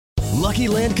Lucky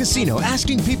Land Casino,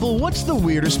 asking people, what's the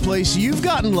weirdest place you've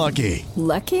gotten lucky?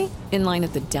 Lucky? In line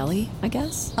at the deli, I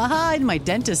guess? Aha, in my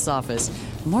dentist's office.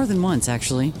 More than once,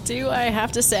 actually. Do I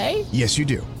have to say? Yes, you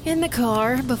do. In the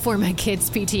car before my kids'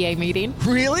 PTA meeting.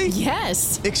 Really?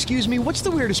 Yes. Excuse me, what's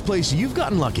the weirdest place you've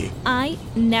gotten lucky? I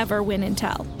never win and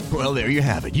tell. Well, there you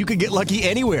have it. You can get lucky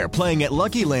anywhere, playing at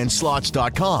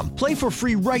LuckyLandSlots.com. Play for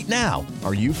free right now.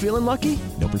 Are you feeling lucky?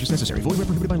 No purchase necessary. Void where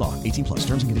prohibited by law. 18 plus.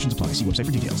 Terms and conditions apply. See website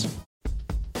for details.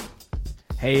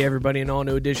 Hey, everybody, an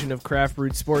all-new edition of Craft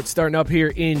Brewed Sports starting up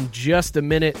here in just a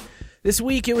minute. This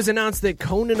week, it was announced that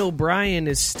Conan O'Brien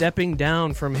is stepping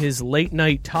down from his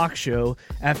late-night talk show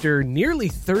after nearly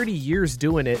 30 years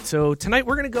doing it. So tonight,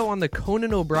 we're going to go on the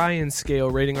Conan O'Brien scale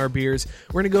rating our beers.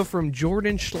 We're going to go from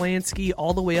Jordan Schlansky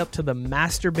all the way up to the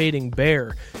Masturbating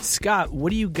Bear. Scott, what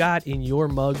do you got in your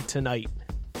mug tonight?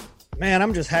 Man,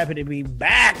 I'm just happy to be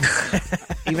back.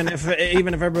 even if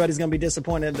everybody's gonna be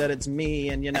disappointed that it's me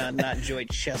and not Joey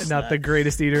Chestnut, Not the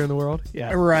greatest eater in the world.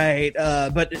 Yeah, right.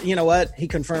 But you know what? He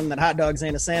confirmed that hot dogs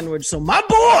ain't a sandwich. So my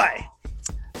boy,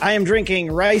 I am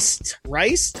drinking riced.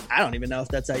 I don't even know if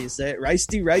that's how you say it.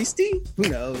 Ricey? Who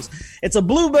knows? It's a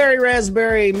blueberry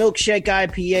raspberry milkshake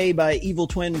IPA by Evil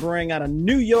Twin Brewing out of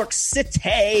New York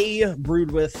City, brewed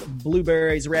with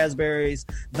blueberries, raspberries,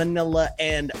 vanilla,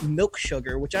 and milk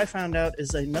sugar, which I found out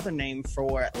is another name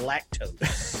for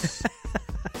lactose.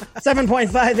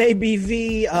 7.5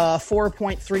 ABV,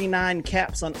 4.39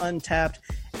 caps on Untappd,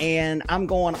 and I'm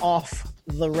going off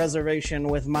the reservation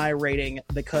with my rating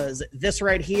because this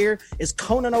right here is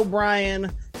Conan O'Brien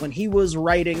when he was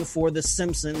writing for The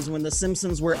Simpsons, when The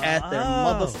Simpsons were at their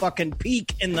motherfucking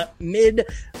peak in the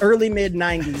early mid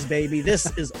 90s, baby.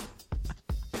 This is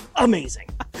amazing.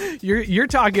 You're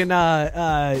talking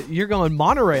you're going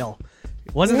Monorail.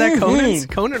 Wasn't that Conan's?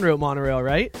 Conan wrote Monorail,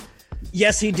 right?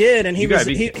 Yes, he did, and he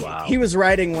was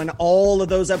writing when all of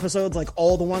those episodes, like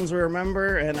all the ones we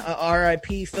remember, and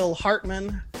R.I.P. Phil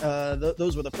Hartman.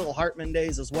 Those were the Phil Hartman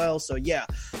days as well. So yeah,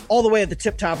 all the way at the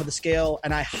tip top of the scale,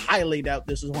 and I highly doubt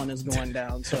this one is going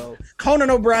down. So Conan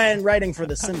O'Brien writing for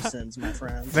The Simpsons, my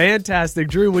friends. Fantastic,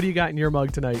 Drew. What do you got in your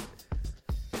mug tonight?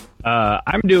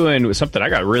 I'm doing something I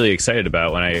got really excited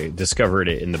about when I discovered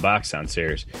it in the box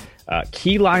downstairs.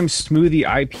 Key Lime Smoothie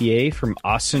IPA from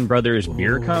Austin Brothers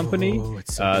Beer Company.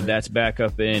 That's back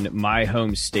up in my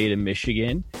home state of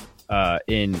Michigan,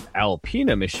 in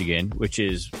Alpena, Michigan, which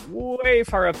is way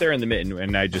far up there in the mitten.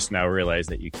 And I just now realized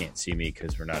that you can't see me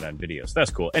because we're not on video. So that's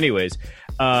cool. Anyways,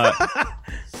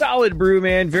 solid brew,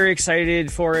 man. Very excited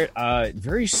for it.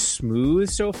 Very smooth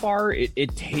so far.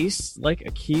 It tastes like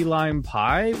a key lime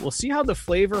pie. We'll see how the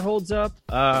flavor holds up.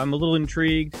 I'm a little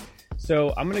intrigued.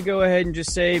 So I'm going to go ahead and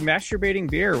just say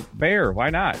Masturbating Bear. Why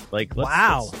not? Let's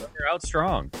start out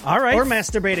strong. All right. Or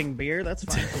Masturbating Beer. That's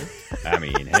fine, too. I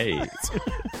mean, hey.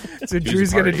 That's what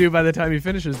Drew's going to do by the time he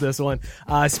finishes this one.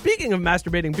 Speaking of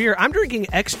Masturbating Beer, I'm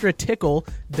drinking Extra Tickle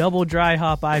Double Dry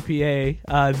Hop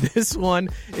IPA. This one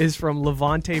is from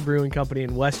Levante Brewing Company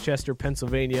in Westchester,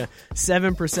 Pennsylvania.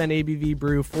 7% ABV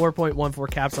brew,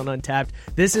 4.14 caps on Untappd.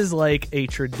 This is like a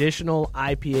traditional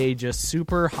IPA, just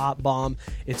super hot bomb.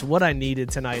 It's what I needed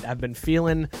tonight. I've been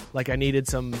feeling like I needed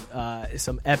some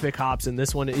epic hops, and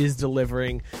this one is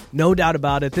delivering. No doubt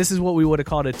about it. This is what we would have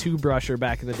called a two-brusher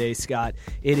back in the day, Scott.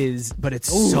 It is, but it's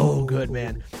so good,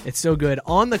 man. It's so good.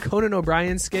 On the Conan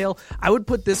O'Brien scale, I would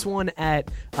put this one at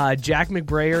Jack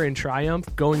McBrayer in Triumph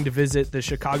going to visit the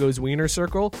Chicago's Wiener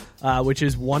Circle, which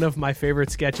is one of my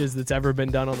favorite sketches that's ever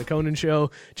been done on the Conan show,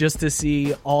 just to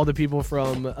see all the people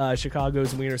from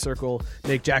Chicago's Wiener Circle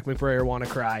make Jack McBrayer want to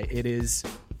cry. It is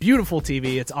beautiful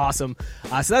TV. It's awesome.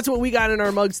 So that's what we got in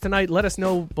our mugs tonight. Let us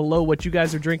know below what you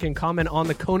guys are drinking. Comment on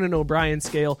the Conan O'Brien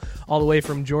scale all the way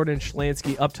from Jordan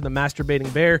Schlansky up to the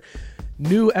Masturbating Bear.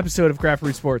 New episode of Craft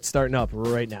Brewed Sports starting up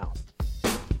right now.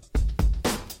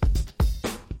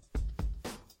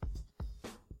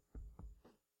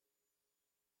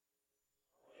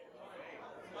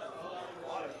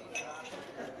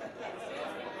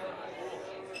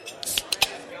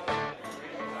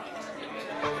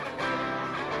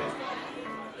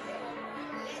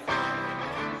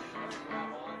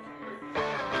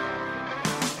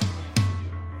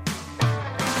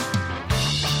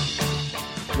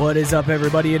 What is up,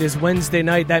 everybody? It is Wednesday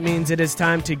night. That means it is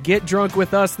time to get drunk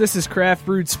with us. This is Craft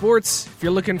Brewed Sports. If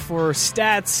you're looking for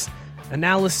stats,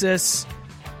 analysis,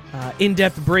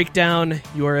 in-depth breakdown,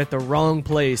 you are at the wrong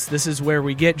place. This is where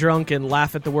we get drunk and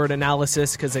laugh at the word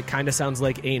analysis because it kind of sounds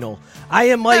like anal. I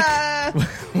am Mike.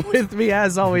 With me,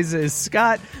 as always, is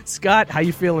Scott. Scott, how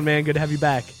you feeling, man? Good to have you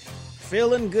back.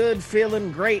 Feeling good,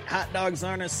 feeling great. Hot dogs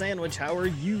aren't a sandwich. How are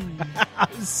you?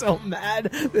 I'm so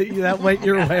mad that went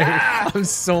your way. I'm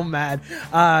so mad.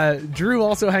 Drew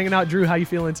also hanging out. Drew, how you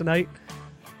feeling tonight?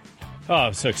 Oh,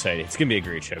 I'm so excited. It's going to be a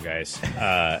great show, guys.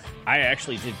 I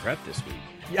actually did prep this week.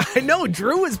 Yeah, I know.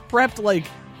 Drew was prepped like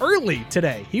early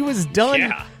today. He was done.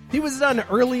 Yeah. He was done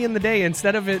early in the day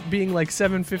instead of it being like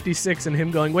 7:56 and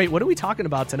him going, wait, what are we talking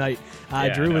about tonight?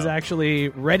 Drew was actually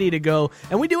ready to go.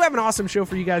 And we do have an awesome show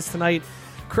for you guys tonight.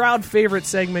 Crowd favorite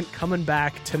segment coming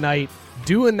back tonight.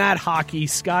 Doing that hockey.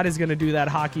 Scott is going to do that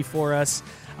hockey for us.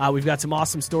 We've got some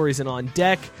awesome stories and on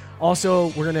deck.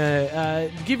 Also, we're going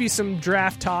to give you some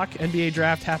draft talk. NBA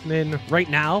draft happening right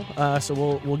now.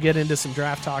 So we'll get into some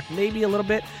draft talk maybe a little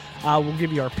bit. We'll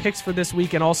give you our picks for this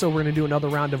week. And also, we're going to do another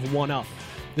round of one-up.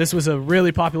 This was a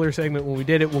really popular segment when we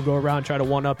did it. We'll go around and try to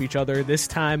one-up each other, this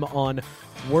time on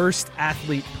worst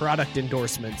athlete product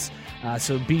endorsements.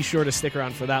 So be sure to stick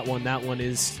around for that one. That one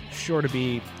is sure to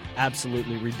be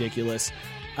absolutely ridiculous.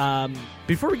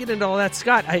 Before we get into all that,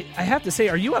 Scott, I have to say,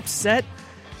 are you upset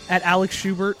at Alex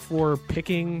Schubert for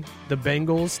picking the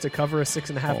Bengals to cover a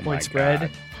 6.5-point spread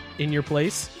in your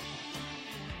place?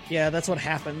 Yeah, that's what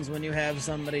happens when you have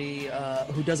somebody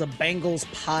who does a Bengals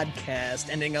podcast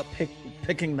ending up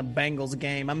picking the Bengals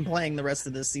game. I'm playing the rest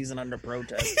of this season under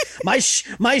protest. My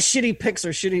shitty picks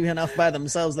are shitty enough by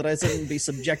themselves that I shouldn't be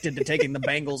subjected to taking the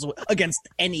Bengals against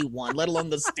anyone, let alone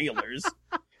the Steelers.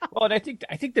 Well, and I think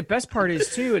the best part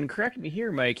is, too, and correct me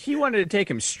here, Mike, he wanted to take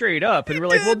him straight up, and we're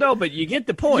like, well, no, but you get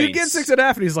the points. You get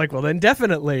 6.5, and he's like, well, then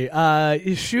definitely.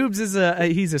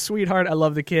 Shubes he's a sweetheart. I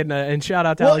love the kid, and shout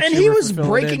out to Alex and Schubert he was for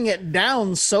breaking it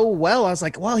down so well. I was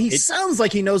like, well, he sounds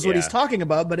like he knows what he's talking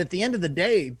about, but at the end of the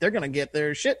day, they're going to get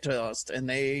their shit tossed, and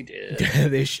they did.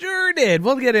 They sure did.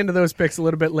 We'll get into those picks a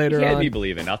little bit later on. You can't be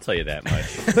believing, I'll tell you that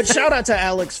much. But shout out to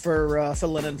Alex for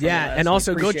filling in for Yeah, and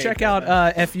also go check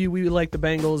out FU We Like the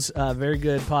Bengals. Very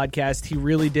good podcast. He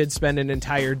really did spend an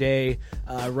entire day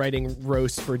writing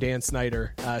roasts for Dan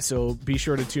Snyder. So be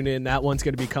sure to tune in. That one's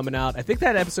going to be coming out. I think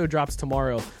that episode drops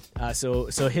tomorrow. So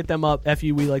hit them up.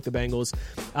 FU We Like the Bengals.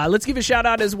 Let's give a shout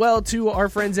out as well to our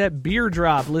friends at Beer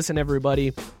Drop. Listen,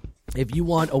 everybody. If you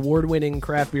want award-winning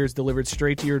craft beers delivered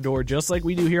straight to your door, just like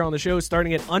we do here on the show,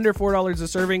 starting at under $4 a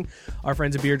serving, our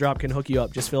friends at Beer Drop can hook you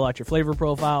up. Just fill out your flavor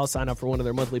profile, sign up for one of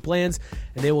their monthly plans,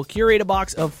 and they will curate a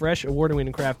box of fresh,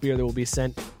 award-winning craft beer that will be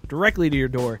sent directly to your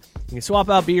door. You can swap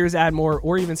out beers, add more,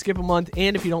 or even skip a month,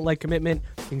 and if you don't like commitment,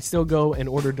 you can still go and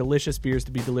order delicious beers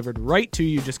to be delivered right to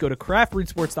you. Just go to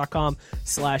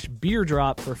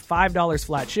craftbrewsports.com/beerdrop for $5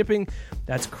 flat shipping.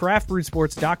 That's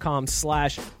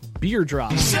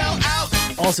craftbrewsports.com/beerdrop.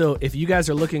 Also, if you guys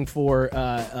are looking for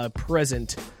a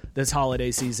present this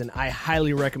holiday season, I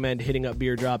highly recommend hitting up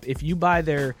Beer Drop. If you buy a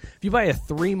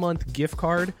 3-month gift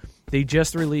card, they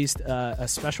just released a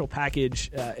special package.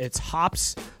 It's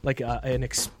hops, like an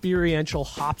experiential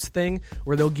hops thing,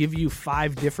 where they'll give you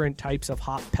 5 different types of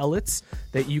hop pellets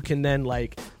that you can then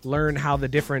like learn how the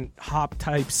different hop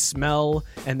types smell,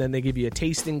 and then they give you a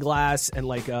tasting glass and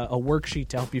like a worksheet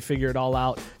to help you figure it all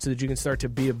out, so that you can start to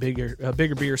be a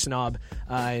bigger beer snob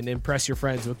and impress your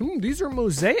friends with, these are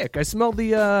mosaic. I smell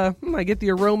I get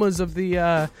the aromas of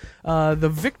the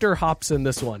Victor hops in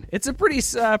this one. It's a pretty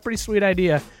sweet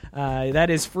idea. That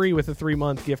is free with a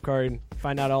 3-month gift card.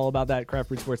 Find out all about that at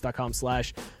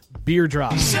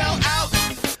craftbrewsports.com/beerdrop. Sell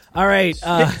out. All right.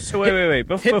 So wait.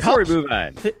 Before we move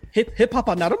on. Hip Hop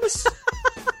Anonymous?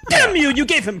 Damn you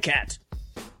gave him cat.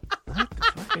 What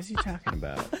the fuck is he talking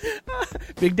about?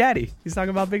 Big Daddy. He's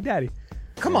talking about Big Daddy.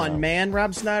 Come on, man.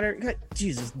 Rob Snyder.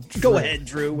 Jesus. Go ahead,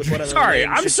 Drew, with whatever. Sorry,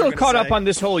 I'm so caught up on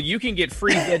this whole you can get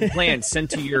free dead plants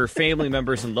sent to your family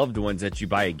members and loved ones that you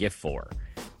buy a gift for.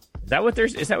 Is that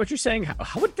what you're saying?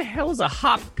 What the hell is a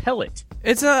hop pellet?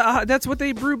 It's that's what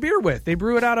they brew beer with. They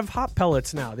brew it out of hop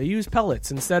pellets now. They use pellets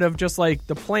instead of just like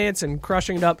the plants and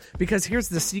crushing it up. Because here's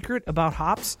the secret about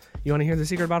hops. You want to hear the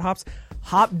secret about hops?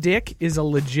 Hop dick is a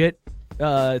legit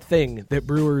thing that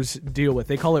brewers deal with.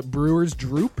 They call it brewer's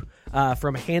droop.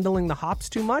 From handling the hops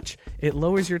too much, it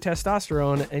lowers your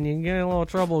testosterone, and you can get in a little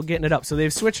trouble getting it up. So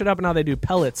they've switched it up, and now they do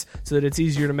pellets so that it's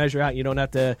easier to measure out. And you don't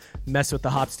have to mess with the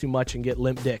hops too much and get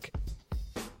limp dick.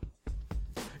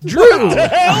 Drew!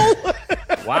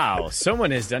 Wow,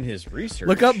 someone has done his research.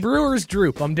 Look up Brewer's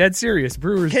Droop. I'm dead serious.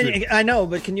 Brewer's Droop. I know,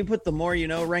 but can you put the more you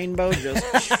know rainbow just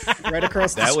right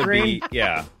across the screen? That would be,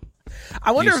 yeah.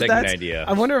 I wonder if that's idea.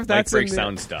 I wonder if that's break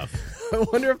sound stuff. I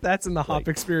wonder if that's in the Hop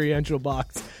Experiential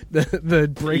box.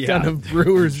 The breakdown of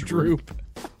Brewer's Droop.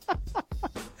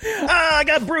 I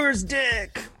got Brewer's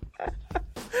dick.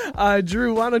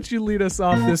 Drew, why don't you lead us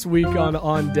off this week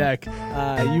on deck?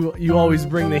 You always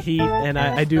bring the heat, and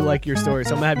I do like your story,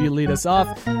 so I'm going to have you lead us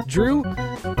off. Drew,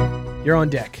 you're on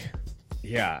deck.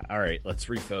 Yeah, all right, let's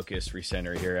refocus,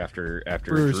 recenter here after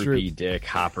Bruce, Droopy Dick,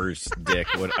 Hopper's Dick,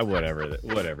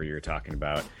 whatever you're talking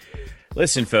about.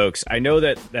 Listen, folks, I know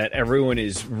that everyone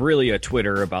is really a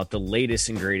Twitter about the latest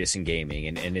and greatest in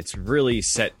gaming, and it's really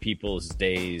set people's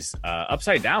days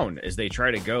upside down as they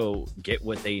try to go get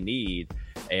what they need,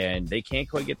 and they can't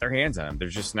quite get their hands on them.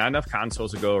 There's just not enough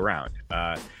consoles to go around.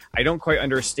 I don't quite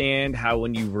understand how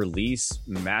when you release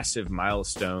massive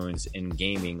milestones in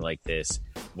gaming like this,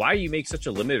 why you make such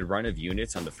a limited run of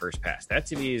units on the first pass. That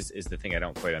to me is the thing I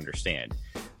don't quite understand.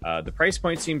 The price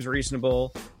point seems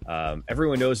reasonable.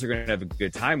 Everyone knows they're going to have a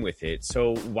good time with it.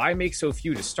 So why make so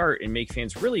few to start and make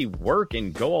fans really work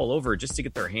and go all over just to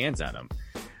get their hands on them?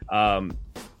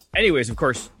 Anyways, of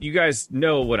course, you guys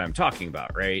know what I'm talking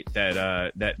about, right?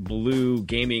 That blue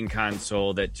gaming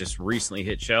console that just recently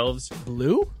hit shelves.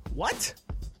 Blue? What?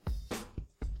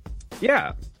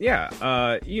 Yeah. The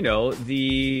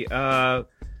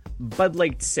Bud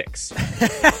Light 6.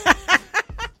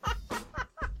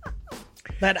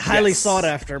 That highly sought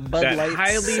after Bud Light. That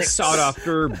highly 6. sought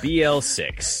after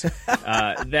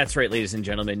BL6. That's right, ladies and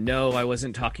gentlemen. No, I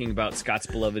wasn't talking about Scott's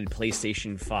beloved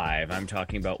PlayStation 5. I'm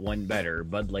talking about one better,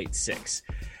 Bud Light 6.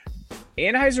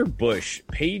 Anheuser-Busch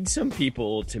paid some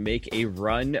people to make a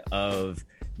run of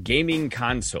gaming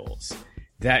consoles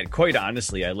that, quite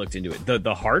honestly, I looked into it.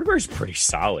 The hardware's pretty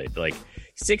solid. Like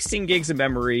 16 gigs of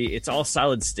memory. It's all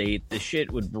solid state. The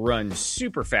shit would run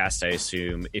super fast, I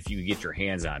assume, if you get your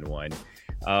hands on one.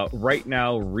 Right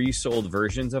now, resold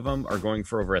versions of them are going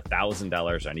for over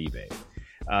 $1,000 on eBay.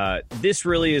 This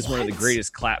really is one of the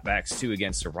greatest clapbacks, too,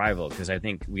 against Survival, because I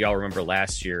think we all remember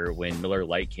last year when Miller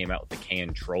Lite came out with the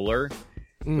Can-troller,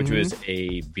 which was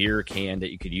a beer can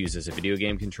that you could use as a video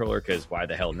game controller, because why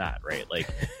the hell not, right? Like,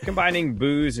 combining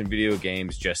booze and video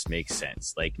games just makes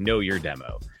sense. Like, know your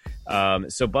demo.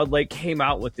 So Bud Light came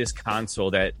out with this console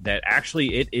that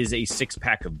actually it is a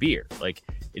 6-pack of beer. Like,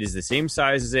 it is the same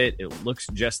size as it. It looks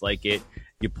just like it.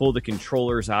 You pull the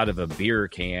controllers out of a beer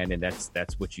can, and that's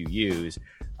what you use.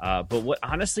 But what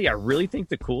honestly I really think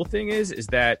the cool thing is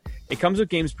that it comes with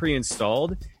games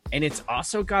pre-installed, and it's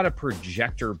also got a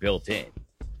projector built in.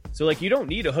 So, like, you don't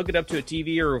need to hook it up to a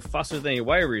TV or fuss with any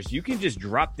wires. You can just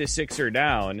drop this sixer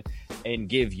down and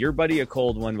give your buddy a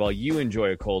cold one while you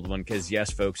enjoy a cold one. Because,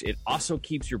 yes, folks, it also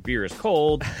keeps your beers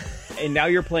cold. And now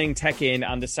you're playing Tekken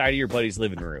on the side of your buddy's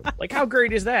living room. Like, how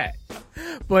great is that?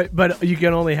 But you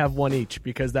can only have one each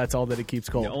because that's all that it keeps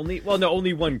cold. Only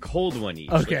one cold one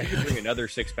each. Okay. Like, you can bring another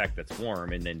 6-pack that's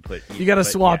warm and then put... You got to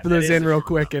swap those in real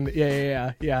quick. And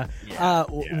yeah.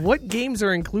 What games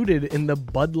are included in the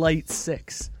Bud Light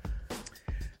 6?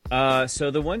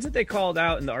 So the ones that they called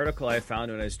out in the article I found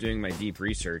when I was doing my deep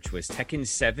research was Tekken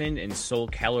 7 and Soul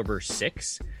Calibur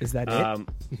 6. Is that it? I'm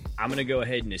going to go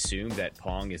ahead and assume that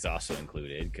Pong is also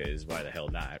included, because why the hell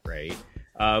not, right?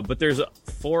 But there's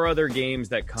 4 other games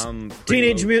that come...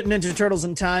 Teenage Mutant Ninja Turtles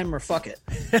in Time, or fuck it.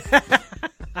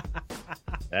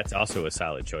 That's also a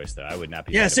solid choice, though. I would not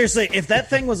be... Yeah, seriously, if that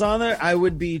thing was on there, I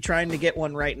would be trying to get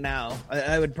one right now.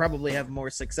 I would probably have more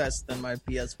success than my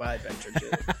PS5 venture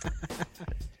did.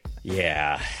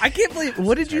 Yeah. I can't believe...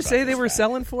 What did you say they were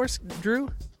selling for, Drew?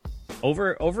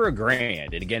 Over $1,000,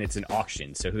 and again, it's an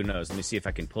auction, so who knows? Let me see if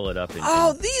I can pull it up and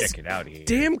check it out here.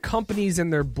 Damn companies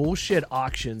and their bullshit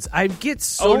auctions! I get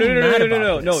so mad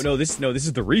about this. No, this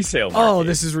is the resale market. Oh,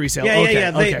 this is resale.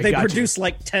 Yeah. They gotcha. produce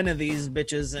like 10 of these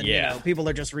bitches, and people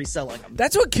are just reselling them.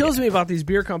 That's what kills me about these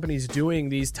beer companies doing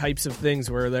these types of things,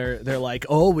 where they're like,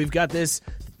 oh, we've got this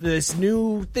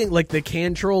new thing, like the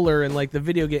Can-troller and like the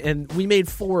video game, and we made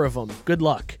 4 of them. Good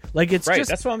luck. Like, it's right. Just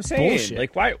that's what I'm saying. Bullshit.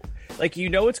 Like, why? Like, you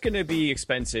know, it's going to be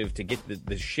expensive to get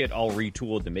the shit all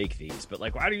retooled to make these, but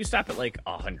like, why do you stop at like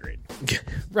 100?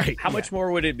 Right. How much more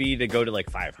would it be to go to like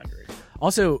 500?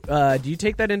 Also, do you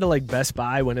take that into like Best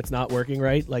Buy when it's not working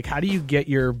right? Like, how do you get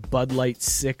your Bud Light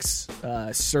 6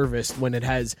 serviced when it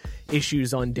has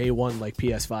issues on day one like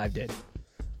PS5 did?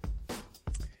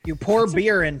 You pour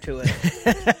beer into it.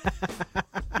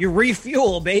 You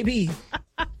refuel, baby.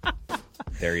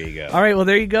 There you go. All right, well,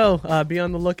 there you go. Be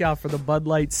on the lookout for the Bud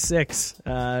Light 6.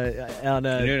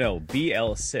 No,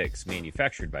 BL6,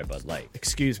 manufactured by Bud Light.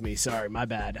 Excuse me, sorry, my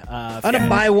bad. I'm going to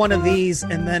buy one of these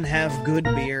and then have good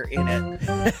beer in it.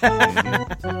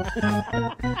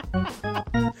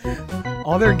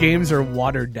 All their games are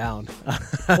watered down.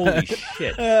 Holy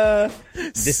shit.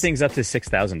 This thing's up to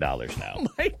 $6,000 now. Oh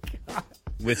my God.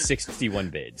 With 61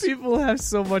 bids. People have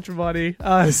so much money.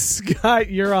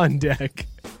 Scott, you're on deck.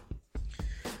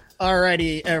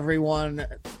 Alrighty, everyone.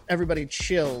 Everybody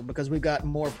chill, because we've got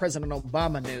more President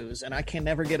Obama news, and I can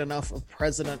never get enough of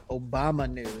President Obama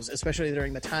news, especially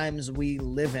during the times we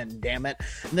live in, damn it.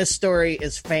 And this story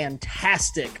is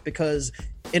fantastic because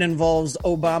it involves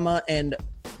Obama and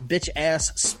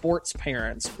bitch-ass sports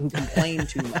parents who complain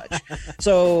too much.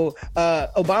 So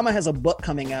Obama has a book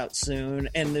coming out soon,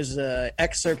 and there's an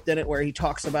excerpt in it where he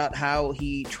talks about how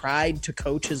he tried to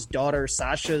coach his daughter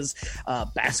Sasha's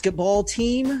basketball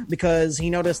team because he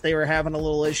noticed they were having a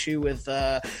little issue with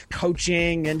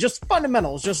coaching and just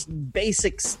fundamentals, just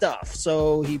basic stuff.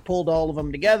 So he pulled all of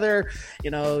them together,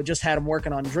 just had them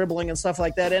working on dribbling and stuff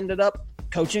like that, ended up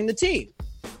coaching the team.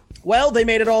 Well, they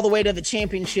made it all the way to the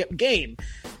championship game,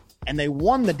 and they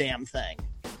won the damn thing,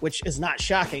 which is not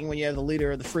shocking when you have the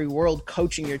leader of the free world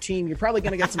coaching your team. You're probably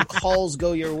going to get some calls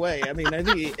go your way. I mean, I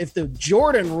think if the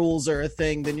Jordan rules are a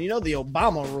thing, then the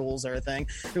Obama rules are a thing.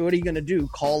 So what are you going to do?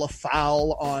 Call a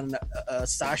foul on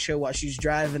Sasha while she's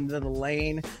driving to the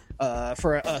lane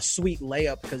for a sweet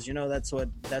layup, because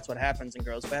that's what happens in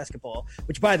girls basketball.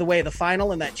 Which, by the way, the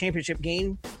final in that championship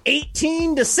game,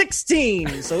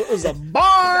 18-16. So it was a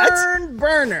barn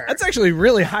burner. That's actually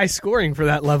really high scoring for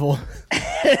that level.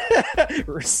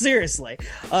 Seriously.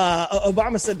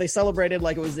 Obama said they celebrated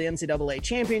like it was the NCAA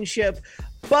championship,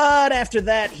 but after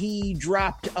that he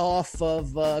dropped off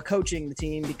of coaching the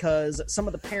team because some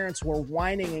of the parents were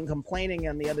whining and complaining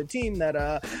on the other team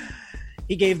that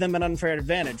he gave them an unfair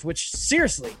advantage, which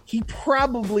seriously, he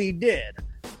probably did.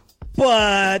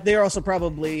 But they're also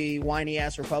probably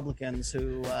whiny-ass Republicans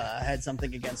who had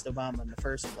something against Obama in the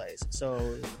first place.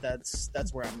 So that's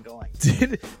where I'm going.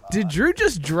 Did Drew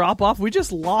just drop off? We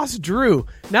just lost Drew.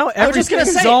 Now I was just going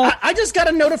to say, all... I just got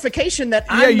a notification that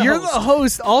I'm the you're host. the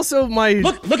host. Also,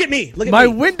 Look at me. My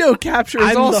window capture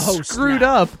is all screwed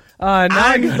up.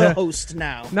 I'm the host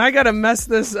now. Now I gotta mess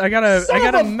this. I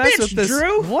gotta mess with this.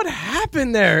 Drew. What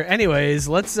happened there? Anyways,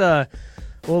 let's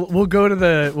we'll go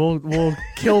to we'll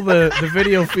kill the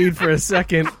video feed for a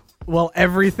second. Well,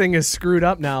 everything is screwed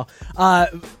up now.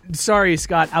 Sorry,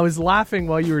 Scott. I was laughing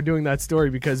while you were doing that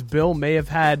story because Bill may have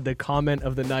had the comment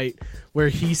of the night where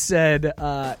he said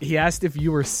he asked if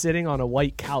you were sitting on a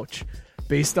white couch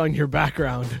based on your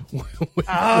background.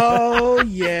 Oh,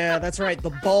 yeah, that's right. The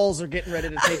balls are getting ready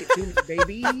to take it to me,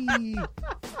 baby.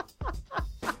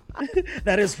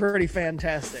 That is pretty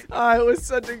fantastic. It was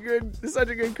such a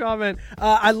good comment.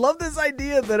 I love this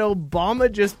idea that Obama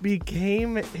just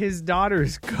became his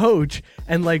daughter's coach,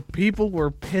 and like people were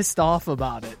pissed off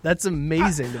about it. That's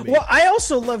amazing to me. Well, I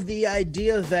also love the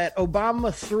idea that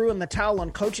Obama threw in the towel on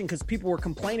coaching because people were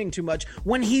complaining too much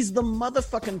when he's the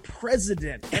motherfucking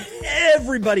president, and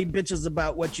everybody bitches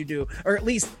about what you do, or at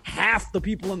least half the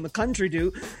people in the country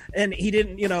do. And he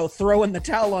didn't, throw in the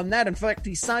towel on that. In fact,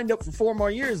 he signed up for 4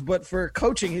 more years. But for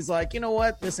coaching, he's like, you know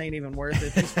what? This ain't even worth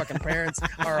it. These fucking parents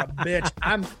are a bitch.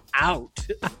 I'm out.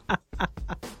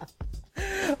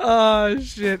 Oh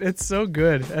shit! It's so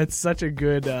good. It's such a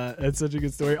good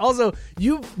story. Also,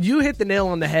 you hit the nail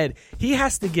on the head. He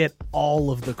has to get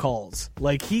all of the calls.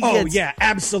 Like he gets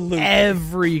absolutely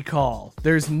every call.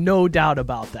 There's no doubt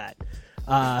about that.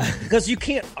 Because you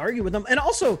can't argue with them. And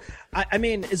also, I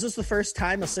mean, is this the first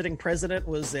time a sitting president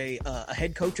was a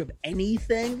head coach of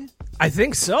anything? I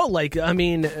think so. Like, I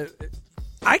mean,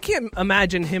 I can't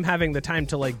imagine him having the time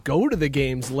to like go to the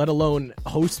games, let alone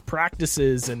host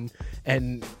practices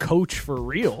and coach for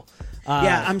real.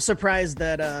 Yeah, I'm surprised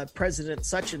that President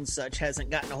such and such hasn't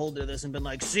gotten a hold of this and been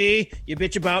like, see, you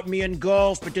bitch about me in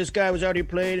golf, but this guy was out here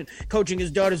playing and coaching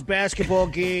his daughter's basketball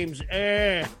games.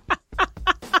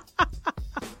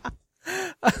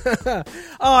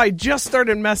 Oh, I just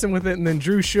started messing with it, and then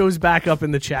Drew shows back up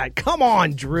in the chat. Come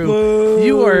on, Drew. Boo.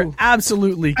 You are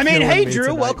absolutely killing me. Hey, Drew,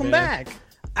 tonight, welcome back.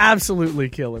 Absolutely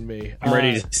killing me. I'm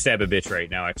ready to stab a bitch right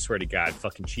now. I swear to God.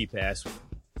 Fucking cheap ass.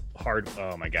 Hard.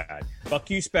 Oh, my God.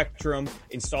 Fuck you, Spectrum.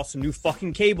 Install some new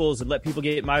fucking cables and let people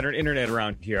get modern internet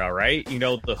around here, all right?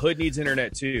 The hood needs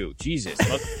internet, too. Jesus.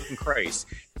 Fucking Christ.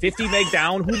 50 meg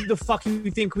down? Who the fuck do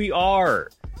you think we are?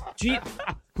 Gee,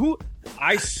 who?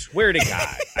 I swear to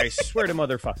God. I swear to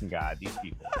motherfucking God, these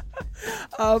people.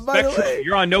 By the way,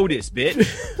 you're on notice, bitch.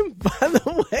 By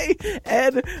the way,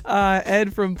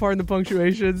 Ed from Pardon the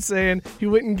Punctuation saying he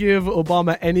wouldn't give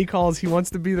Obama any calls. He wants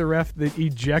to be the ref that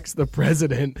ejects the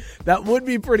president. That would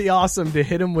be pretty awesome to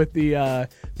hit him with the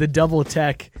double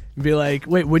tech and be like,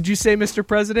 wait, would you say Mr.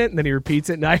 President? And then he repeats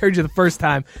it. And I heard you the first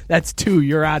time. That's 2.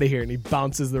 You're out of here. And he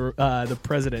bounces the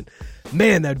president.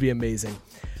 Man, that'd be amazing.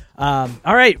 All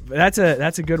right, that's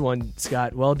a good one,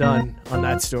 Scott. Well done on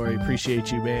that story.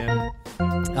 Appreciate you, man.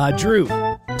 Drew,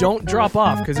 don't drop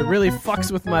off because it really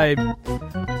fucks with my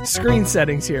screen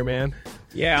settings here, man.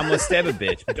 Yeah, I'm gonna stab a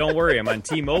bitch, but don't worry, I'm on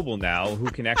T-Mobile now, who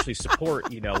can actually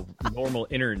support, normal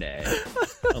internet,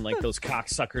 unlike those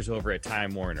cocksuckers over at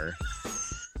Time Warner.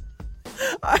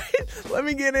 All right, let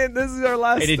me get in. This is our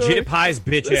last And story. Jit Pie's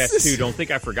bitch ass too. Don't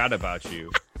think I forgot about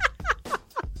you.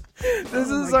 This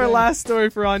is our last story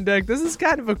for On Deck. This is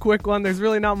kind of a quick one. There's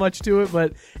really not much to it,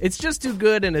 but it's just too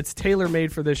good, and it's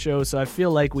tailor-made for this show, so I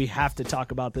feel like we have to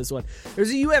talk about this one.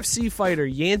 There's a UFC fighter,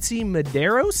 Yancy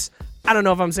Medeiros. I don't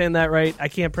know if I'm saying that right. I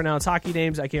can't pronounce hockey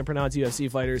names. I can't pronounce UFC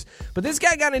fighters. But this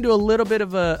guy got into a little bit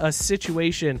of a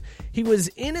situation. He was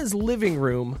in his living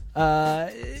room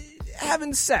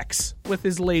having sex with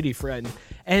his lady friend.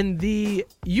 And the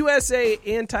USA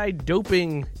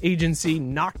Anti-Doping Agency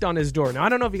knocked on his door. Now, I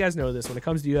don't know if you guys know this. When it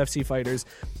comes to UFC fighters,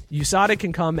 USADA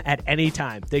can come at any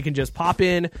time. They can just pop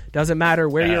in. Doesn't matter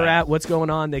where you're at, what's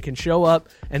going on. They can show up,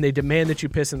 and they demand that you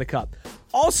piss in the cup.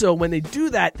 Also, when they do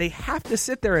that, they have to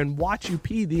sit there and watch you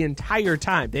pee the entire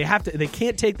time. They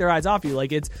can't take their eyes off you.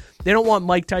 They don't want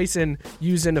Mike Tyson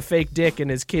using a fake dick in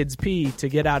his kid's pee to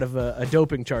get out of a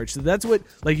doping charge. So that's what,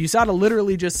 USADA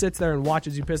literally just sits there and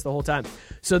watches you piss the whole time.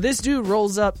 So this dude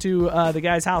rolls up to the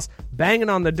guy's house, banging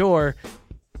on the door.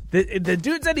 The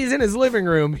dude said he's in his living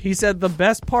room. He said the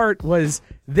best part was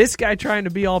this guy trying to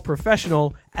be all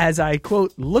professional as I,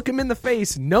 quote, look him in the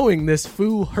face knowing this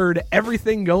fool heard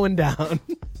everything going down.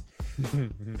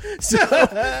 So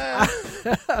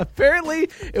apparently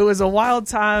it was a wild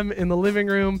time in the living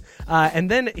room.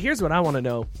 And then here's what I want to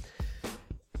know.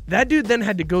 That dude then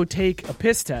had to go take a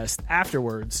piss test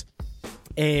afterwards.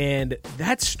 And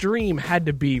that stream had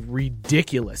to be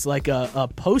ridiculous, like a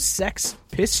post-sex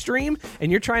piss stream,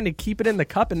 and you're trying to keep it in the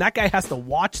cup, and that guy has to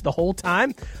watch the whole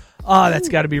time. Oh, that's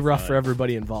got to be rough for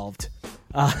everybody involved.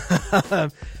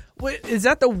 Is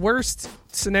that the worst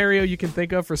scenario you can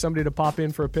think of for somebody to pop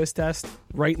in for a piss test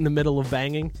right in the middle of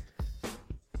banging?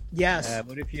 Yes.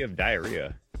 What if you have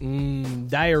diarrhea?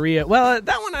 Diarrhea. Well,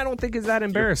 that one I don't think is that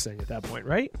embarrassing at that point,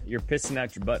 right? You're pissing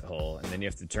out your butthole, and then you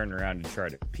have to turn around and try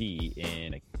to pee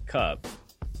in a cup.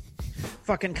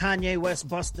 Fucking Kanye West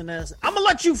busting us. I'm gonna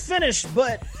let you finish,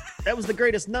 but that was the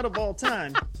greatest nut of all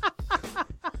time.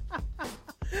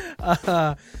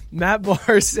 Matt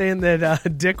Barr saying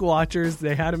that dick watchers,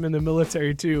 they had him in the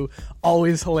military too.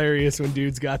 Always hilarious when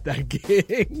dudes got that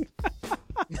gig.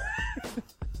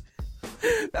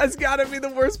 That's got to be the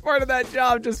worst part of that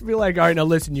job. Just be like, all right, now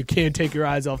listen, you can't take your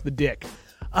eyes off the dick.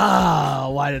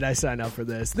 Why did I sign up for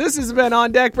this? This has been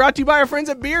On Deck, brought to you by our friends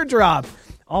at Beer Drop.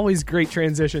 Always great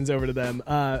transitions over to them.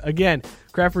 Again,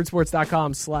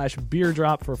 craftbrewsports.com/beer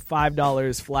drop for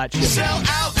 $5 flat shipping.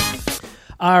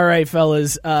 All right,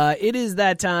 fellas. It is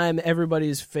that time,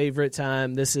 everybody's favorite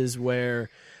time. This is where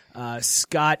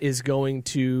Scott is going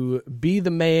to be the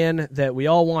man that we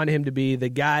all want him to be, the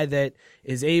guy that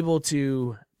is able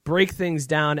to break things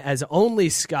down as only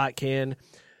Scott can.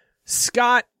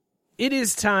 Scott, it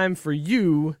is time for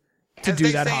you to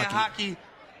do that hockey.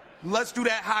 Let's do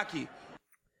that hockey.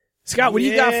 Scott, what do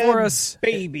you got for us?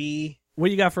 Baby. What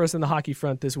do you got for us in the hockey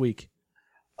front this week?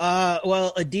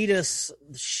 Well, Adidas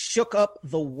shook up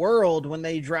the world when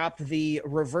they dropped the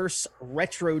reverse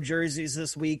retro jerseys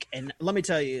this week. And let me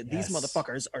tell you, these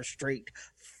motherfuckers are straight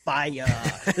fire.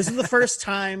 This is the first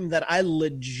time that I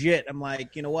I'm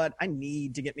like, you know what? I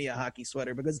need to get me a hockey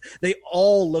sweater because they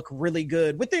all look really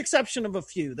good, with the exception of a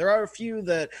few. There are a few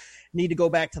that need to go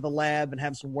back to the lab and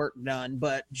have some work done.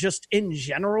 But just in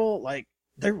general,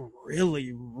 they're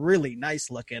really, really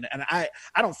nice looking. And I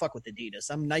don't fuck with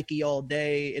Adidas. I'm Nike all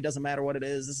day. It doesn't matter what it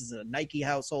is. This is a Nike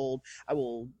household. I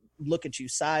will look at you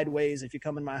sideways if you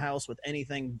come in my house with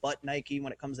anything but Nike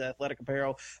when it comes to athletic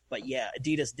apparel. But yeah,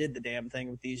 Adidas did the damn thing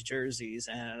with these jerseys,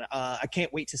 and I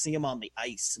can't wait to see them on the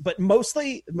ice. But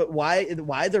mostly why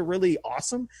they're really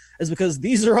awesome is because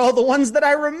these are all the ones that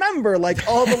I remember, like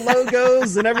all the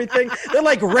logos and everything. They're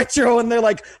like retro and they're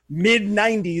like mid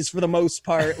 90s for the most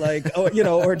part,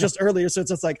 or just earlier. So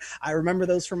it's like, I remember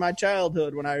those from my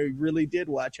childhood when I really did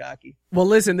watch hockey. Well,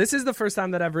 listen, this is the first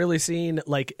time that I've really seen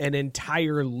like an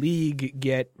entire league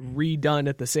get redone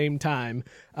at the same time.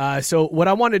 So what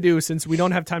I want to do, since we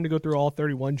don't have time to go through all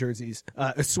 31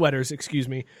 sweaters,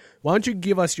 why don't you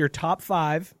give us your top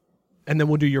 5 and then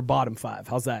we'll do your bottom 5.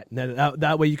 How's that? And then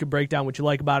that way you can break down what you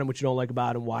like about them, what you don't like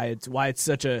about them, why it's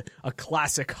such a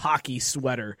classic hockey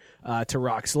sweater to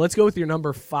rock. So let's go with your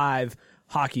number 5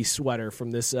 hockey sweater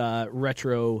from this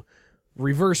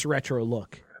reverse retro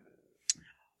look.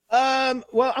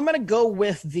 Well, I'm going to go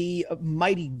with the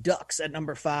Mighty Ducks at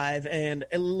number 5. And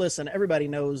listen, everybody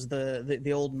knows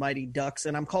the old Mighty Ducks,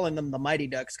 and I'm calling them the Mighty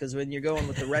Ducks because when you're going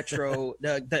with the retro,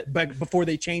 before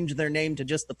they changed their name to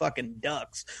just the fucking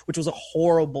Ducks, which was a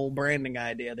horrible branding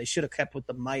idea. They should have kept with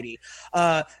the Mighty.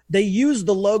 They used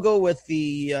the logo with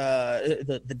the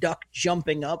duck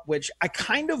jumping up, which I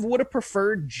kind of would have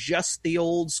preferred just the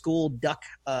old school duck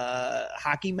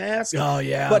hockey mask. Oh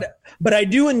yeah, but I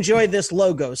do enjoy this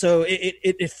logo. So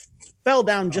it fell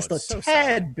down just a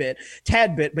tad bit,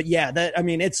 but yeah,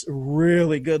 it's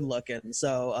really good looking.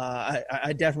 So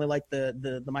I definitely like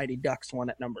the Mighty Ducks one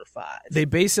at number 5. They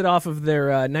base it off of their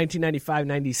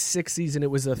 1995-96 season.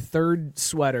 It was a third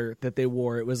sweater that they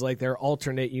wore. It was like their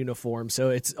alternate uniform. So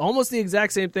it's almost the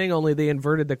exact same thing, only they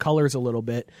inverted the colors a little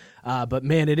bit. But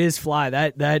man, it is fly.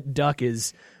 That duck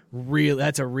is real.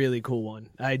 That's a really cool one.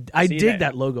 I dig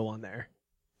that logo on there.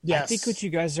 Yes. I think what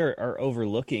you guys are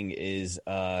overlooking is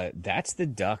that's the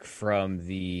duck from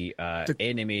the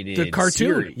animated cartoon.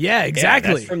 series. Yeah, exactly.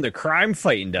 Yeah, that's from the crime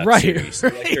fighting duck right, series. So,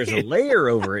 right. There's a layer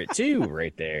over it too,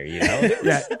 right there. You know,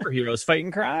 superheroes fighting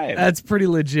crime. That's pretty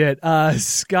legit.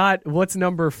 Scott, what's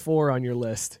number 4 on your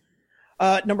list?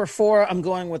 Number 4, I'm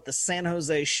going with the San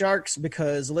Jose Sharks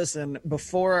because listen,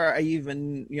 before I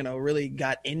even really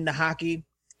got into hockey,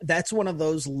 that's one of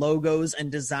those logos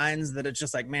and designs that it's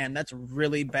just like, man, that's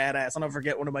really badass. I'll never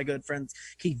forget one of my good friends,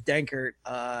 Keith Dankert,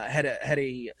 had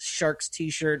a Sharks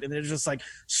t-shirt, and it's just like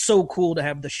so cool to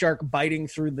have the shark biting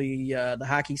through the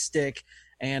hockey stick.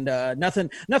 And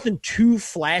nothing too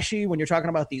flashy when you're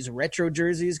talking about these retro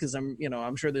jerseys, because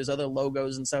I'm sure there's other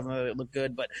logos and stuff that look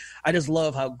good, but I just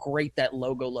love how great that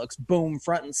logo looks. Boom,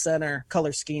 front and center,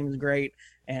 color scheme is great,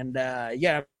 and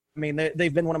yeah. I mean,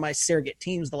 they've been one of my surrogate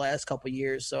teams the last couple of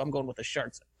years, so I'm going with the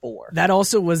Sharks at 4. That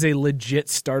also was a legit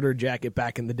starter jacket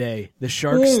back in the day. The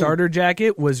Sharks starter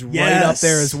jacket was right up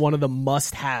there as one of the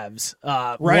must-haves.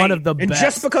 Right. One of the and best.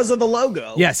 Just because of the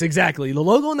logo. Yes, exactly. The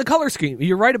logo and the color scheme.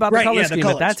 You're right about the color scheme.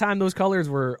 Colors. At that time, those colors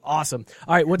were awesome.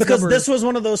 All right, this was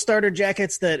one of those starter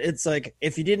jackets that it's like,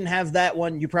 if you didn't have that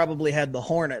one, you probably had the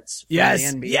Hornets from the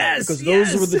NBA. Yes, because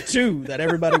those were the two that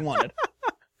everybody wanted.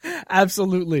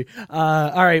 Absolutely.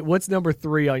 All right, what's number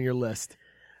 3 on your list?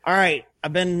 All right,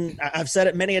 I've said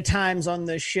it many a times on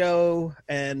this show,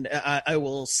 and I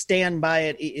will stand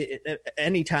by it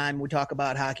anytime we talk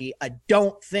about hockey. I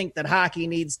don't think that hockey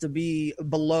needs to be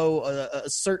below a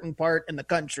certain part in the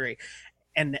country.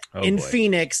 And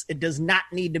Phoenix, it does not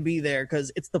need to be there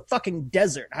because it's the fucking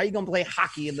desert. How are you going to play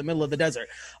hockey in the middle of the desert?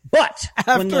 But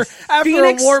after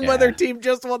a warm weather team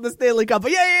just won the Stanley Cup.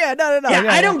 But no. Yeah,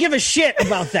 I don't give a shit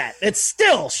about that. It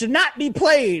still should not be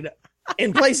played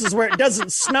in places where it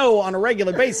doesn't snow on a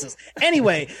regular basis.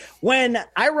 Anyway, when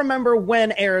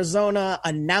Arizona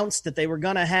announced that they were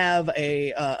going to have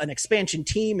an expansion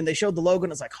team and they showed the logo,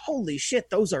 and it's like, holy shit,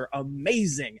 those are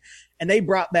amazing. And they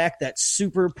brought back that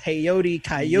super peyote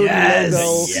coyote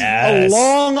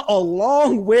logo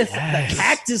along with the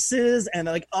cactuses and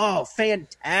like, oh,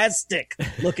 fantastic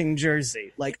looking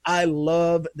jersey. Like, I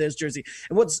love this jersey.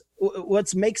 And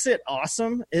what's makes it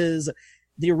awesome is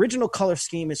the original color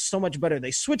scheme is so much better. They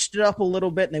switched it up a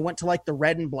little bit and they went to like the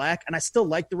red and black, and I still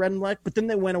like the red and black, but then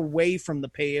they went away from the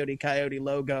peyote coyote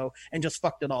logo and just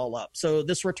fucked it all up. So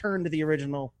this return to the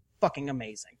original, fucking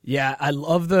amazing. Yeah, I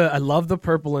love the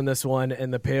purple in this one,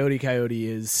 and the peyote coyote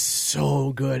is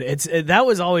so good. That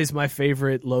was always my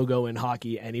favorite logo in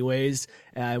hockey anyways.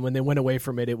 When they went away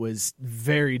from it, it was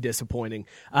very disappointing.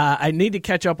 I need to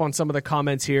catch up on some of the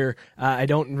comments here. I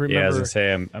don't remember. Yeah, I was gonna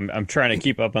say I'm trying to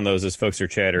keep up on those as folks are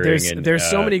chattering. There's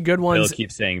so many good ones. Bill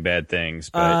keeps saying bad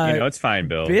things, but it's fine,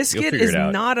 Bill. Biscuit is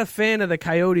not a fan of the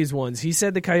Coyotes ones. He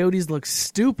said the Coyotes look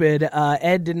stupid.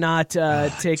 Ed did not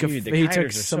he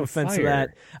took some offense to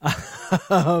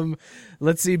that.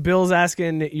 Let's see. Bill's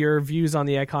asking your views on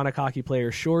the iconic hockey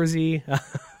player Shorzy.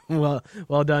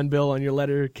 Well done, Bill, on your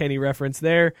letter Kenny reference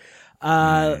there.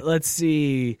 Let's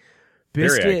see.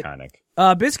 Biscuit, very iconic.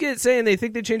 Biscuit saying they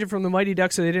think they changed it from the Mighty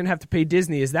Ducks so they didn't have to pay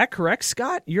Disney. Is that correct,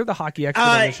 Scott? You're the hockey expert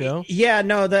on the show. Yeah,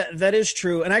 no, that is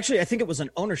true. And actually, I think it was an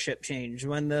ownership change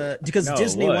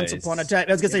Disney once upon a time.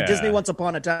 I was gonna say Disney once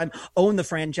upon a time owned the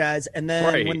franchise, and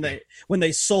then when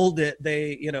they sold it,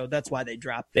 that's why they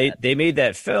dropped it. They made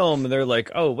that film, and they're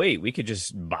like, oh wait, we could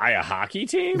just buy a hockey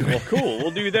team. Well, cool,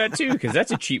 we'll do that too because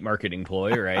that's a cheap marketing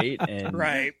ploy, right? And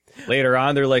right. later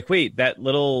on, they're like, wait, that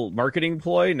little marketing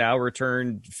ploy now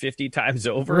returned 50 times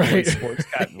over when sports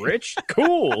got rich?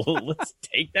 Cool. Let's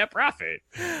take that profit.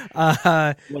 One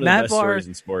of the best stories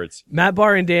in sports. Matt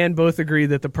Barr and Dan both agree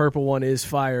that the purple one is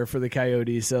fire for the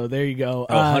Coyotes. So there you go.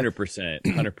 100%.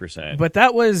 100%. But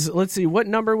that was, let's see, what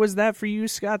number was that for you,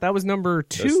 Scott? That was number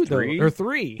 2, or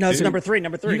 3. No, it's number 3.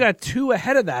 Number 3. You got 2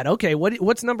 ahead of that. Okay,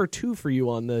 what's number 2 for you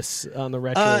on this, on the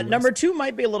retro? Number 2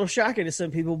 might be a little shocking to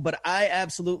some people, but I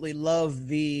absolutely love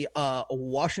the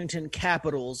Washington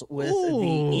Capitals with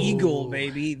the eagle,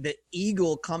 baby. The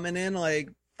eagle coming in like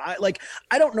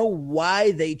I don't know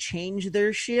why they changed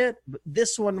their shit, but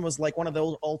this one was like one of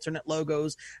those alternate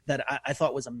logos that I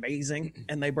thought was amazing,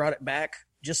 and they brought it back.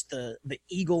 Just the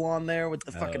eagle on there with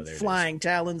the fucking flying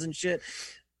talons and shit.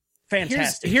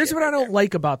 Fantastic. Here's what I don't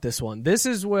like about this one. This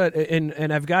is what,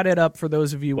 and I've got it up for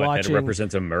those of you watching. That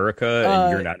represents America,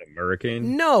 and you're not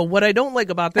American? No, what I don't like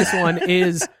about this one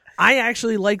is I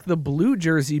actually like the blue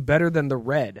jersey better than the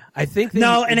red. I think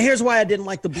and here's why I didn't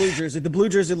like the blue jersey. The blue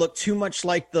jersey looked too much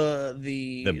like the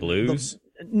Blues.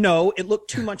 No, it looked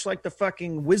too much like the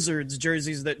fucking Wizards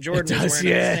jerseys that Jordan was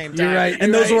wearing at the same time. You're right.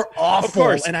 And those were awful,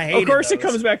 and I hated those. Of course, it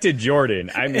comes back to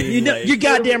Jordan. I mean, you're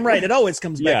goddamn right. It always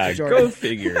comes back to Jordan. Go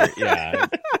figure. Yeah.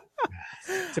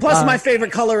 Plus, my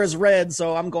favorite color is red,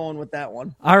 so I'm going with that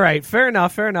one. All right, fair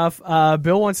enough.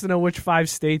 Bill wants to know which 5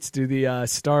 states do the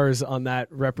stars on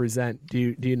that represent.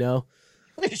 Do you know?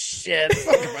 Shit,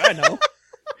 I know.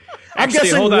 I'm Actually,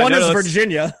 guessing one is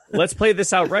Virginia. Let's play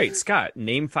this out right. Scott,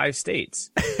 name 5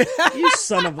 states. You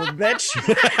son of a bitch.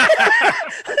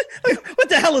 What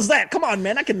the hell is that? Come on,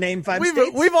 man. I can name 5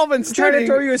 states. We've all been trying to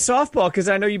throw you a softball because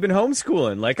I know you've been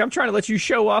homeschooling. Like, I'm trying to let you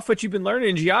show off what you've been learning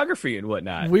in geography and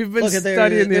whatnot. We've been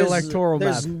studying the electoral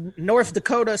map. North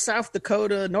Dakota, South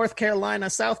Dakota, North Carolina,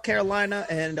 South Carolina,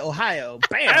 and Ohio.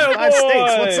 Bam! 5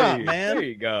 states. What's up, man? There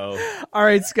you go. All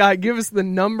right, Scott, give us the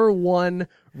number 1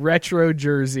 retro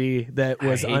jersey that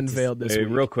was unveiled this week.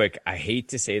 Real quick, I hate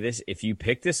to say this. If you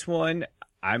pick this one,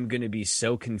 I'm going to be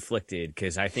so conflicted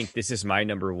because I think this is my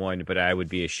number 1, but I would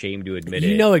be ashamed to admit it.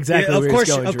 You know exactly where it's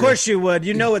going, Of course you would.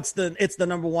 You know it's the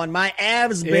number 1. My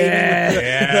Avs, baby.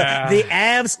 Yeah. The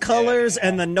Avs colors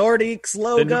and the Nordiques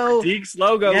logo. The Nordiques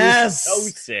logo is so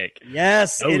sick.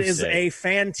 Yes, so it is a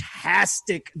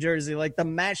fantastic jersey. Like, the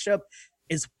mashup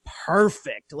is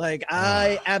perfect. Like,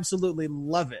 I absolutely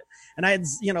love it. And I had,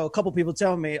 a couple people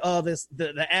telling me, oh,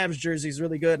 the Avs jersey is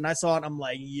really good. And I saw it and I'm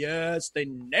like, yes, they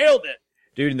nailed it.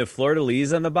 Dude, and the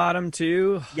fleur-de-lis on the bottom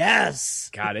too. Yes.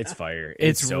 God, it's fire.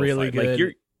 It's so really fire. good.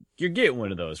 Like, you're getting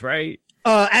one of those, right?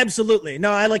 Absolutely.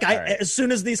 No, Right. As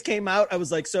soon as these came out, I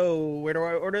was like, so where do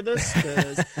I order this?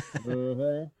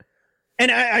 And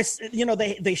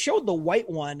they showed the white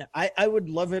one. I would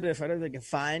love it if I don't could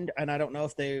find, and I don't know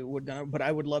if they would, but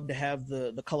I would love to have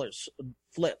the colors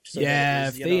flipped. So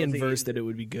if they inversed it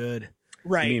would be good.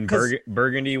 Right. You mean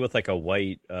burgundy with like a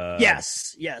white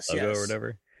yes, logo or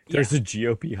whatever? There's a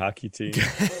GOP hockey team.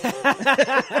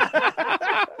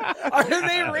 Are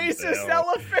they racist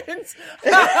elephants?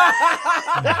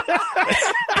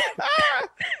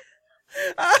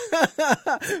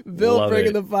 Bill Love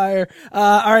bringing it. the fire.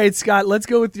 All right, Scott, let's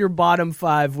go with your bottom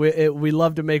 5. We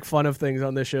love to make fun of things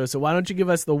on this show, so why don't you give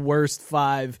us the worst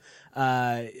 5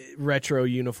 retro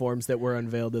uniforms that were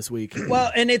unveiled this week? Well,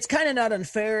 and it's kind of not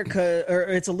unfair, or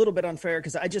it's a little bit unfair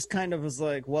because I just kind of was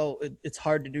like, well, it's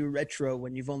hard to do retro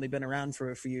when you've only been around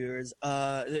for a few years.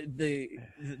 The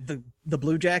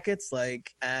Blue Jackets,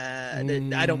 like, I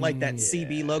don't like that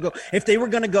CB logo. If they were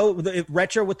gonna go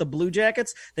retro with the Blue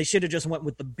Jackets, they should have just went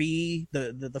with the B,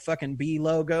 the fucking B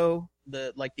logo.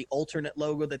 The alternate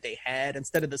logo that they had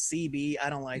instead of the CB. I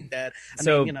don't like that. I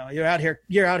mean, you're out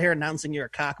here announcing you're a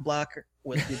cock blocker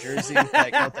with your jersey.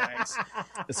 Like, no thanks.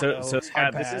 So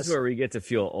Scott, this is where we get to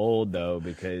feel old though,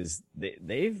 because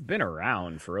they've been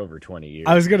around for over 20 years.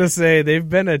 I was gonna say they've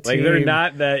been a team. Like, they're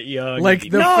not that young. Like,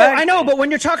 I know, but when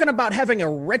you're talking about having a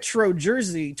retro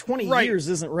jersey, 20 years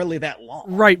isn't really that long.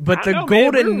 Right, but the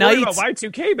Golden Knights,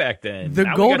 Y2K back then. The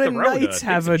Golden Knights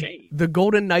the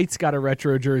Golden Knights got a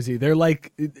retro jersey. They're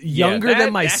like younger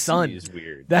than my son. Is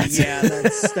weird. That's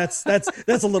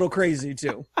a little crazy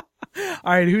too.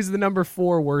 All right, who's the number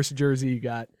 4 worst jersey you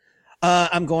got?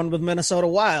 I'm going with Minnesota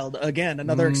Wild. Again,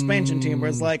 another expansion team where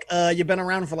it's like, you've been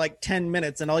around for like 10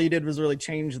 minutes and all you did was really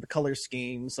change the color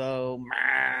scheme. So,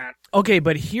 Okay,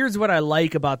 but here's what I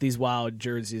like about these Wild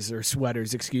jerseys or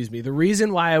sweaters, excuse me. The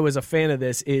reason why I was a fan of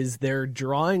this is they're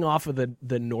drawing off of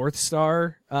the North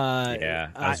Star. I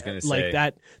was going to say.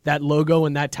 Like that logo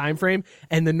in that time frame.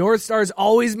 And the North Stars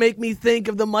always make me think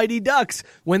of the Mighty Ducks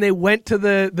when they went to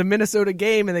the Minnesota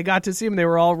game and they got to see them. They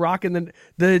were all rocking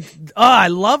I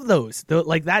love those.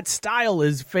 Like that style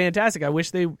is fantastic. I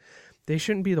wish they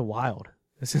shouldn't be the Wild.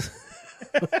 This is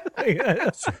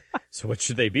So what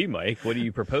should they be, Mike? What are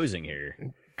you proposing here?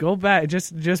 Go back.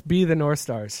 Just be the North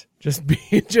Stars.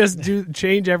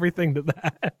 Change everything to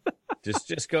that.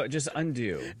 Just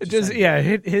undo.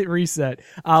 Hit reset.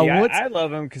 I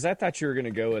love them because I thought you were going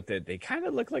to go with it. They kind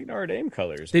of look like Notre Dame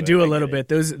colors. They do a little bit.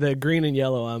 The green and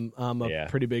yellow. I'm a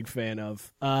pretty big fan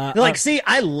of.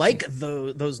 I like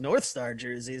those North Star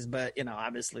jerseys, but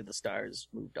obviously the Stars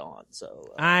moved on. So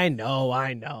I know.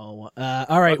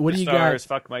 All right, fuck what do you Stars,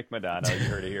 got? Fuck Mike Modano. You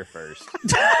heard it here first.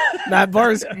 Matt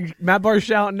Barr's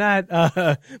shouting at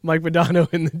Mike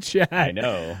Modano in the chat. I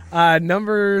know.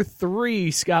 Number 3,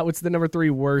 Scott. What's the number 3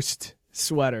 worst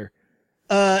sweater?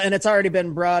 And it's already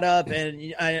been brought up,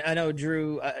 and I know,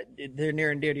 Drew, they're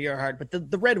near and dear to your heart, but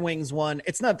the Red Wings one,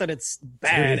 it's not that it's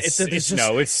bad. It's so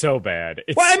bad.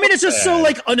 It's just so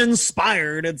like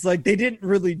uninspired. It's like they didn't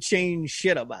really change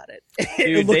shit about it.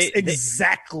 It looks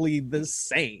exactly the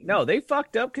same. No, they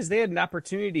fucked up because they had an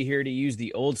opportunity here to use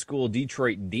the old school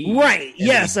Detroit D. Right.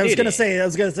 Yes, I was gonna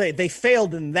say they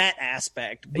failed in that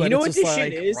aspect. But you know what this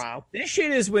shit is? Wow. This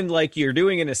shit is when like you're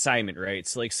doing an assignment, right?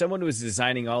 So like someone was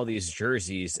designing all these jerseys,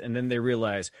 and then they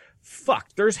realize, fuck,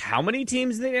 there's how many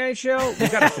teams in the NHL? We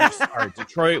gotta fix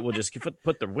Detroit. We'll just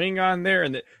put the wing on there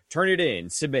and turn it in,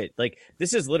 submit. Like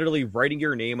this is literally writing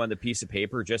your name on the piece of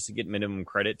paper just to get minimum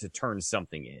credit to turn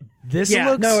something in.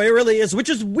 No, it really is, which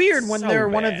is weird when So they're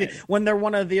bad.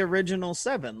 one of the original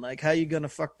 7. Like, how you gonna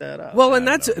fuck that up? Well, and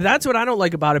that's what I don't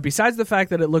like about it. Besides the fact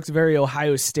that it looks very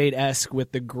Ohio State-esque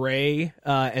with the gray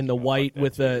and the white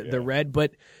with the red,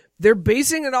 but they're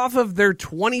basing it off of their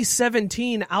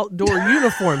 2017 outdoor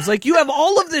uniforms. Like, you have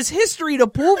all of this history to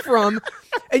pull from,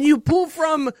 and you pull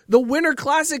from the Winter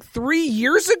Classic 3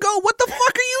 years ago? What the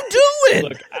fuck are you doing?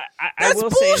 Look, that's I will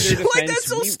bullshit. say in their Like, defense, that's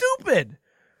so stupid.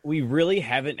 We really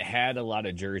haven't had a lot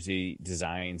of jersey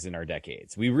designs in our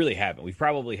decades. We really haven't. We've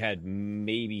probably had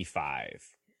maybe 5.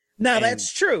 No, And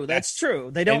that's true. That's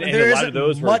true. They don't. and There a lot of isn't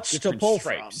those were much to different pull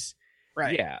stripes. from.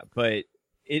 Right. Yeah, but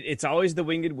it's always the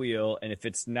winged wheel, and if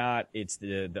it's not, it's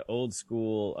the old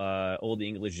school, old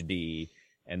English D,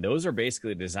 and those are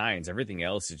basically designs. Everything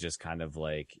else is just kind of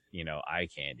like eye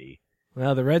candy.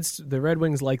 Well, the Red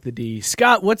Wings like the D.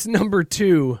 Scott, what's number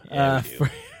 2 for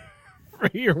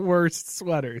your worst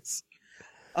sweaters?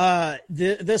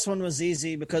 This one was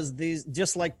easy because these,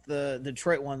 just like the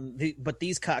Detroit one, but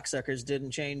these cocksuckers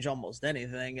didn't change almost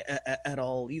anything at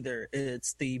all either.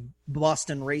 It's the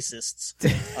Boston racists.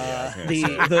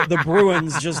 The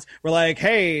Bruins just were like,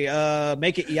 hey,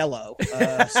 make it yellow.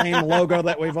 Same logo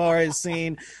that we've always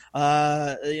seen. And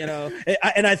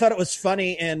I thought it was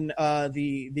funny in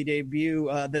the debut,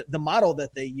 the model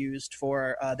that they used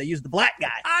they used the black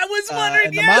guy. I was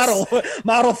wondering, the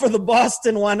model for the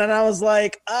Boston one, and I was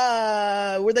like,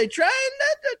 were they trying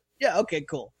that? Yeah, okay,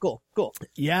 cool.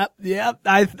 Yep.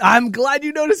 I'm glad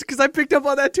you noticed because I picked up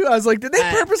on that too. I was like, did they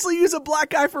purposely use a black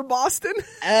guy for Boston?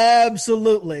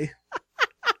 Absolutely.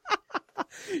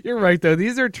 You're right, though.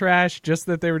 These are trash, just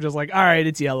that they were just like, all right,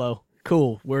 it's yellow.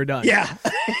 Cool, we're done. Yeah.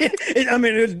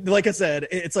 Like I said,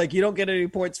 it's like you don't get any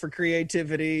points for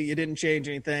creativity. You didn't change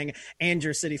anything, and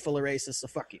your city full of racists, so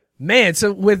fuck you. Man,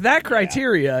 so with that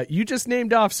criteria, you just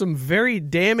named off some very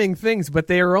damning things, but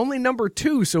they are only number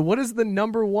 2. So what is the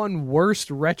number 1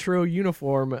 worst retro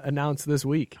uniform announced this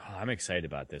week? Oh, I'm excited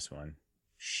about this one.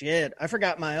 Shit, I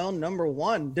forgot my own number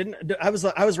 1. I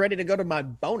was ready to go to my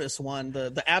bonus one,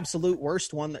 the absolute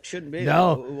worst one that shouldn't be.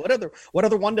 No. What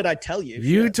other one did I tell you?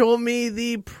 You told me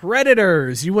the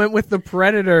Predators. You went with the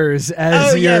Predators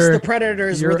as yes, the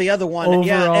Predators were the other one. Overall...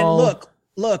 Yeah, and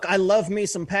look, I love me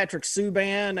some Patrick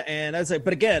Subban, and I was like,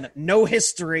 but again, no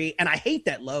history, and I hate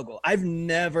that logo. I've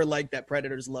never liked that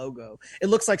Predators logo. It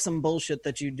looks like some bullshit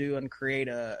that you do and create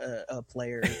a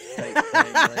player type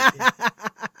thing. Like,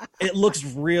 it looks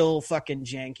real fucking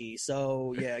janky.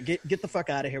 So yeah, get the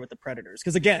fuck out of here with the Predators.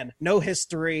 Because again, no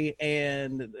history,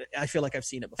 and I feel like I've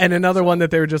seen it before. And another one that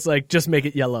they were just like, just make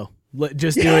it yellow.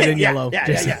 Just do it in yellow.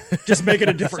 Yeah. Just make it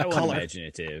a different So color.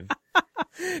 Imaginative.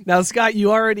 Now, Scott,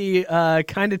 you already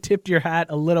kind of tipped your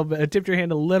hand a little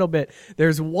bit.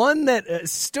 There's one that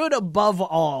stood above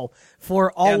all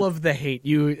for all of the hate.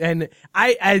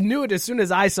 I knew it as soon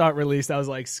as I saw it released. I was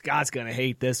like, Scott's gonna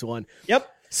hate this one. Yep.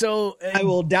 So I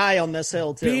will die on this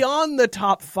hill too. beyond the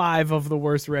top 5 of the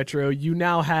worst retro, you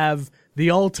now have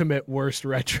the ultimate worst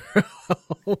retro.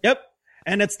 Yep.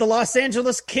 And it's the Los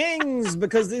Angeles Kings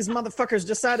because these motherfuckers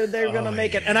decided they were going to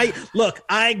make it. And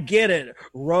I get it.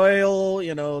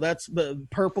 Royal, that's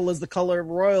purple is the color of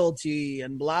royalty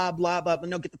and blah, blah, blah. But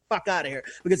no, get the fuck out of here.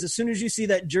 Because as soon as you see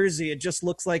that jersey, it just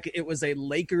looks like it was a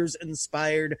Lakers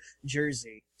inspired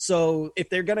jersey. So if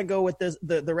they're going to go with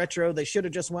the retro, they should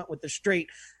have just went with the straight,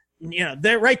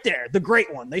 they're right there. The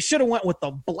great one. They should have went with the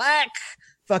black,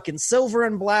 fucking silver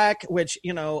and black, which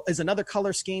is another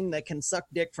color scheme that can suck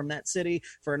dick from that city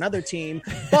for another team,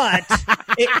 but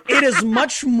it is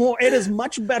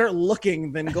much better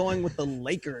looking than going with the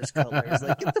Lakers colors.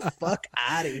 Like, get the fuck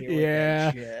out of here. Yeah,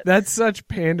 with that shit. that's such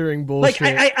pandering bullshit.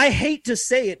 Like, I hate to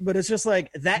say it, but it's just like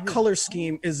that color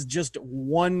scheme is just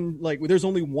one. Like, there's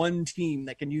only one team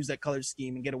that can use that color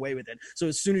scheme and get away with it. So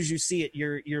as soon as you see it,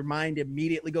 your mind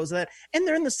immediately goes to that, and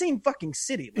they're in the same fucking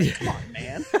city. Like, come on,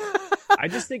 man. I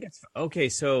just think it's okay.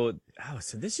 So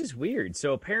this is weird.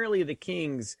 So apparently the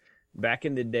Kings back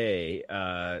in the day,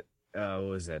 what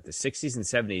was that? The 60s and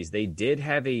 70s, they did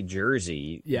have a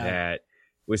jersey that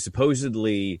was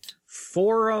supposedly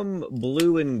Forum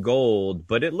blue and gold,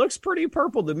 but it looks pretty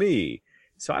purple to me.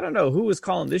 So I don't know who was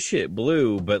calling this shit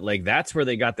blue, but like that's where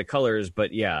they got the colors.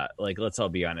 But yeah, like let's all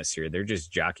be honest here, they're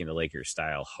just jockeying the Lakers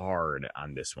style hard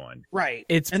on this one. Right.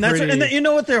 It's and pretty... and you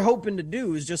know what they're hoping to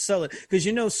do is just sell it because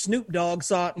Snoop Dogg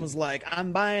saw it and was like,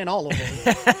 I'm buying all of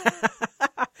them.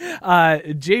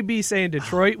 JB saying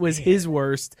Detroit was his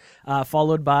worst,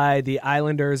 followed by the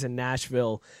Islanders and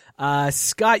Nashville.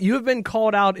 Scott, you have been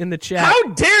called out in the chat. How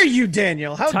dare you,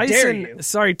 Daniel? How dare you?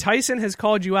 Sorry, Tyson has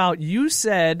called you out. You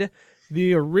said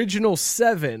the original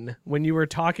 7 when you were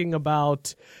talking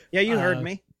about. Yeah, you heard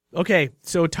me. Okay,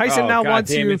 so Tyson now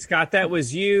wants damn you. It, Scott, that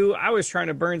was you. I was trying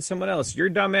to burn someone else. Your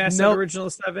dumbass said original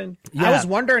 7. Yeah. I was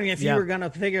wondering if you were gonna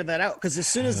figure that out because as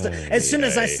soon as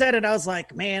I said it, I was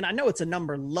like, man, I know it's a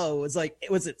number low. It's like,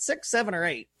 was it 6, 7, or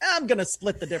 8? I'm gonna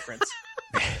split the difference.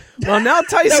 Well, now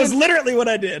Tyson. That was literally what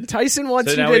I did. Tyson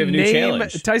wants you to name.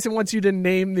 Tyson wants you to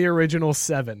name the original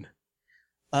 7.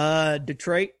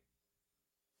 Detroit.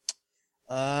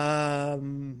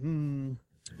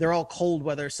 They're all cold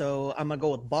weather, so I'm gonna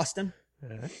go with Boston.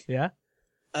 Yeah.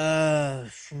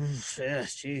 Jeez,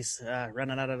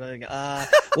 running out of.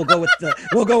 We'll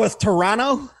go with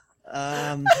Toronto.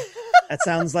 That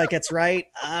sounds like it's right.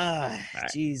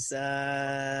 Jeez,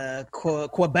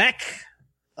 Quebec,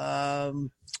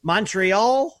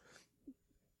 Montreal,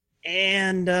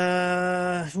 and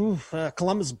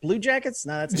Columbus Blue Jackets.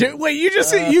 No, that's wait.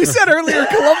 You said earlier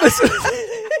Columbus.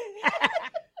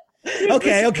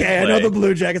 Okay. I know the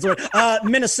Blue Jackets.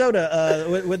 Minnesota,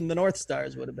 with the North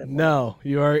Stars would have been. No,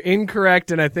 you are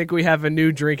incorrect, and I think we have a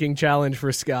new drinking challenge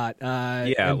for Scott.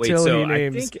 I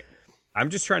think I'm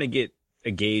just trying to get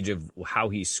a gauge of how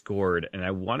he scored, and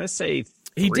I want to say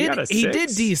he did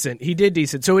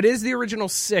decent. So it is the original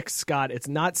 6, Scott. It's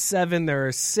not 7. There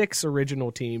are 6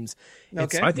 original teams.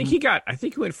 Okay. I think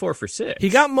he went 4 for 6. He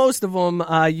got most of them.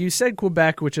 You said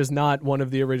Quebec, which is not one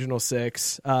of the original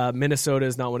 6. Minnesota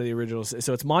is not one of the original 6.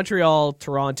 So it's Montreal,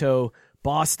 Toronto,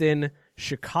 Boston,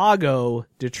 Chicago,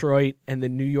 Detroit, and the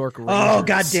New York Rangers. Oh,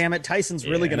 God damn it. Tyson's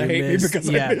really going to hate me because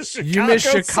I missed Chicago. You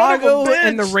missed Chicago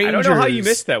and the Rangers. I don't know how you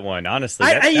missed that one, honestly.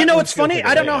 It's funny.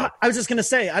 I don't know. I was just going to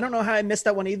say, I don't know how I missed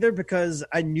that one either because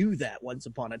I knew that once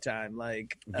upon a time.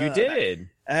 Like you did.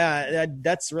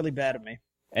 That's really bad of me.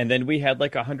 And then we had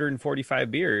like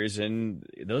 145 beers and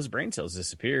those brain cells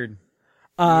disappeared.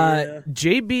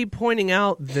 JB pointing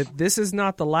out that this is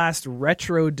not the last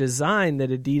retro design that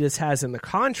Adidas has in the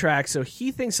contract, so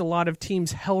he thinks a lot of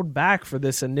teams held back for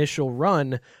this initial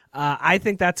run. I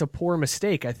think that's a poor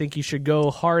mistake. I think you should go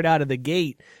hard out of the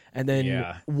gate and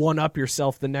then one-up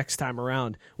yourself the next time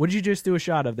around. What did you just do a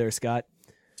shot of there, Scott?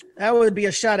 That would be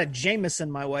a shot of Jameson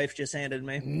my wife just handed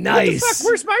me. Nice. What the fuck?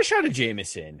 Where's my shot of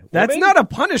Jameson? That's not a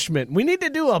punishment. We need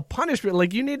to do a punishment.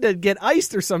 Like, you need to get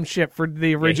iced or some shit for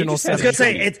the original 7. I was going to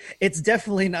say, it's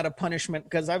definitely not a punishment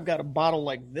because I've got a bottle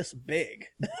like this big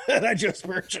that I just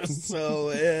purchased. So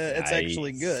it's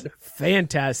actually good.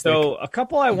 Fantastic. So a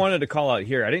couple I wanted to call out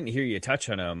here. I didn't hear you touch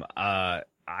on them. I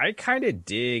kind of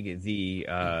dig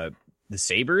the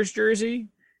Sabres jersey.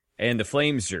 And the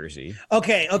Flames jersey.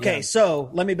 Okay. Yeah. So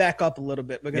let me back up a little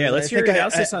bit. Because let's hear your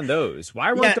analysis on those.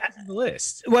 Why weren't those on the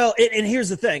list? Well, and here's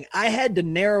the thing. I had to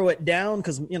narrow it down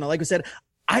because, like I said,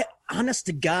 I honest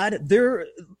to God, there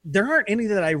aren't any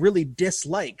that I really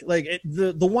dislike. Like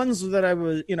the ones that I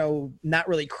was, not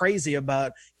really crazy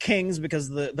about, Kings because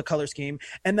of the color scheme,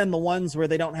 and then the ones where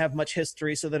they don't have much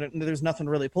history, so that there's nothing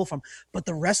to really pull from. But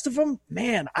the rest of them,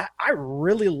 man, I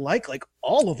really like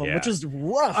all of them, which is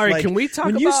rough. All right, like, can we talk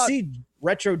when about... you see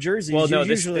retro jerseys? You're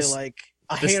usually like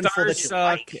a handful Stars that you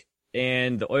suck, like.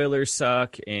 and the Oilers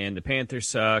suck, and the Panthers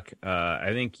suck.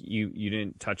 I think you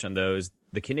didn't touch on those.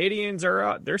 The Canadians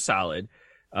they're solid.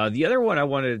 The other one I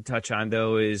wanted to touch on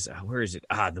though is where is it?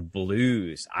 The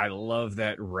Blues. I love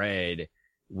that red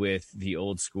with the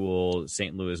old school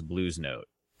St. Louis Blues note.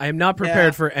 I am not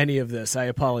prepared for any of this. I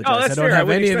apologize. That's I don't fair. have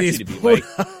any of these.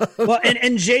 Well,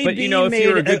 and JB but if made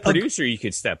you're a good producer, you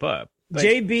could step up. But,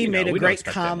 JB made a great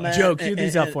comment. Joe, cue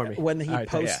these up for me. When he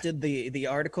posted the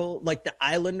article, like the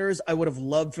Islanders, I would have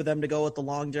loved for them to go with the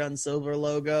Long John Silver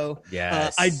logo.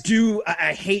 Yes.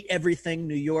 I hate everything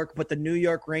New York, but the New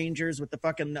York Rangers with the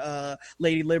fucking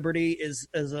Lady Liberty is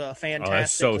a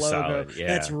fantastic logo. Solid. Yeah.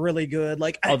 That's really good.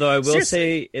 Like, although I will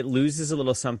say it loses a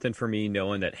little something for me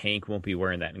knowing that Hank won't be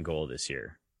wearing that in goal this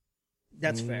year.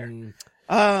 That's fair.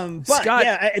 But Scott,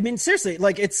 yeah, I mean, seriously,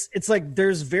 like it's like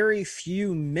there's very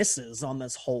few misses on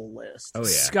this whole list. Oh yeah,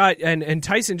 Scott and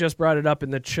Tyson just brought it up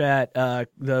in the chat. The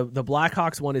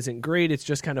Blackhawks one isn't great; it's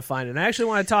just kind of fine. And I actually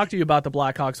want to talk to you about the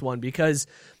Blackhawks one because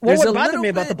what bothered me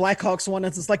about the Blackhawks one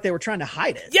is it's like they were trying to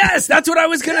hide it. Yes, that's what I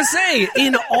was gonna say.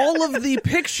 In all of the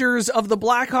pictures of the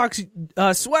Blackhawks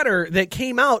sweater that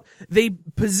came out, they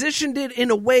positioned it in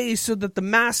a way so that the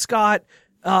mascot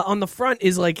on the front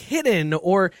is like hidden,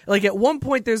 or like at one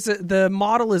point the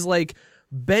model is like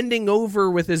bending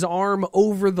over with his arm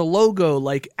over the logo,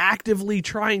 like actively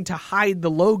trying to hide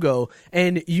the logo.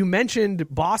 And you mentioned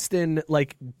Boston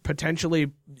like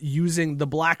potentially using the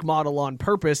black model on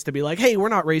purpose to be like, hey, we're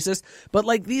not racist. But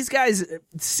like these guys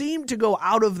seem to go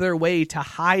out of their way to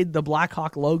hide the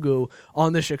Blackhawk logo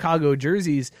on the Chicago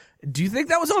jerseys. Do you think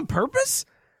that was on purpose?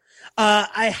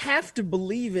 I have to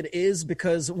believe it is,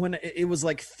 because when it was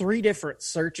like 3 different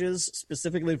searches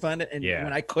specifically to find it, and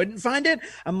when I couldn't find it,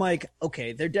 I'm like,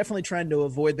 okay, they're definitely trying to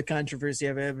avoid the controversy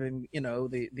of having,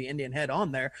 the Indian head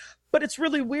on there. But it's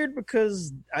really weird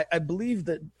because I believe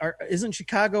that isn't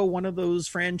Chicago one of those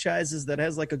franchises that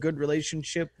has like a good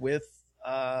relationship with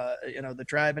the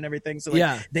tribe and everything, so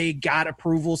like they got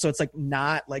approval, so it's like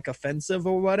not like offensive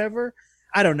or whatever.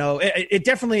 I don't know. It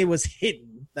definitely was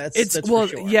hidden. That's for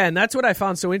sure. Yeah, and that's what I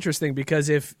found so interesting, because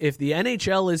if the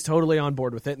NHL is totally on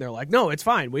board with it and they're like, no, it's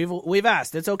fine, we've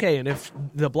asked, it's okay, and if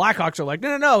the Blackhawks are like,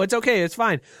 no, it's okay, it's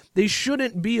fine, they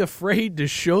shouldn't be afraid to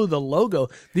show the logo.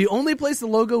 The only place the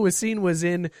logo was seen was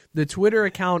in the Twitter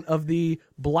account of the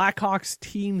Blackhawks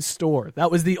team store.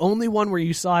 That was the only one where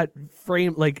you saw it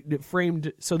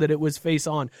framed so that it was face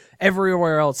on.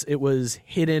 Everywhere else it was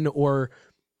hidden or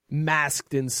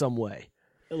masked in some way.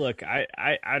 Look,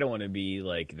 I don't want to be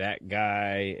like that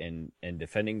guy and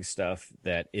defending stuff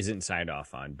that isn't signed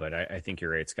off on, but I think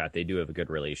you're right, Scott. They do have a good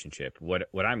relationship. What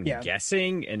I'm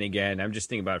guessing, and again, I'm just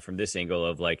thinking about it from this angle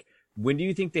of like, when do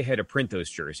you think they had to print those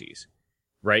jerseys,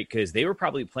 right? Because they were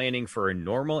probably planning for a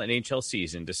normal NHL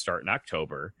season to start in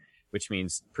October, which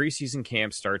means preseason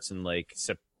camp starts in like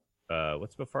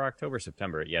what's before October?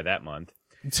 September. Yeah, that month.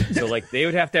 So like they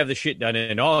would have to have the shit done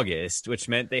in August, which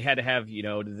meant they had to have,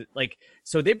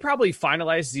 so they probably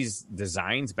finalized these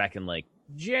designs back in like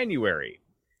January.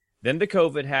 Then the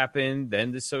COVID happened.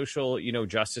 Then the social,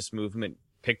 justice movement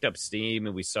picked up steam,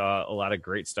 and we saw a lot of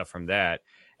great stuff from that.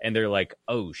 And they're like,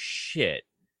 oh shit,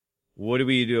 what do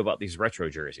we do about these retro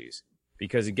jerseys?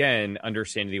 Because again,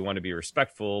 understanding they want to be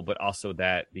respectful, but also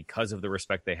that because of the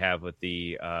respect they have with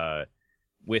the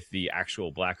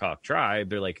actual Blackhawk tribe,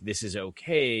 they're like, this is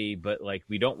okay, but like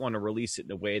we don't want to release it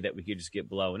in a way that we could just get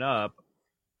blown up.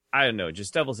 I don't know,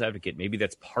 just devil's advocate. Maybe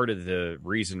that's part of the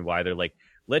reason why they're like,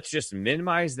 let's just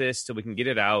minimize this till we can get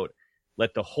it out,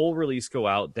 let the whole release go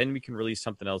out, then we can release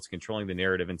something else controlling the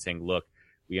narrative and saying, look,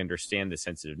 we understand the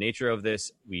sensitive nature of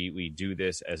this. We do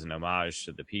this as an homage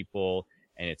to the people,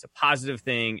 and it's a positive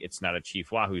thing. It's not a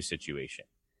Chief Wahoo situation.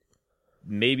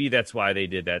 Maybe that's why they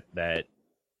did that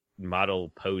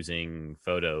model posing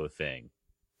photo thing.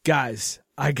 Guys,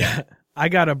 I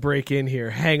got to break in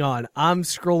here. Hang on. I'm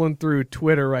scrolling through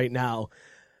Twitter right now.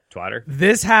 Twitter?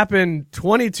 This happened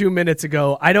 22 minutes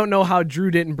ago. I don't know how Drew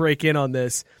didn't break in on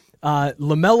this.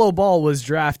 LaMelo Ball was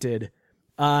drafted.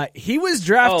 He was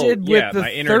drafted with the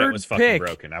my internet third was fucking pick.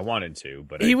 broken. I wanted to,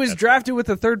 but he was drafted with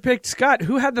the third pick. Scott,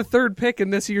 who had the third pick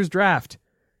in this year's draft?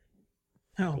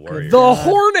 Oh, the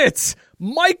Hornets.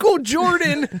 Michael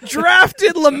Jordan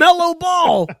drafted LaMelo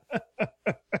Ball.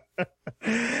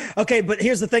 Okay, but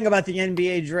here's the thing about the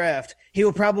NBA draft. He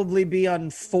will probably be on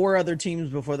 4 other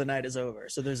teams before the night is over.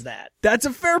 So there's that. That's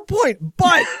a fair point.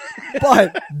 But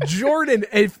Jordan,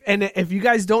 if you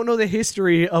guys don't know the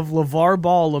history of LeVar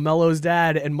Ball, LaMelo's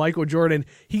dad, and Michael Jordan,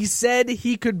 he said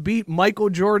he could beat Michael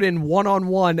Jordan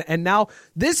one-on-one. And now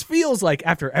this feels like,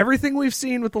 after everything we've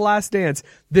seen with The Last Dance,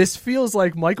 this feels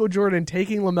like Michael Jordan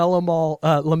taking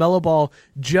LaMelo Ball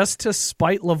just to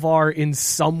spite LeVar in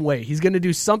some way. He's going to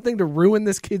do something to ruin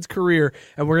this kid's career,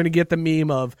 and we're going to get the meme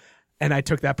of, and I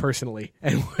took that personally.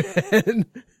 And when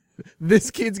this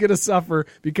kid's going to suffer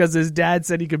because his dad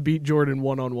said he could beat Jordan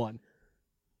one-on-one.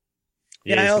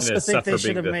 Yeah, I also think they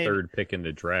should have the made third pick in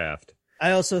the draft.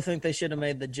 I also think they should have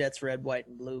made the Jets red, white,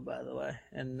 and blue, by the way,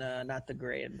 and not the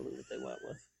gray and blue that they went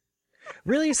with.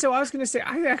 Really? So I was going to say,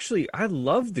 I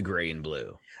love the gray and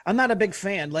blue. I'm not a big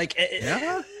fan. Like,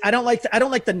 Yeah? I don't like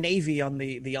the navy on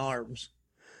the arms.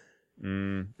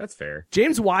 That's fair.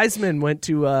 James Wiseman went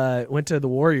to the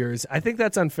Warriors. I think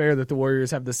that's unfair that the Warriors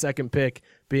have the second pick,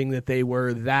 being that they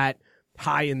were that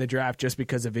high in the draft just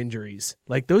because of injuries.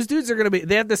 Like, those dudes are going to be,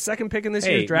 they have the second pick in this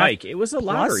year's draft. Mike, it was a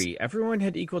lottery. Everyone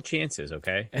had equal chances,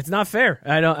 okay? It's not fair.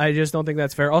 I just don't think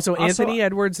that's fair. Also, Anthony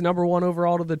Edwards, number 1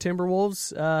 overall to the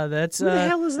Timberwolves. That's who the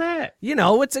hell is that? You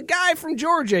know, it's a guy from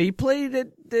Georgia. He played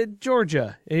at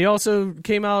Georgia. And he also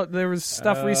came out, there was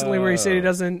stuff recently where he said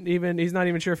he's not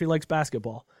even sure if he likes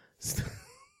basketball.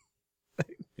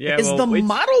 Yeah, is the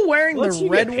model wearing the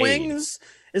Red Wings?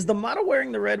 Is the model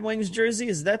wearing the Red Wings jersey?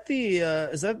 Is that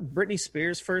Britney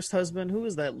Spears' first husband? Who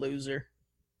is that loser?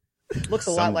 Looks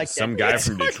a lot like some guy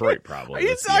from Detroit, probably. Are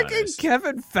you talking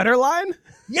Kevin Federline?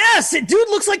 Yes, dude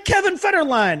looks like Kevin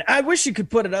Federline. I wish you could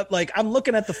put it up. Like, I'm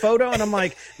looking at the photo and I'm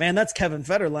like, man, that's Kevin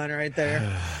Federline right there.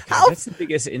 God, that's the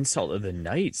biggest insult of the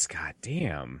night. God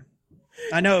damn.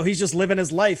 I know, he's just living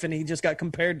his life, and he just got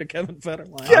compared to Kevin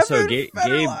Federline. Also,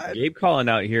 Gabe calling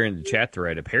out here in the chat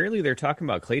thread. Apparently, they're talking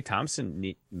about Klay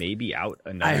Thompson maybe out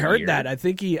another year. I heard year. that. I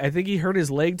think he hurt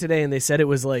his leg today, and they said it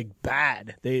was like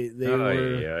bad. They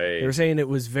were saying it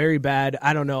was very bad.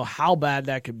 I don't know how bad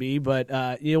that could be, but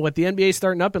you know what? The NBA's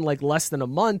starting up in like less than a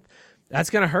month. That's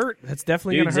going to hurt. That's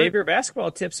definitely going to hurt. Xavier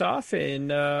basketball tips off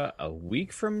in a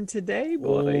week from today,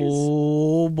 boys.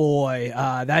 Oh, boy.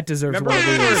 That deserves one of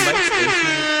these.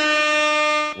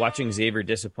 Watching Xavier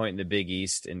disappoint in the Big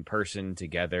East in person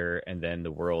together, and then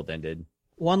the world ended.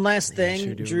 One last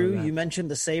thing, Drew, you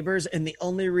mentioned the Sabres, and the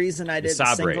only reason I didn't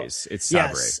Sabres. It's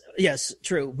Sabre. Yes,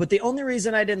 true. But the only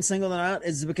reason I didn't single them out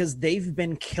is because they've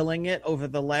been killing it over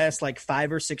the last like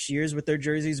 5 or 6 years with their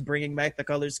jerseys, bringing back the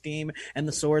color scheme and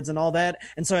the swords and all that.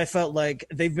 And so I felt like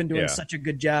they've been doing such a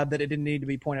good job that it didn't need to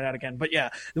be pointed out again. But yeah,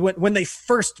 when they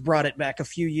first brought it back a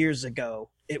few years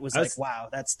ago, it was like, wow,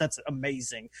 that's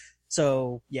amazing.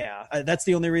 So, yeah, that's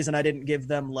the only reason I didn't give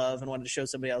them love and wanted to show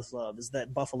somebody else love, is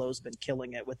that Buffalo's been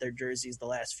killing it with their jerseys the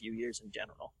last few years in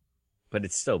general. But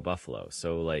it's still Buffalo,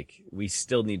 so, like, we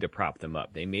still need to prop them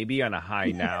up. They may be on a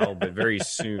high now, but very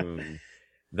soon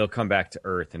they'll come back to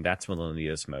earth, and that's when they'll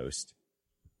need us most.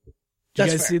 Did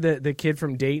you guys see the kid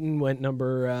from Dayton went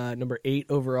number 8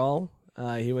 overall?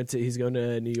 He's going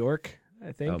to New York,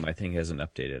 I think. Oh, my thing hasn't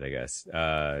updated, I guess.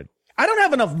 I don't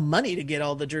have enough money to get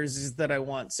all the jerseys that I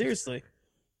want. Seriously.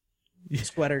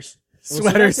 Sweaters.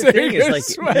 Sweaters. The thing is, like,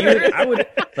 sweaters. I would,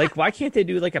 like, why can't they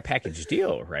do like a package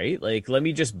deal, right? Like, let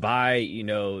me just buy, you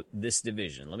know, this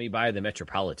division. Let me buy the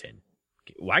Metropolitan.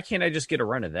 Why can't I just get a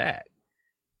run of that?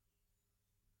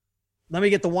 Let me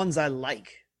get the ones I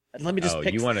like. Let me just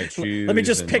pick. You want to choose? Let me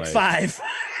just pick 5.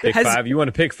 Pick 5. You want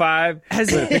to pick 5? Has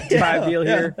pick 5 deal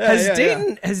here?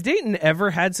 Has Dayton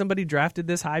ever had somebody drafted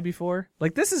this high before?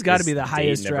 Like, this has got to be the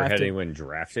highest Dayton drafted. Never had anyone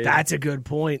drafted. That's a good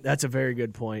point. That's a very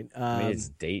good point. I mean, it's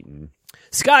Dayton.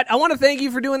 Scott, I want to thank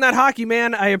you for doing that hockey,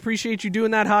 man. I appreciate you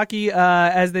doing that hockey,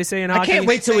 as they say in hockey. I can't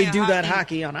wait till we do that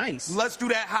hockey on ice. Let's do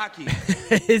that hockey.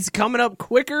 It's coming up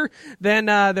quicker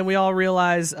than we all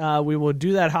realize. We will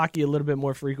do that hockey a little bit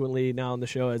more frequently now on the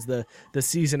show as the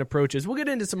season approaches. We'll get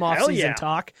into some off-season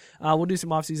talk. We'll do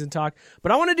some off-season talk.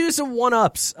 But I want to do some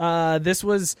one-ups. This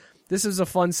is a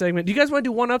fun segment. Do you guys want to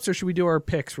do one-ups, or should we do our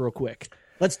picks real quick?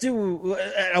 Let's do.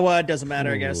 Well, it doesn't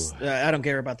matter. I guess I don't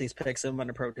care about these picks. I'm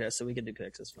under protest, so we can do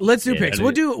picks. Let's do picks.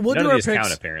 We'll do our picks.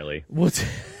 Count, apparently.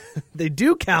 They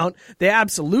do count. They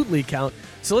absolutely count.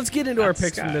 So let's get into our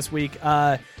picks from this week.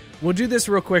 We'll do this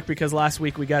real quick because last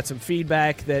week we got some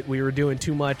feedback that we were doing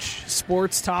too much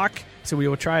sports talk. So we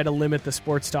will try to limit the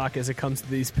sports talk as it comes to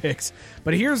these picks.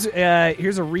 But here's a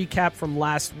recap from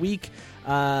last week.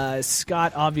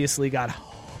 Scott obviously got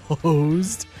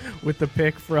hosed with the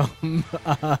pick from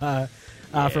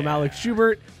from Alex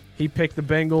Schubert. He picked the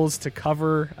Bengals to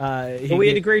cover. We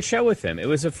had a great show with him. It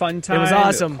was a fun time. It was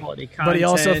awesome. Content, but he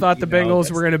also thought the Bengals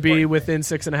were going to be important. within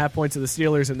 6.5 points of the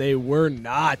Steelers, and they were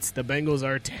not. The Bengals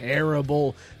are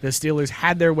terrible. The Steelers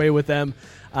had their way with them.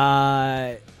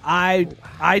 I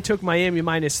took Miami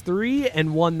 -3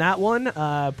 and won that one.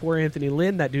 Poor Anthony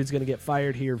Lynn. That dude's going to get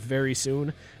fired here very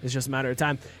soon. It's just a matter of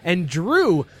time. And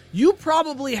Drew, you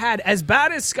probably had, as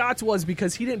bad as Scott's was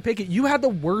because he didn't pick it, you had the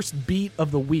worst beat of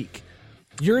the week.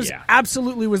 Yours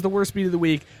absolutely was the worst beat of the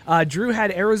week. Drew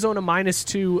had Arizona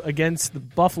 -2 against the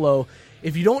Buffalo.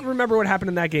 If you don't remember what happened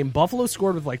in that game, Buffalo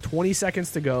scored with like 20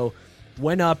 seconds to go,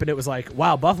 went up, and it was like,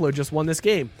 wow, Buffalo just won this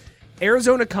game.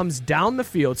 Arizona comes down the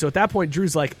field. So at that point,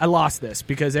 Drew's like, I lost this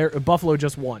because Buffalo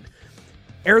just won.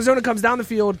 Arizona comes down the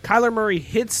field. Kyler Murray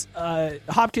hits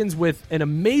Hopkins with an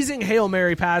amazing Hail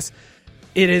Mary pass.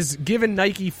 It has given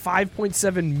Nike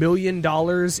 $5.7 million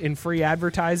in free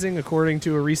advertising, according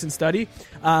to a recent study.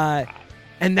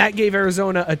 And that gave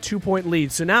Arizona a 2-point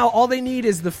lead. So now all they need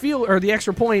is the field or the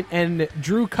extra point, and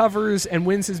Drew covers and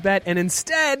wins his bet. And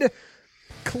instead,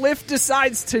 Cliff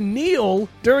decides to kneel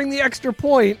during the extra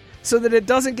point so that it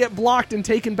doesn't get blocked and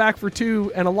taken back for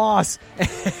 2 and a loss.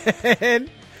 And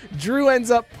Drew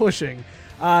ends up pushing.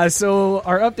 So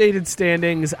our updated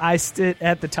standings, I sit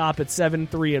at the top at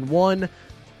 7-3-1.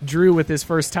 Drew with his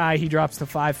first tie, he drops to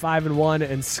 5-5-1,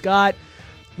 and Scott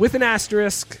with an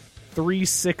asterisk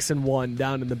 3-6-1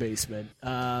 down in the basement.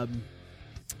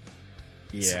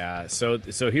 Yeah. So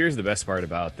here's the best part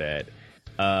about that.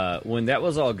 When that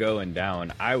was all going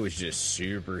down, I was just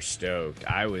super stoked.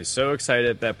 I was so excited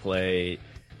at that play.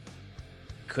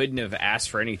 Couldn't have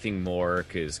asked for anything more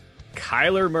because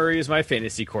Kyler Murray is my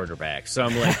fantasy quarterback. So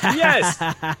I'm like, yes,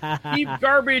 deep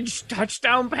garbage,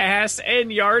 touchdown pass,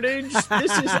 and yardage.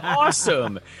 This is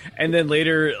awesome. And then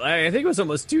later, I think it was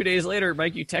almost 2 days later,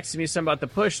 Mike, you texted me something about the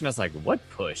push, and I was like, what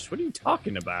push? What are you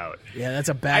talking about? Yeah, that's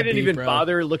a bad I didn't beat, even bro.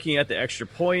 bother looking at the extra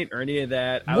point or any of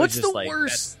that. I What's was just the like,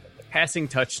 worst? Passing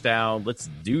touchdown. Let's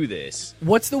do this.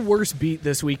 What's the worst beat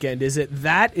this weekend? Is it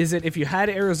that? Is it if you had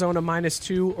Arizona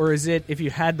 -2, or is it if you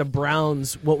had the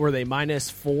Browns? What were they,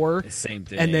 -4? Same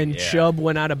thing. And then yeah. Chubb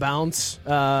went out of bounds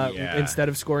instead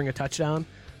of scoring a touchdown.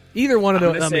 Either one of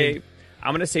those. I'm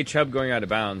gonna say Chubb going out of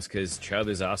bounds because Chubb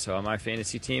is also on my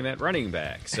fantasy team at running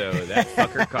back. So that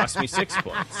fucker cost me 6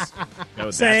 points. No,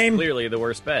 that's clearly the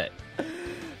worst bet.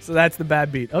 So that's the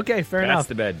bad beat. Okay, fair enough. That's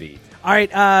the bad beat. All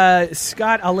right,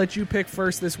 Scott, I'll let you pick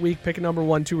first this week. Pick a number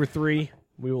 1, 2, or 3.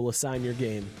 We will assign your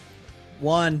game.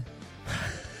 1.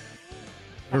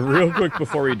 Real quick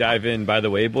before we dive in, by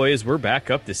the way, boys, we're back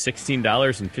up to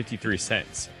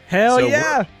 $16.53. Hell so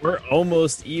yeah! We're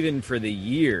almost even for the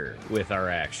year with our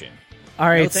action. All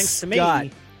right, No thanks to me. Scott,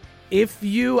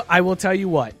 I will tell you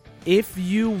what, if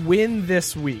you win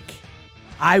this week,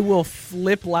 I will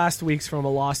flip last week's from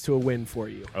a loss to a win for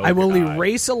you. Oh, I will God.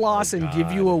 erase a loss and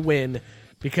give you a win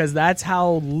because that's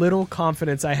how little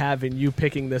confidence I have in you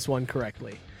picking this one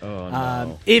correctly. Oh,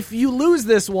 no. If you lose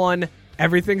this one,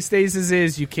 everything stays as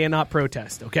is. You cannot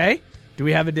protest, okay? Do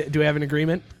we have an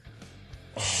agreement?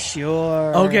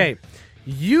 Sure. Okay.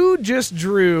 You just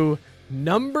drew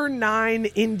number 9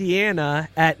 Indiana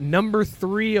at number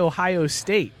 3 Ohio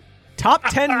State. Top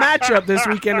 10 matchup this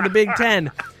weekend in the Big Ten.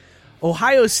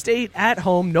 Ohio State at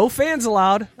home, no fans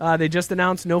allowed. They just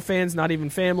announced no fans, not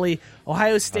even family.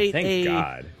 Ohio State thank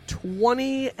God.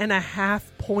 20.5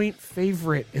 point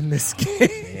favorite in this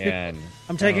game. Man.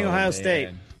 I'm taking Ohio State.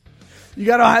 You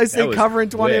got Ohio State was covering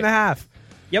 20.5.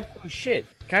 Yep. Oh, shit.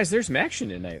 Guys, there's action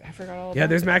tonight. I forgot all about Yeah,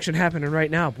 there's that. action happening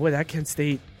right now. Boy, that Kent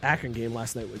State Akron game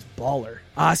last night was baller.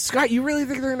 Scott, you really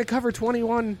think they're going to cover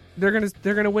 21? They're going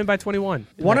to win by 21.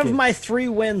 One of my 3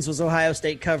 wins was Ohio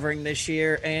State covering this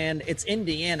year, and it's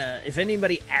Indiana. If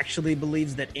anybody actually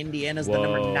believes that Indiana's the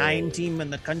number 9 team in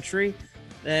the country,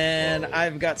 then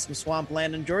I've got some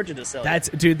swampland in Georgia to sell. That's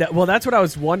what I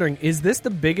was wondering. Is this the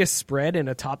biggest spread in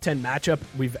a top 10 matchup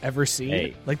we've ever seen?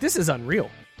 Hey. Like, this is unreal.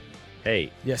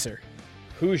 Hey, Yes, sir.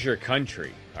 who's your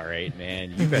country? All right,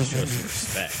 man. You better show some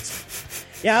respect.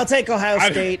 Yeah, I'll take Ohio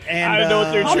State. And I don't know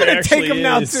what they're I'm going to actually take him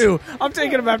now, is. too. I'm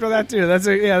taking him after that, too. That's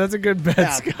a good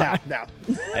bet, Scott. no.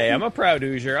 Hey, I'm a proud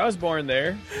Hoosier. I was born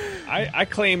there. I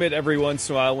claim it every once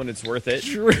in a while when it's worth it.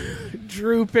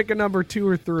 Drew, pick a number 2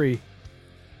 or 3.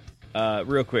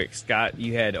 Real quick, Scott,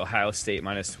 you had Ohio State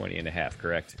minus 20.5,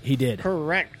 correct? He did.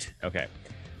 Correct. Okay.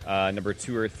 Number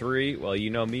 2 or 3. Well, you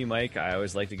know me, Mike. I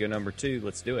always like to go number 2.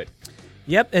 Let's do it.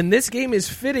 Yep, and this game is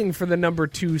fitting for the number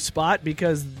 2 spot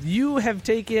because you have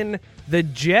taken the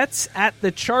Jets at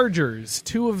the Chargers,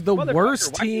 two of the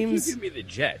worst teams. Why can't you give me the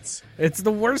Jets? It's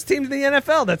the worst team in the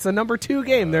NFL. That's the number 2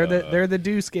 game. They're the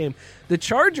deuce game. The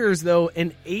Chargers, though,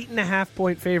 an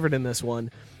 8.5-point favorite in this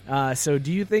one. So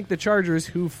do you think the Chargers,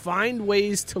 who find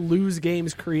ways to lose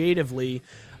games creatively,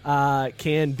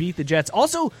 can beat the Jets?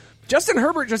 Also, Justin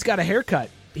Herbert just got a haircut.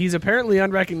 He's apparently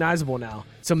unrecognizable now.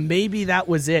 So maybe that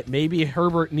was it. Maybe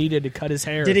Herbert needed to cut his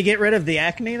hair. Did he get rid of the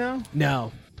acne, though?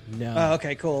 No. Oh,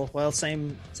 okay, cool. Well,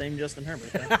 same Justin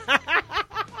Herbert then.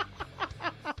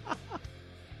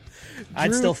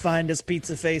 I'd still find his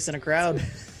pizza face in a crowd.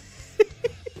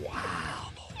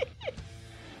 Wow.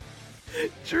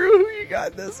 Drew, who you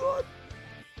got this one?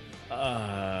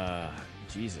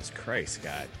 Jesus Christ,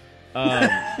 Scott.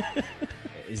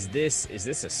 Is this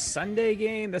a Sunday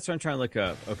game? That's what I'm trying to look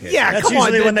up. Okay. Yeah, that's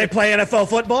usually when they play NFL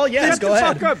football. Yes, go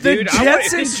ahead. Fuck up, dude. The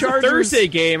Jets and if Chargers. It's a Thursday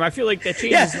game. I feel like that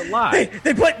changes a lot.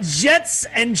 They put Jets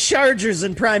and Chargers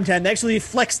in primetime. They actually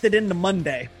flexed it into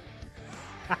Monday.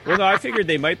 Well, no, I figured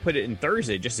they might put it in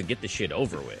Thursday just to get the shit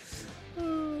over with.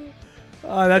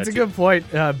 That's a good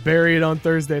point. Bury it on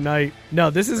Thursday night. No,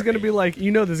 this is going to be like,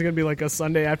 this is going to be like a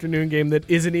Sunday afternoon game that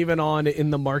isn't even on in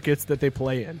the markets that they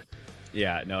play in.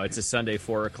 Yeah, no, it's a Sunday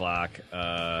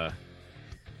 4:00.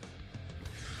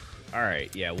 All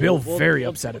right, yeah. Bill very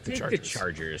upset at the take Chargers. The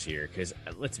Chargers here, because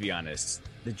let's be honest,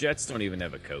 the Jets don't even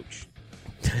have a coach.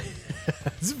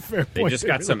 That's a fair point. They just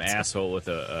got some asshole with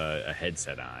a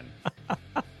headset on.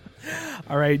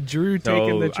 All right, Drew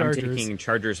taking the Chargers. I'm taking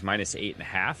Chargers minus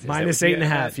 8.5. Minus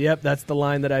 8.5. Yep, that's the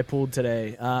line that I pulled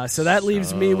today. So that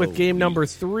leaves me with game number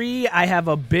 3. I have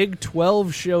a Big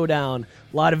 12 showdown.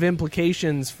 A lot of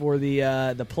implications for the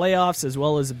playoffs as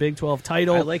well as the Big 12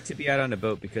 title. I like to be out on a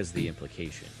boat because of the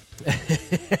implication.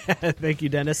 Thank you,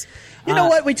 Dennis. You know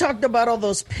what? We talked about all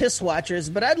those piss watchers,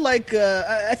 but I'd like.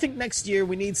 I think next year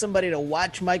we need somebody to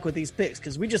watch Mike with these picks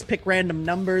because we just pick random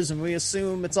numbers and we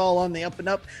assume it's all on the up and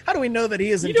up. How do we know that he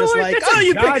isn't just like,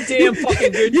 you goddamn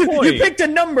fucking good point. You picked a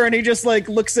number and he just like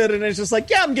looks at it and it's just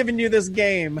like, yeah, I'm giving you this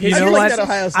game. You know what?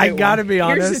 I gotta be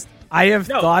honest. I have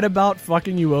thought about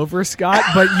fucking you over, Scott,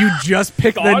 but you just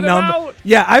picked the number.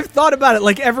 Yeah, I've thought about it.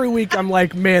 Like every week, I'm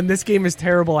like, man, this game is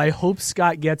terrible. I hope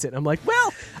Scott gets it. I'm like,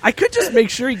 well, I could just make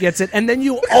sure he gets it, and then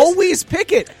you always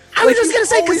pick it. I was just going to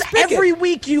say, because every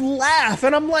week you laugh,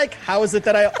 and I'm like, how is it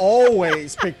that I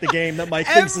always pick the game that Mike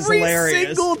thinks is hilarious?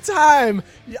 Every single time,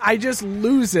 I just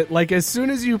lose it. Like, as soon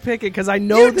as you pick it, because I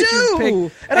know that you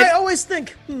pick. And I always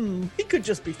think, he could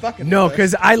just be fucking No,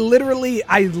 because I literally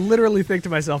think to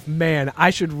myself, man, I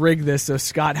should rig this so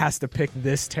Scott has to pick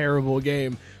this terrible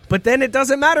game. But then it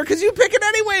doesn't matter because you pick it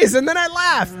anyways, and then I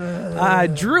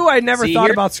laugh. Drew, I never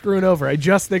thought about screwing over. I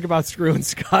just think about screwing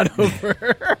Scott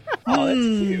over. Oh, that's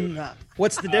cute.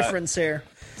 What's the difference here?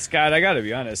 Scott, I got to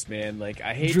be honest, man. Like,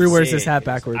 I hate Drew to wears say his hat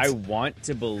backwards. I want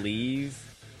to believe.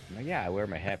 Yeah, I wear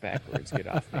my hat backwards. Get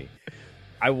off me.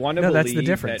 I want to believe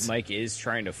that Mike is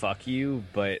trying to fuck you,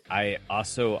 but I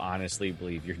also honestly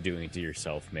believe you're doing it to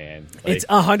yourself, man. Like, it's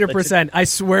 100%. I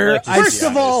swear. First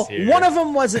of all, one of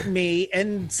them wasn't me,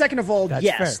 and second of all,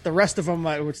 yes, fair. The rest of them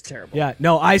was terrible. Yeah,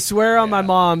 no, I swear on my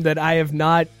mom that I have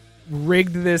not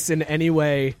rigged this in any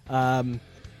way.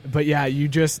 But yeah, you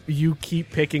keep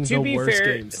picking the worst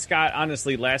games. Scott,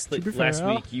 honestly, last week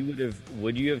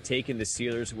would you have taken the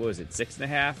Steelers? What was it,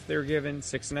 6.5? They were given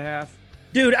 6.5.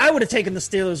 Dude, I would have taken the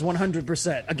Steelers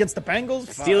 100% against the Bengals.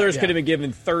 Steelers could have been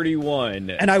given 31,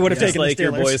 and I would have taken the Steelers.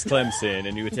 Your boys Clemson,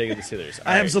 and you would have taken the Steelers.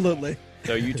 Absolutely.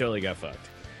 So you totally got fucked.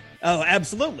 Oh,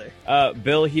 absolutely.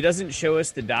 Bill, he doesn't show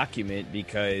us the document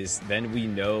because then we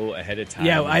know ahead of time.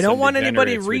 Yeah, I don't want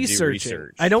anybody researching.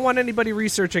 I don't want anybody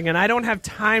researching, and I don't have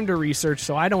time to research,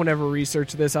 so I don't ever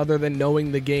research this other than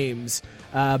knowing the games.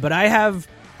 But I have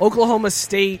Oklahoma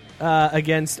State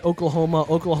against Oklahoma.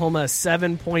 Oklahoma, a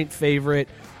 7-point favorite.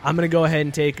 I'm going to go ahead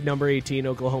and take number 18,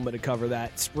 Oklahoma, to cover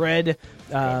that spread.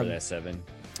 Cover that 7.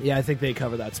 Yeah, I think they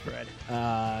cover that spread.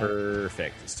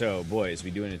 Perfect. So, boys, we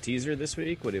doing a teaser this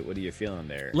week? What are you feeling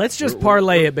there? Let's just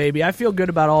parlay it, baby. I feel good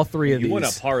about all 3 of these. You want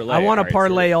to parlay? I want to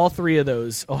parlay all 3 of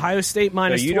those. Ohio State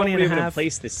minus 20.5. You don't even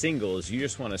place the singles. You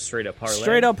just want to straight up parlay.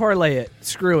 Straight up parlay it.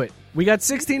 Screw it. We got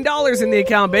 $16 in the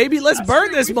account, baby. Let's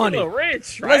burn this money. Feel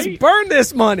rich, right? Let's burn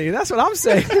this money. That's what I'm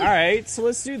saying. All right, so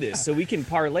let's do this. So we can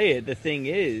parlay it. The thing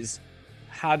is,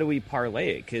 how do we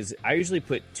parlay it? Because I usually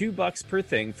put $2 per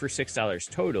thing for $6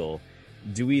 total.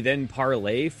 Do we then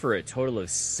parlay for a total of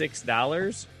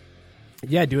 $6?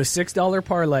 Yeah, do a $6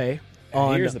 parlay.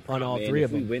 on Here's the problem, all man. three if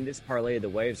of them. we win this parlay, the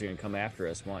wives are going to come after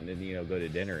us wanting to, go to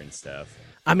dinner and stuff.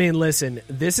 I mean, listen,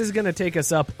 this is going to take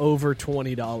us up over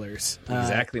 $20.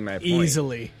 Exactly my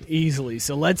point. Easily.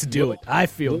 So let's do it. I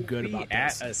feel good about at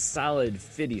this. a solid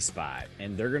 50 spot,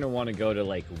 and they're going to want to go to,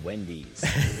 like, Wendy's.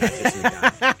 You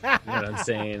know what I'm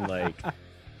saying? Like,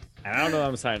 I don't know if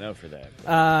I'm signing up for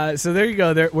that. So there you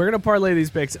go. We're going to parlay these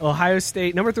picks. Ohio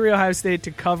State, number 3 Ohio State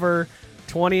to cover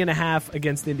 20.5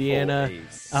 against Indiana.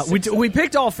 We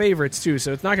picked all favorites too,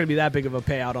 so it's not going to be that big of a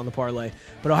payout on the parlay.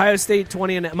 But Ohio State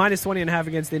minus 20.5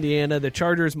 against Indiana. The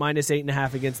Chargers minus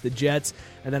 8.5 against the Jets,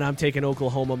 and then I'm taking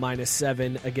Oklahoma minus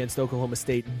 7 against Oklahoma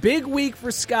State. Big week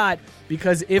for Scott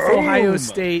because if Ohio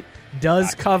State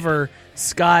does cover,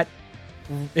 Scott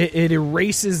it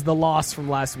erases the loss from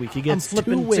last week. He gets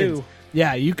 2 wins. 2.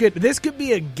 Yeah, this could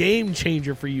be a game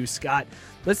changer for you, Scott.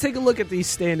 Let's take a look at these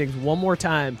standings one more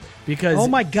time because oh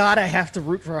my God, I have to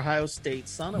root for Ohio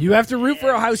State. You have to root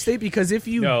for Ohio State because if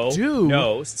you do,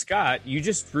 no, Scott, you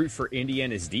just root for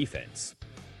Indiana's defense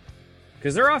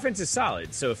because their offense is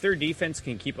solid. So if their defense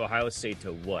can keep Ohio State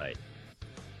to what?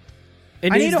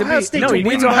 It I need Ohio State to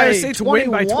win Ohio by State to win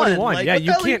by 21. Like, yeah, what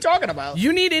the hell are you talking about?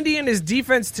 You need Indiana's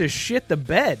defense to shit the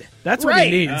bed. That's what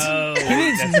Right. he needs. Oh, he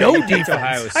needs no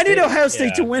defense. I need Ohio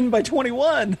State to win by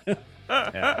 21.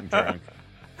 Yeah, I'm drunk.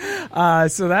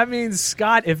 So that means,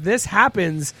 Scott, if this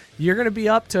happens, you're going to be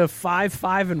up to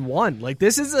 5-5-1. Like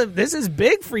this is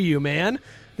big for you, man.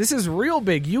 This is real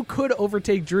big. You could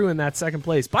overtake Drew in that second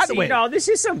place. By the way, no, this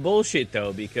is some bullshit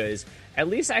though because at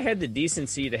least I had the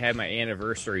decency to have my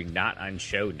anniversary not on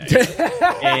show night,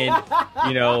 and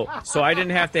so I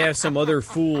didn't have to have some other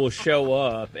fool show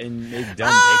up and make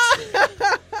dumb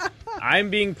picks. I'm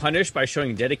being punished by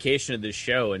showing dedication to this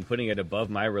show and putting it above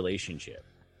my relationship.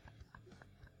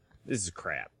 This is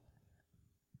crap.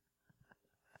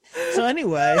 So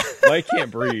anyway, I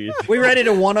can't breathe. We ready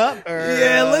to one up?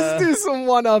 Yeah, let's do some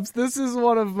one-ups. This is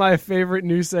one of my favorite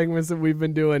new segments that we've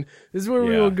been doing. This is where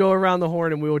we will go around the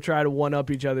horn and we will try to one-up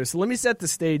each other. So let me set the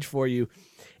stage for you.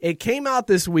 It came out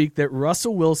this week that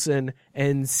Russell Wilson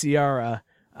and Ciara,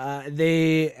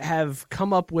 they have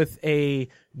come up with a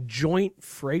joint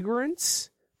fragrance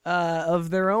of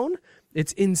their own.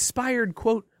 It's inspired,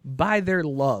 quote, by their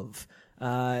love.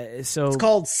 So it's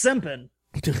called Simpin'.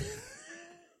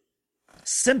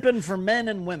 Simpin' for men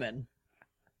and women.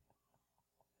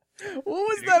 What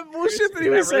was that bullshit that he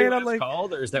was saying? I'm like,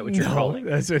 called, or is that what you're calling?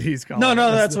 That's what he's calling.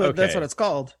 No, that's what it's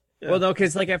called. Yeah. Well, no,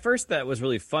 because like at first that was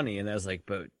really funny, and I was like,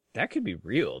 but that could be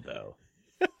real though.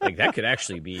 Like that could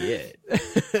actually be it.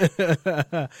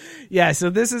 Yeah, so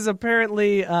this is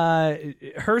apparently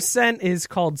her scent is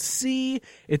called C.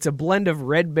 It's a blend of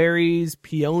red berries,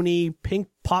 peony, pink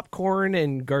popcorn,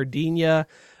 and gardenia.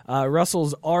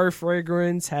 Russell's R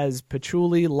fragrance has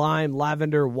patchouli, lime,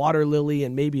 lavender, water lily,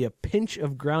 and maybe a pinch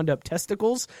of ground up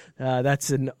testicles. That's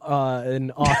an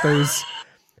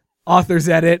author's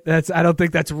edit. I don't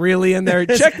think that's really in there.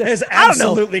 Check that. It's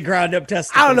absolutely ground up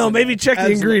testicles. I don't know. Maybe check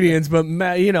the ingredients, but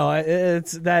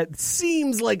that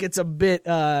seems like it's a bit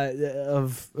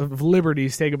of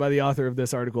liberties taken by the author of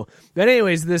this article. But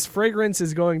anyways, this fragrance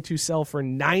is going to sell for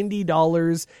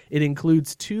 $90. It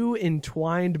includes 2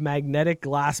 entwined magnetic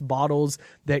glass bottles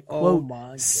that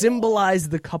quote symbolize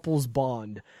the couple's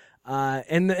bond.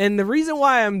 And the reason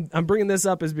why I'm bringing this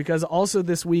up is because also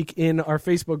this week in our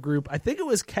Facebook group, I think it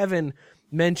was Kevin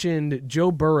mentioned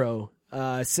Joe Burrow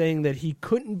saying that he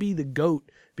couldn't be the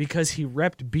GOAT because he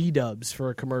repped B-dubs for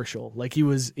a commercial. Like he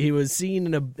was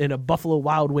seen in a Buffalo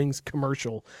Wild Wings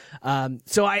commercial.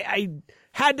 So I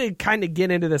had to kind of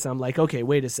get into this. I'm like, okay,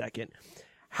 wait a second.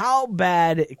 How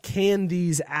bad can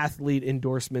these athlete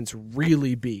endorsements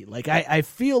really be? Like I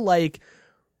feel like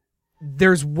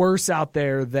there's worse out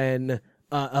there than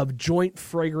a joint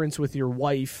fragrance with your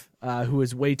wife who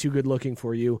is way too good looking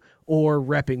for you or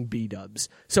repping B-dubs.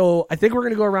 So I think we're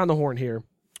going to go around the horn here.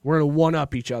 We're going to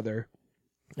one-up each other.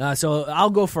 So I'll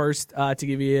go first to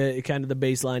give you kind of the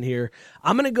baseline here.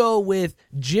 I'm going to go with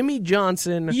Jimmy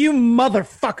Johnson. You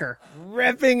motherfucker.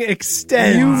 Repping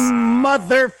Extends. You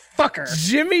motherfucker.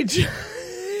 Jimmy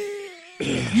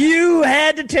You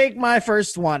had to take my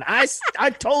first one. I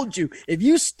told you, if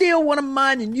you steal one of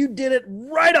mine and you did it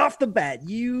right off the bat,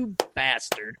 you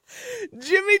bastard.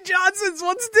 Jimmy Johnson's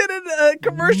once did a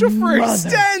commercial for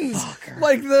Extends.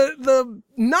 Like the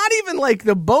not even like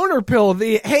the boner pill,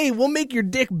 the hey, we'll make your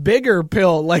dick bigger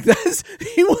pill. Like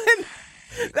he went.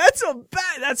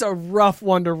 That's a rough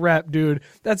one to rep, dude.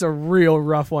 That's a real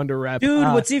rough one to rep.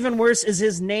 Dude, what's even worse is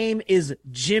his name is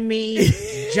Jimmy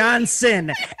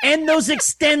Johnson. And those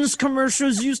Extends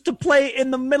commercials used to play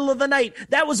in the middle of the night.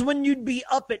 That was when you'd be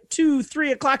up at 2,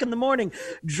 3 o'clock in the morning,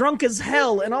 drunk as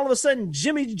hell, and all of a sudden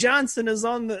Jimmy Johnson is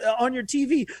on your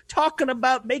TV talking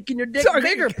about making your dick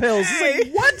bigger pills. It's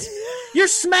like, what? You're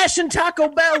smashing Taco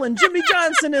Bell, and Jimmy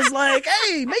Johnson is like,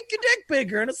 hey, make your dick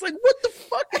bigger. And it's like, what the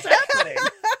fuck is happening?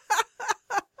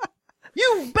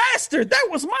 You bastard! That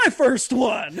was my first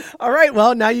one. All right,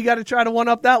 well, now you got to try to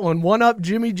one-up that one. One-up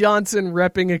Jimmy Johnson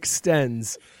repping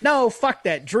Extends. No, fuck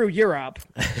that. Drew, you're up.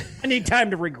 I need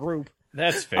time to regroup.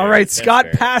 That's fair. All right, That's Scott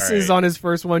fair. passes All right. on his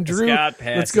first one. Drew,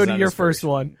 let's go to your first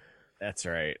one. That's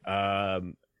right.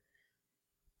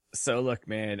 So look,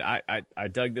 man, I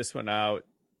dug this one out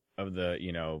of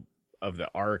the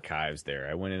archives there.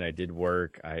 I went and I did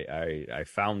work. I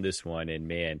found this one, and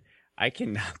man, I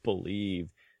cannot believe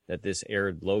that this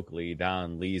aired locally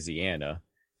down Louisiana,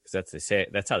 because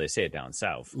that's how they say it down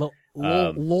south.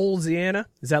 Louisiana?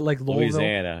 Is that like Louisville?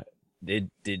 Louisiana.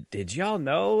 Did y'all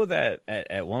know that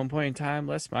at one point in time,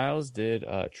 Les Miles did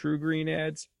True Green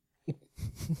ads?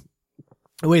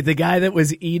 Wait, the guy that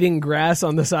was eating grass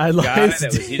on the sidelines? The guy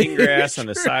that was eating grass on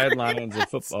the sidelines of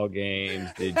football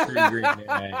games did True Green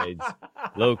ads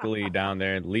locally down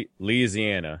there in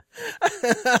Louisiana.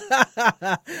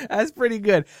 That's pretty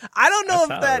good. I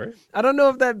don't know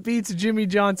if that beats Jimmy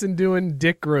Johnson doing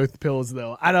dick growth pills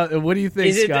though. What do you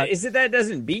think, Scott? Is it that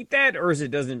doesn't beat that, or is it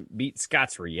doesn't beat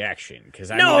Scott's reaction? Because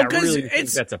I really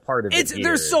think that's a part of it.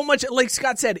 There's so much, like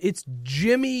Scott said, it's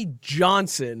Jimmy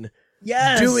Johnson.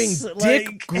 Yes, doing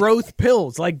dick growth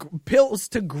pills, like pills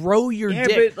to grow your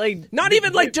dick. But not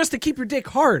even like just to keep your dick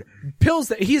hard. Pills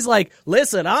that he's like,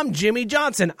 listen, I'm Jimmy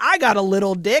Johnson. I got a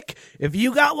little dick. If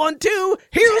you got one too,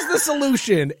 here's the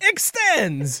solution.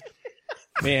 Extends.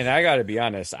 Man, I got to be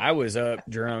honest. I was up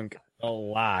drunk a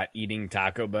lot eating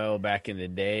Taco Bell back in the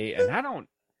day, and I don't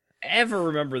ever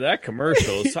remember that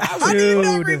commercial. So I don't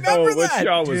know what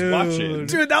y'all was watching.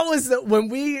 Dude, that was when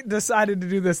we decided to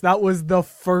do this. That was the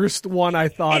first one I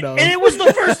thought of. And it was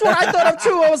the first one I thought of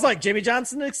too. I was like, Jimmy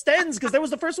Johnson Extends, because that was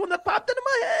the first one that popped into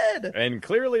my head. And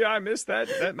clearly I missed that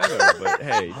memo, but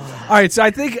hey. All right, so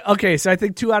I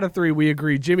think 2 out of 3 we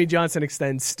agree. Jimmy Johnson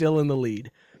Extends still in the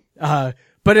lead. But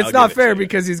it's not fair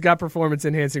because he's got performance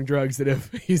enhancing drugs that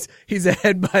if he's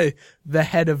ahead by the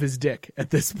head of his dick at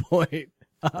this point.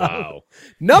 Wow.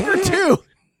 Number two,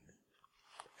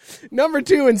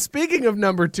 and speaking of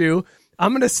number 2,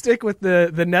 I'm going to stick with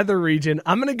the nether region.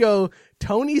 I'm going to go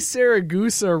Tony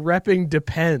Saragusa repping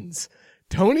Depends.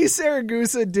 Tony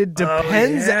Saragusa did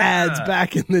Depends ads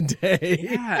back in the day.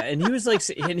 Yeah, and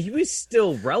he was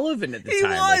still relevant at the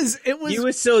time. He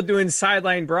was still doing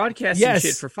sideline broadcasting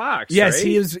shit for Fox. Yes, right?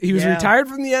 he was retired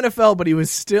from the NFL, but he was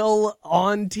still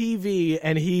on TV,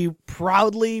 and he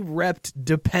proudly repped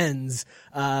Depends.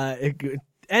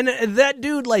 And that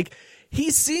dude, like, he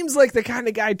seems like the kind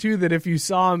of guy too that if you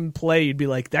saw him play, you'd be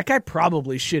like, that guy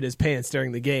probably shit his pants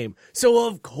during the game. So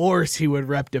of course he would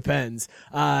rep Depends.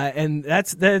 And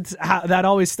that's how that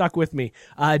always stuck with me.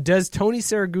 Does Tony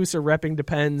Saragusa repping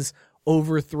Depends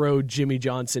overthrow Jimmy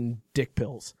Johnson dick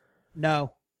pills?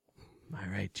 No. All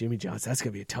right, Jimmy Johnson. That's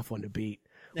gonna be a tough one to beat.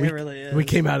 It really is. We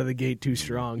came out of the gate too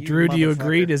strong. Drew, do you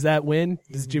agree? Does that win?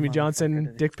 Does Jimmy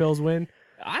Johnson dick pills win?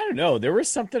 I don't know. There was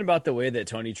something about the way that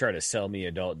Tony tried to sell me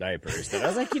adult diapers that I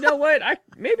was like, you know what?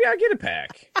 Maybe I'll get a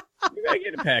pack. Maybe I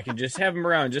get a pack and just have them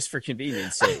around just for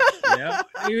convenience sake. You know,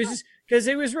 he was just because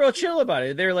he was real chill about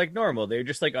it. They're like normal. They're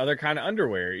just like other kind of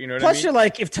underwear. You know what I mean? Plus, you're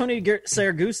like, if Tony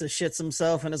Saragusa shits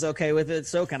himself and is okay with it,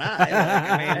 so can I.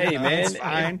 Like, hey man, it's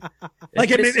fine.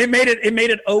 It made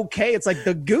it okay. It's like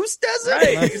the goose does it.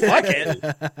 Right. Like, fuck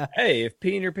it. Hey, if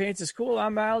peeing your pants is cool,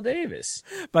 I'm Miles Davis.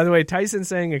 By the way, Tyson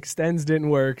saying Extends didn't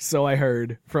work, so I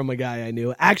heard from a guy I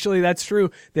knew. Actually, that's true.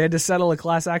 They had to settle a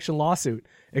class action lawsuit.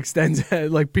 Extends,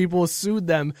 like people sued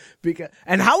them because.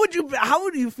 And how would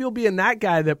you feel being that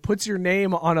guy that puts your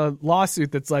name on a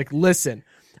lawsuit that's like, listen,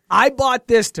 I bought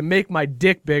this to make my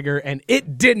dick bigger and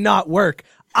it did not work.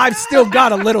 I've still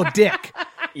got a little dick.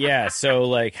 Yeah, so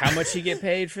like, how much you get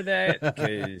paid for that?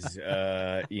 Because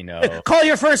you know, call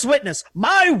your first witness,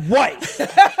 my wife.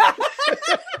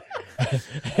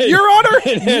 Your Honor,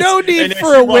 no need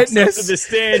for a witness. To the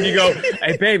stand, you go,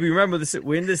 hey baby, remember this?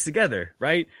 We're in this together,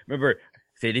 right? Remember.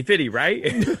 50-50,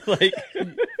 right? Like,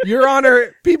 Your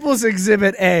Honor, People's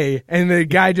Exhibit A, and the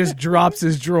guy just drops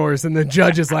his drawers, and the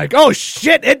judge is like, "Oh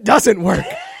shit, it doesn't work."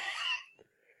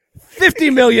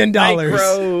 $50 million.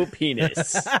 Micro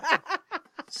penis.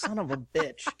 Son of a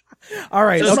bitch. All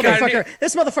right.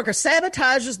 This motherfucker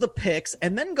sabotages the picks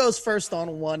and then goes first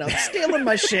on one up, stealing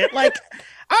my shit. Like,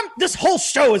 this whole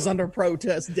show is under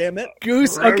protest, damn it.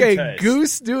 Goose. Okay.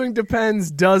 Goose doing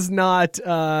Depends does not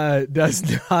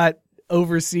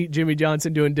overseat Jimmy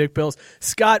Johnson doing dick pills.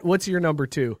 Scott, what's your number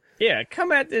 2? Yeah,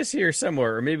 come at this here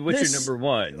somewhere, or maybe what's your number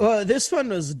 1? Well, this one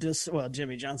was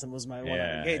Jimmy Johnson was my one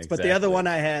out of the gates, but the other one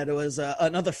I had was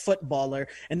another footballer,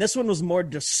 and this one was more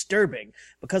disturbing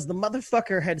because the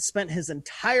motherfucker had spent his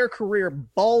entire career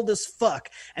bald as fuck,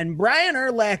 and Brian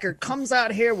Urlacher comes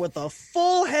out here with a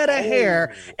full head of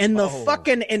hair and the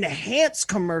fucking Enhance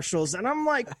commercials, and I'm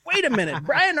like, wait a minute,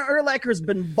 Brian Urlacher's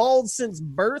been bald since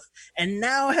birth and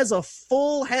now has a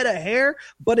full head of hair,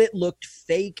 but it looked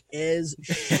fake as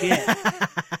shit.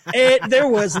 There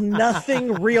was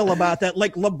nothing real about that.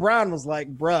 Like LeBron was like,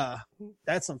 bruh,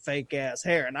 that's some fake ass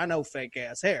hair. And I know fake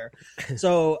ass hair.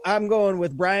 So I'm going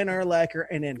with Brian Urlacher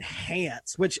and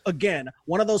Enhance, which again,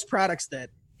 one of those products that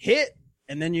hit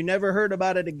and then you never heard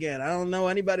about it again. I don't know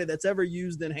anybody that's ever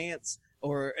used Enhance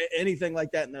or anything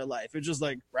like that in their life. It's just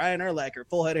like Brian Urlacher,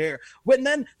 full head of hair. When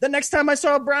then the next time I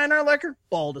saw Brian Urlacher,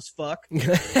 bald as fuck.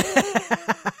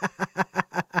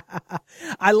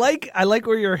 I like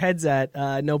where your head's at,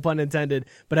 no pun intended,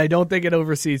 but I don't think it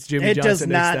oversees Jimmy Johnson. It does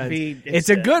not it's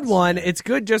a good one. It's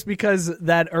good just because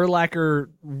that Urlacher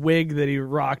wig that he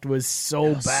rocked was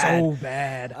so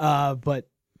bad. But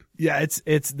yeah,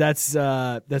 that's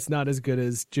not as good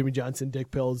as Jimmy Johnson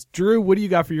dick pills. Drew, what do you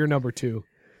got for your number 2?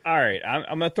 All right,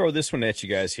 I'm going to throw this one at you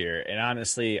guys here. And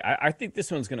honestly, I think this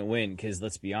one's going to win because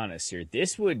let's be honest here.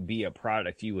 This would be a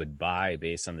product you would buy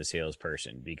based on the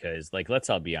salesperson because, like, let's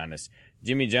all be honest.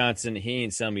 Jimmy Johnson, he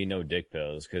ain't selling me no dick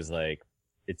pills because, like,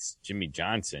 it's Jimmy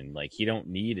Johnson. Like, he don't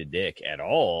need a dick at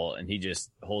all, and he just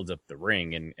holds up the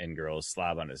ring and girls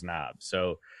slob on his knob.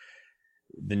 So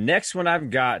the next one I've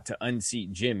got to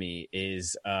unseat Jimmy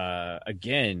is,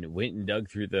 again, went and dug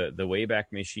through the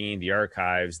Wayback Machine, the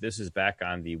archives. This is back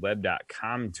on the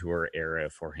web.com tour era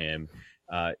for him.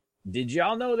 Did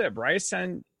y'all know that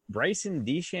Bryson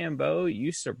DeChambeau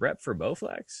used to rep for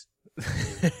Bowflex?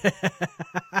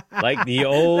 Like the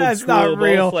old That's not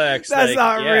real. Bowflex. That's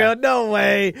not real. No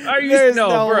way. There's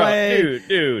no way.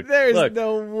 Dude. There's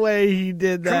no way he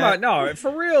did that. Come on, no,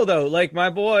 for real though. Like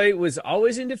my boy was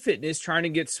always into fitness, trying to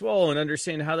get swole and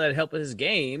understand how that helped his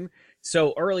game.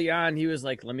 So early on, he was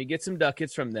like, "Let me get some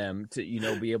ducats from them to,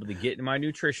 be able to get in my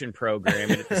nutrition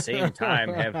program, and at the same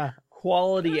time have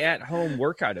quality at-home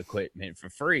workout equipment for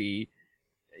free."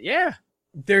 Yeah.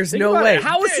 There's no way.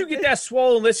 How would you get that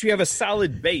swole unless you have a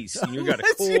solid base? You got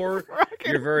a core.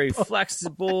 You're very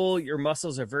flexible. Your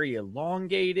muscles are very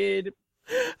elongated.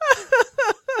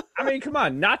 I mean, come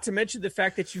on. Not to mention the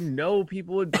fact that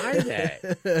people would buy that.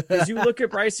 Because you look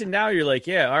at Bryson now, you're like,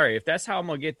 yeah, all right. If that's how I'm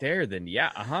gonna get there, then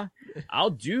yeah,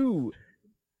 I'll do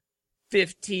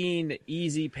 15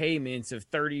 easy payments of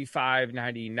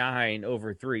 $35.99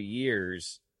 over 3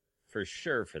 years for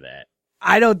sure for that.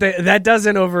 I don't think that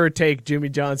doesn't overtake Jimmy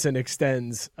Johnson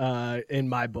extends in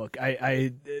my book.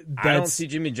 I don't see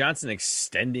Jimmy Johnson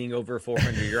extending over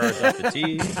 400 yards off the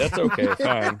tee. That's okay.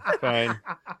 Fine. I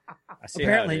see.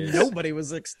 Apparently nobody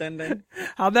was extending.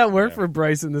 How'd that work for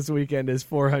Bryson this weekend? His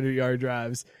 400-yard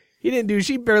drives.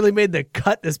 She barely made the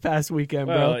cut this past weekend,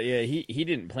 bro. Well, yeah, he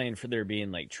didn't plan for there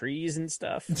being like trees and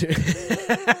stuff.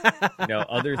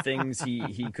 Other things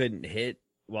he couldn't hit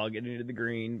while getting into the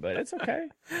green, but it's okay.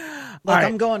 Look,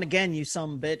 I'm going again, you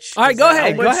some bitch. All right, go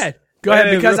ahead,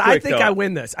 because I think I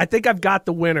win this. I think I've got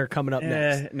the winner coming up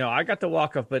next. No, I got the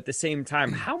walk-off, but at the same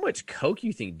time, how much Coke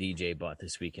you think DJ bought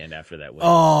this weekend after that win?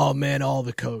 Oh, man, all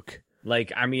the Coke.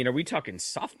 Like, I mean, are we talking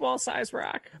softball size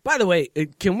rock? By the way,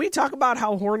 can we talk about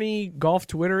how horny golf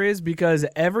Twitter is? Because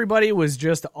everybody was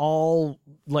just all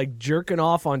like jerking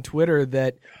off on Twitter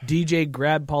that DJ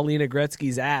grabbed Paulina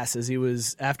Gretzky's ass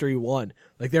after he won.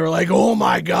 Like they were like, "Oh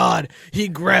my God, he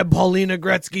grabbed Paulina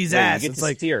Gretzky's ass." It's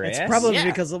like it's probably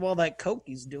because of all that coke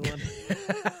he's doing.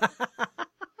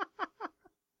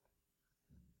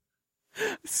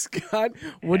 Scott,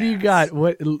 what do you got?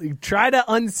 Try to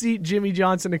unseat Jimmy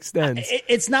Johnson extends.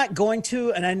 It's not going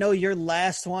to, and I know your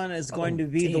last one is going to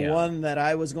be the one that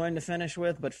I was going to finish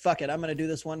with, but fuck it, I'm going to do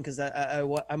this one because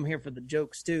I'm here for the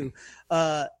jokes too.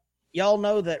 Y'all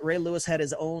know that Ray Lewis had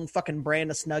his own fucking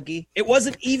brand of Snuggie. It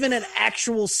wasn't even an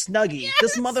actual Snuggie. Yes!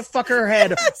 This motherfucker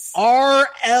had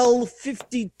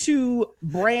RL52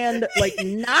 brand, like,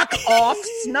 knockoff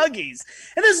Snuggies.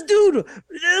 And this dude,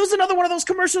 it was another one of those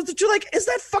commercials that you're like, is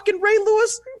that fucking Ray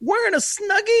Lewis wearing a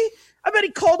Snuggie? I bet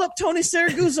he called up Tony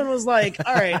Siragusa and was like,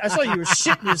 all right, I saw you were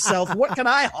shitting yourself. What can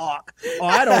I hawk? Oh,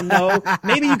 I don't know.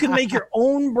 Maybe you can make your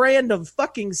own brand of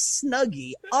fucking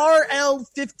Snuggie.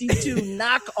 RL52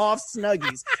 knockoff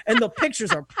Snuggies. And the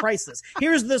pictures are priceless.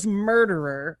 Here's this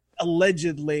murderer,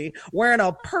 allegedly, wearing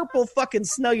a purple fucking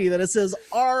Snuggie that it says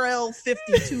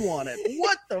RL52 on it.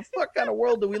 What the fuck kind of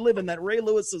world do we live in that Ray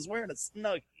Lewis is wearing a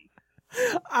Snuggie?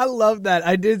 I love that.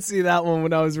 I did see that one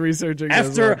when I was researching.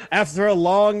 After a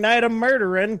long night of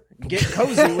murdering, get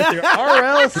cozy with your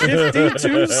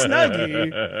RL52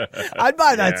 Snuggie. I'd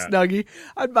buy that Snuggie.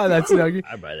 I'd buy that Snuggie.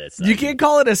 You can't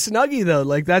call it a Snuggie though.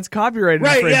 Like that's copyrighted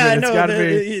right? infringement. Yeah, it's no, gotta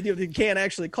be. You can't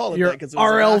actually call it your that because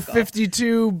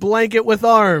RL52 blanket with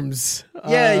arms.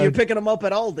 Yeah, you're picking them up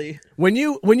at Aldi. When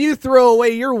you throw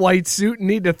away your white suit and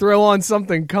need to throw on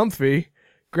something comfy,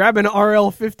 grab an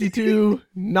RL52,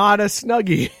 not a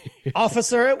Snuggie.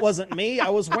 Officer, it wasn't me. I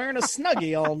was wearing a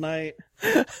Snuggie all night.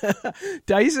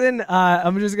 Tyson,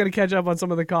 I'm just going to catch up on some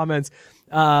of the comments.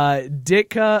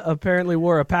 Ditka apparently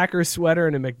wore a Packers sweater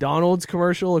in a McDonald's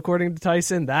commercial, according to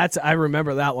Tyson. I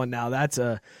remember that one now. That's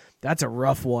a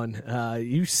rough one.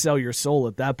 You sell your soul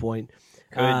at that point.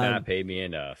 Could not pay me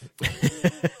enough.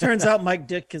 Turns out Mike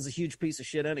Dick is a huge piece of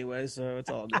shit anyway, so it's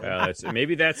all good.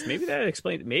 Maybe that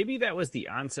explained. Maybe that was the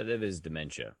onset of his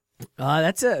dementia.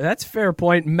 That's a fair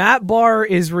point. Matt Barr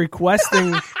is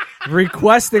requesting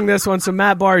this one. So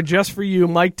Matt Barr, just for you,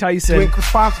 Mike Tyson. Drink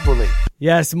responsibly.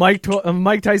 Yes, Mike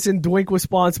Tyson, drink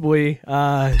responsibly.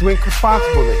 Drink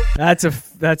responsibly. That's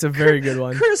a very good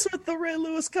one. Chris with the Ray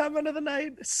Lewis comment of the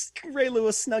night. Ray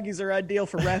Lewis Snuggies are ideal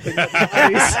for wrapping up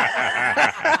bodies.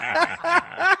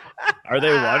 Are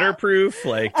they waterproof?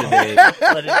 Like, do they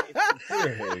let it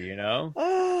through, you know?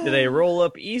 Do they roll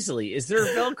up easily? Is there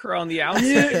Velcro on the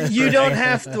outside? You don't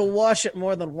have to wash it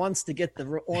more than once to get the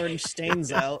orange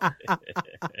stains out.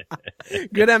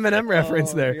 Good Eminem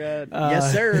reference there.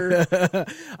 Yes, sir.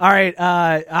 All right,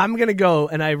 I'm going to go,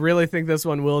 and I really think this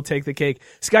one will take the cake.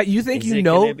 Scott, you think Is you it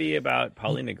know? going to be about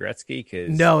Paulina Gretzky?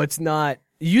 No, it's not.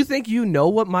 You think you know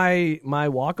what my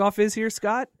walk-off is here,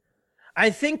 Scott? I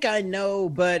think I know,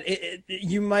 but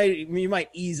you might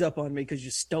ease up on me because you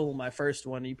stole my first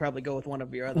one. You probably go with one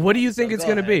of your other. What do you think it's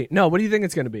going to be? No, what do you think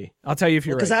it's going to be? I'll tell you if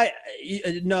you're right.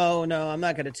 Because no, I'm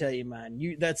not going to tell you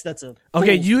mine. That's a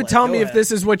okay. You play. tell Go me ahead. if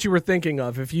this is what you were thinking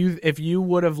of. If you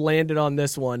would have landed on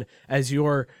this one as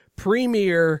your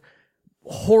premier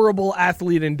horrible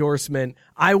athlete endorsement,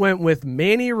 I went with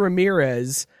Manny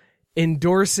Ramirez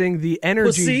endorsing the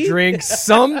energy Pussy? drink,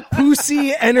 some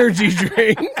pussy energy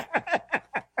drink.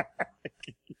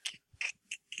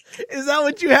 Is that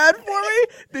what you had for me?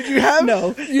 Did you have?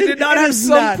 No, you did not have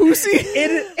some not. pussy.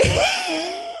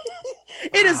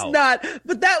 It is not.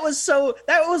 But that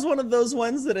was one of those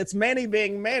ones that it's Manny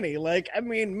being Manny. Like, I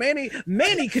mean,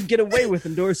 Manny could get away with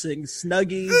endorsing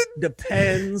Snuggies,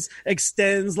 Depends,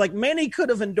 Extends. Like, Manny could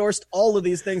have endorsed all of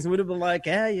these things and would have been like,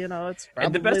 yeah, you know, it's probably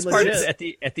And the best part legit.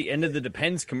 is at the end of the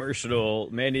Depends commercial,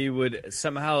 Manny would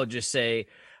somehow just say,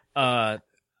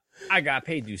 I got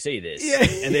paid to say this. Yeah.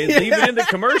 And they leave it in the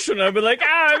commercial and I'll be like,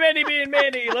 Manny being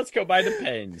Manny, let's go buy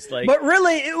Depends. Like, But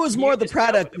really, it was more the just know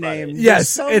product about it. name.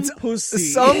 Yes, it's pussy.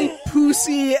 some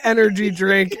pussy energy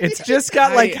drink. It's just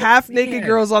got like half naked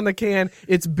girls on the can.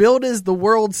 It's billed as the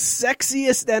world's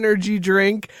sexiest energy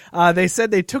drink. They said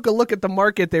they took a look at the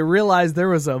market. They realized there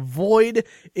was a void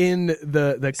in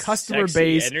the customer Sexy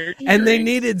base, energy and they drinks.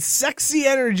 needed sexy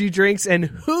energy drinks. And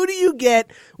who do you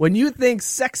get when you think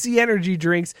sexy energy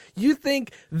drinks? You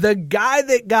think the guy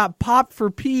that got popped for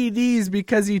PEDs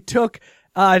because he took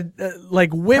like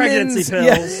women's Pregnancy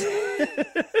pills. Yeah.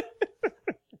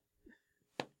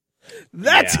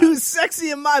 That's who's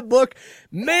sexy in my book.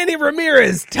 Manny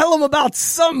Ramirez. Tell him about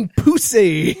some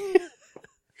pussy.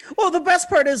 Well, the best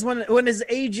part is when his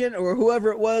agent or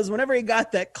whoever it was, whenever he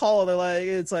got that call,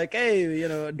 it's like, hey, you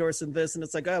know, endorsing this, and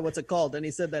it's like, oh, what's it called? And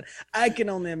he said that. I can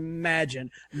only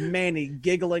imagine Manny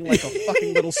giggling like a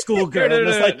fucking little schoolgirl. No,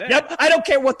 Just like, yep, I don't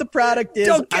care what the product is.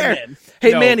 Don't care. I'm in.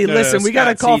 Hey, No, Manny, no, listen, we got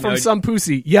a Scott, call see, from no. some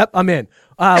pussy. Yep, I'm in.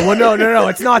 Well, no,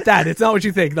 it's not that. It's not what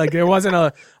you think. Like, there wasn't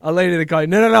a lady that called.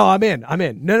 No, I'm in.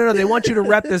 No, they want you to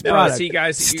rep this product. See,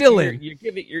 guys, Still in.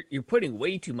 You're putting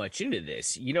way too much into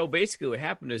this. You know, basically what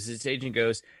happened is this agent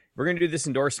goes, we're going to do this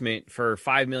endorsement for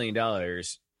 $5 million.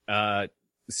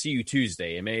 See you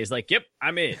Tuesday. And Manny's like, yep,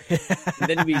 I'm in. And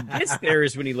then when he gets there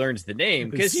is when he learns the name,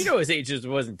 because his agent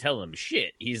wasn't telling him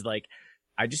shit. He's like,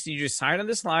 I just need you to sign on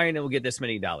this line and we'll get this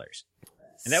many dollars.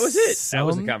 And that was it. That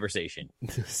was the conversation.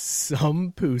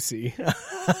 Some pussy.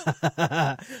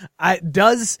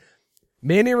 Does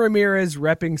Manny Ramirez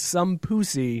repping some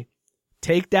pussy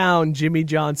take down Jimmy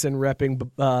Johnson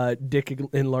repping dick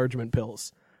enlargement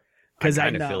pills? Because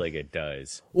I kind of feel like it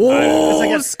does.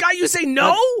 Oh, Scott, you say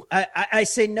no? I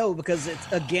say no because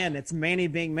it's Manny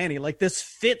being Manny. Like, this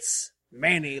fits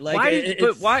Manny. Like,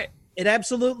 why? It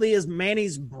absolutely is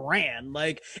Manny's brand.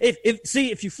 Like,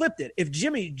 if you flipped it, if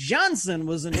Jimmy Johnson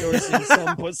was endorsing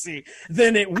some pussy,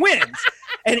 then it wins.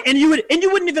 And you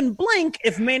wouldn't even blink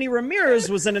if Manny Ramirez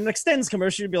was in an Extends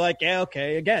commercial. You'd be like, yeah,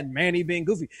 okay, again, Manny being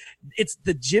goofy. It's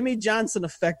the Jimmy Johnson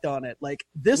effect on it. Like,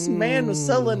 this man was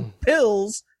selling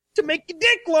pills to make your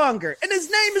dick longer, and his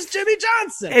name is Jimmy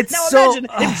Johnson. Imagine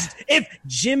if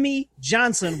Jimmy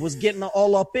Johnson was getting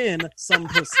all up in some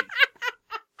pussy.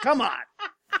 Come on.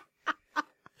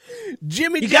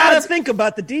 You gotta think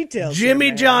about the details.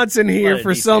 Jimmy Johnson here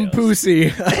for some pussy.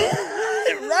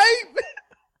 Right?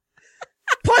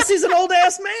 Plus, he's an old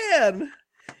ass man.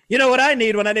 You know what I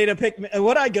need when I need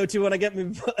what I go to when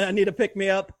I need to pick me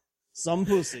up? Some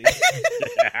pussy.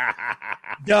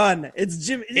 Done. It's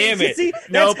Jimmy. Damn it. See,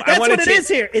 that's what it is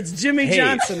here. It's Jimmy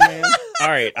Johnson, man. All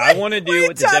right. I want to do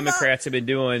what the Democrats have been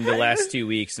doing the last 2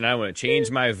 weeks, and I want to change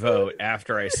my vote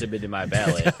after I submitted my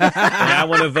ballot. And I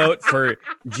want to vote for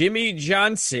Jimmy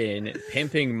Johnson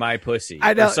pimping my pussy.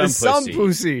 I know. Some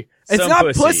pussy. It's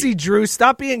not pussy, Drew.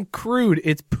 Stop being crude.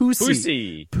 It's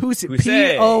pussy. Pussy.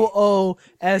 P-O-O-S-I-E.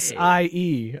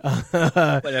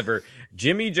 Whatever.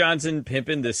 Jimmy Johnson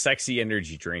pimping the sexy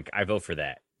energy drink. I vote for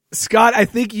that. Scott, I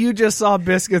think you just saw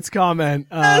Biscuit's comment.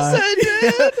 Yes, I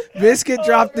did. Biscuit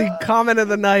dropped the comment of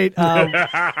the night.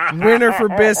 Winner for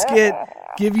Biscuit.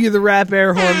 Give you the rap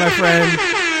air horn, my friend.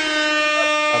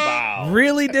 Wow.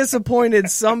 Really disappointed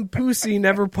some pussy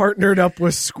never partnered up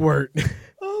with Squirt.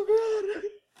 Oh,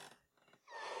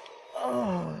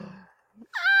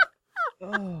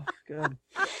 God. Oh, good.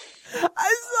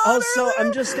 Also,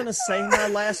 I'm just going to say my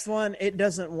last one. It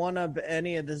doesn't one-up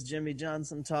any of this Jimmy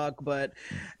Johnson talk, but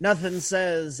nothing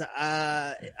says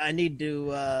I need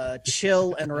to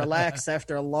chill and relax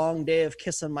after a long day of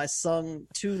kissing my son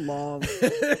too long,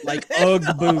 like Ugg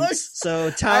boots. So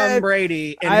Tom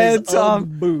Brady and his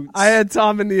Ugg boots. I had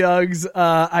Tom in the Uggs.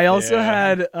 I also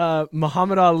had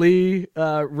Muhammad Ali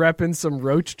repping some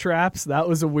roach traps. That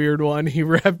was a weird one. He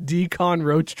repped Decon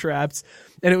roach traps.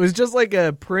 And it was just like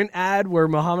a print ad where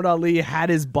Muhammad Ali had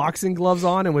his boxing gloves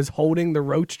on and was holding the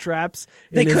roach traps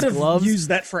in his gloves. They could have used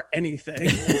that for anything.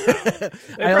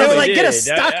 They were like, get a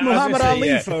stock Muhammad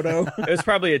Ali photo. It was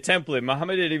probably a template.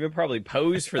 Muhammad didn't even probably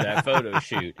pose for that photo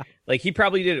shoot. Like, he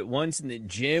probably did it once in the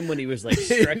gym when he was like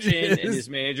stretching and his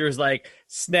manager was like,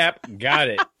 snap, got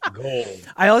it, gold.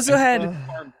 I also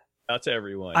had... Out to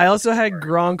everyone. I also had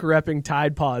Gronk repping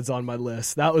Tide Pods on my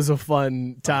list. That was a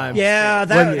fun time. Yeah,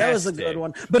 that was a good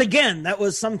one. But again, that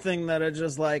was something that I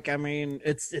just like. I mean,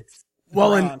 it's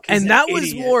well, Gronk. and that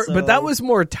was idiot, more, so. but that was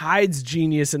more Tide's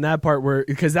genius in that part where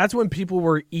because that's when people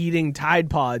were eating Tide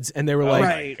Pods and they were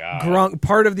like, Gronk.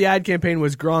 Part of the ad campaign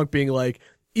was Gronk being like,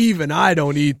 even I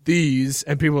don't eat these.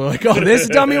 And people are like, oh, this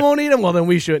dummy won't eat them? Well, then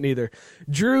we shouldn't either.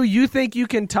 Drew, you think you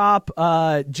can top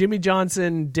Jimmy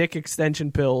Johnson dick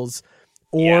extension pills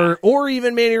or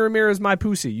even Manny Ramirez my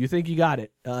pussy? You think you got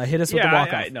it? Hit us with the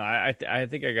walk-off. I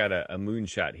think I got a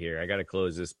moonshot here. I got to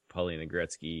close this Paulina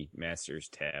Gretzky Masters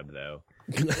tab, though.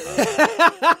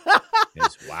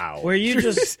 Wow. Were you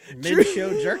just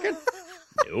mid-show jerking?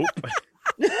 Nope.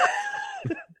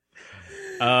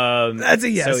 That's a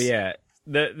yes. So, yeah.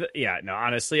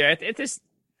 Honestly, at the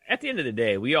end of the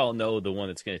day, we all know the one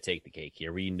that's going to take the cake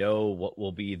here. We know what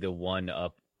will be the one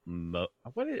up.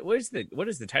 What is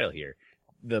the title here?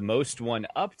 The most one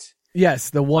upped. Yes,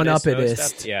 the one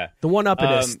uppedest. Yeah, the one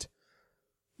uppedest.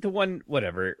 The one,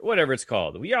 whatever it's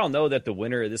called. We all know that the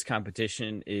winner of this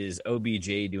competition is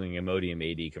OBJ doing Imodium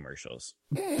AD commercials.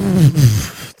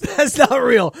 That's not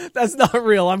real.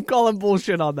 I'm calling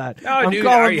bullshit on that. No, dude,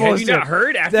 have you not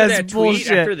heard after that tweet,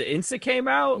 after the Insta came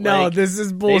out? No, this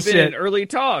is bullshit. They've been in early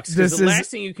talks. Because the last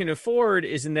thing you can afford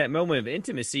is in that moment of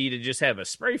intimacy to just have a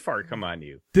spray fart come on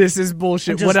you. This is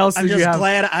bullshit. What else did you have? I'm just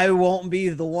glad I won't be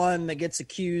the one that gets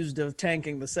accused of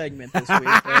tanking the segment this week.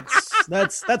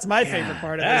 That's my favorite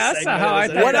part of this that's segment. How I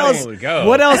thought would go.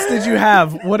 What else did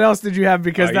you have?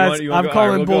 Because I'm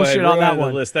calling bullshit on that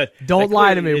one. Don't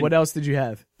lie to me. What else did you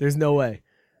have? There's no way.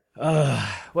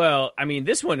 Well, I mean,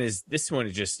 this one is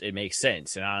just, it makes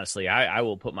sense. And honestly, I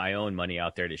will put my own money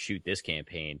out there to shoot this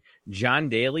campaign. John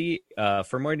Daly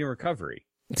for Morning Recovery.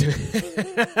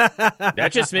 That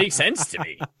just makes sense to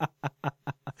me.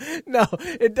 No,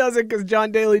 it doesn't, because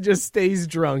John Daly just stays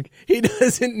drunk. He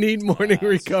doesn't need morning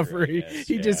recovery.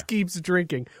 He just keeps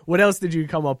drinking. What else did you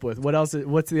come up with? What's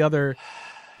the other?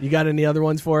 You got any other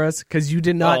ones for us? Because you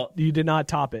did not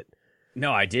top it.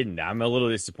 No, I didn't. I'm a little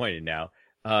disappointed now.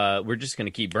 We're just going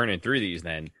to keep burning through these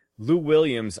then. Lou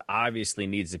Williams obviously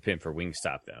needs a pin for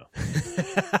Wingstop, though.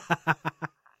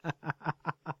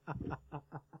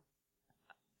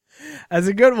 That's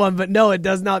a good one, but no, it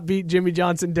does not beat Jimmy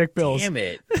Johnson Dick Pills. Damn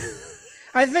it.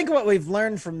 I think what we've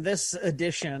learned from this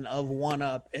edition of One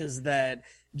Up is that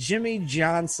Jimmy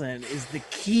Johnson is the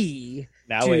key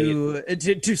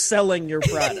to selling your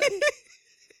product.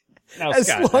 Now, As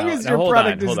Scott, long as your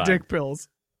product is on. Dick Pills.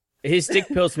 His Dick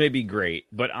Pills may be great,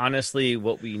 but honestly,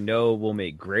 what we know will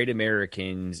make great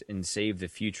Americans and save the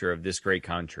future of this great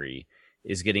country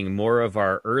is getting more of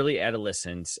our early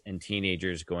adolescents and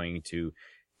teenagers going to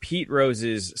Pete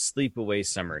Rose's Sleepaway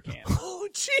Summer Camp. Oh,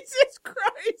 Jesus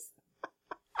Christ.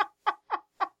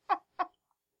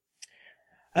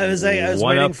 I was One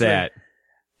waiting up for that.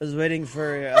 I was waiting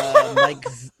for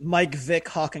Mike Vick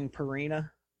hawking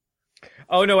Purina.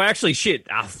 Oh, no, actually, shit.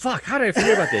 Ah, fuck. How did I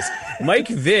forget about this? Mike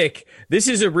Vick, this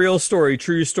is a real story,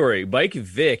 true story. Mike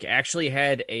Vick actually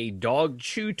had a dog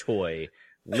chew toy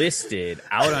listed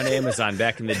out on Amazon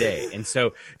back in the day. And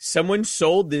so someone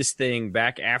sold this thing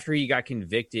back after he got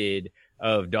convicted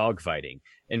of dog fighting.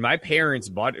 And my parents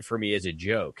bought it for me as a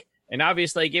joke. And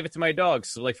obviously I gave it to my dog.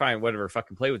 So like, fine, whatever,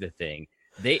 fucking play with the thing.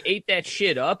 They ate that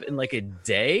shit up in like a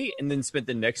day and then spent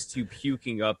the next two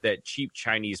puking up that cheap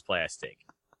Chinese plastic.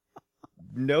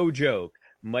 No joke.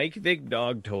 Mike Vick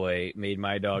dog toy made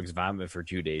my dogs vomit for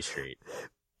 2 days straight.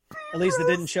 At least it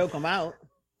didn't choke them out.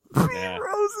 Yeah.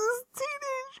 Rose's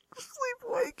teenage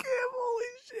sleepaway camp. Holy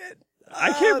shit.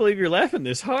 I can't believe you're laughing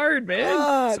this hard,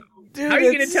 man. Dude, how are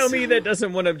you going to tell me that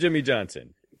doesn't one up Jimmy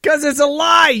Johnson? Because it's a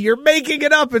lie. You're making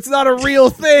it up. It's not a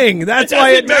real thing. That's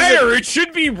why it doesn't matter. It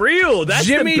should be real. That's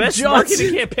Jimmy the best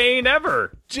marketing campaign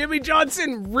ever. Jimmy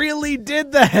Johnson really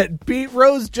did that. Pete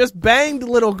Rose just banged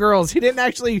little girls. He didn't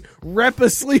actually rep a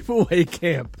sleepaway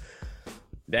camp.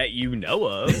 That you know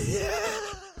of.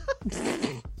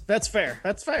 That's fair.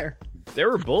 That's fair.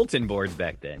 There were bulletin boards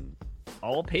back then.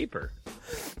 All paper.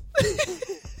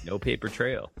 No paper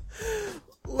trail.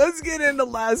 Let's get into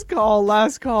last call.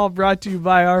 Last call brought to you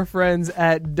by our friends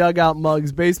at Dugout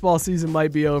Mugs. Baseball season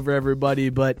might be over, everybody,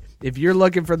 but if you're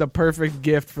looking for the perfect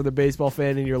gift for the baseball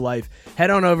fan in your life, head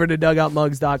on over to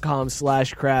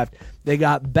dugoutmugs.com/craft. They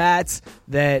got bats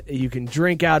that you can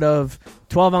drink out of,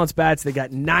 12-ounce bats. They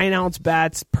got 9-ounce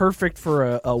bats, perfect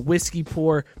for a whiskey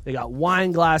pour. They got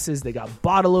wine glasses. They got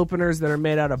bottle openers that are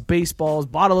made out of baseballs,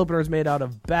 bottle openers made out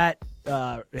of bat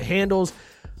handles.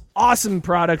 Awesome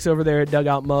products over there at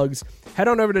Dugout Mugs. Head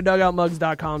on over to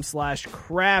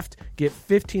dugoutmugs.com/craft. Get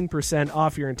 15%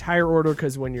 off your entire order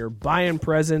because when you're buying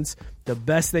presents, the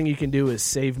best thing you can do is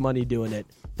save money doing it.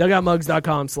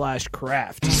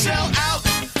 dugoutmugs.com/craft. Sell out.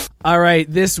 All right,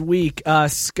 this week,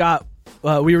 Scott,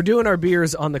 we were doing our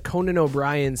beers on the Conan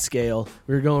O'Brien scale.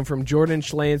 We were going from Jordan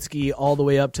Schlansky all the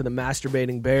way up to the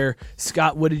Masturbating Bear.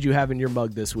 Scott, what did you have in your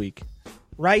mug this week?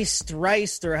 Riced,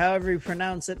 or however you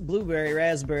pronounce it, Blueberry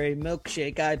Raspberry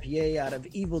Milkshake IPA out of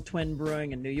Evil Twin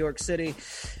Brewing in New York City.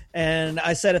 And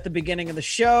I said at the beginning of the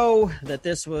show that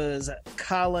this was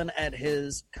Colin.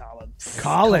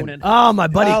 Oh, my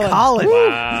buddy Colin.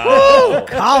 Wow.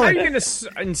 Colin. How are you going to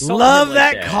insult Love him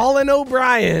that like Colin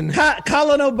O'Brien.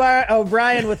 Colin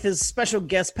O'Brien with his special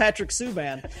guest Patrick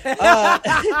Subban.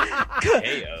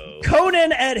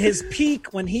 Conan at his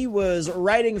peak when he was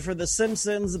writing for The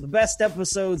Simpsons, the best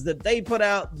episodes that they put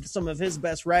out, some of his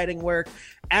best writing work.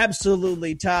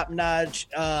 Absolutely top notch.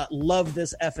 Love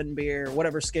this effing beer.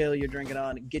 Whatever scale you're drinking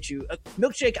on, get you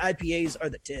milkshake IPAs are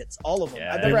the tits. All of them.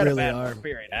 Yeah, I've never had really a bad are.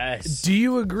 period. Yes. Do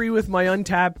you agree with my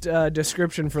untapped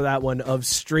description for that one of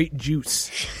straight juice?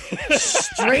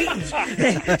 Straight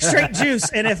juice.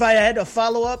 And if I had to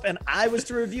follow up and I was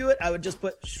to review it, I would just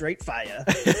put straight fire.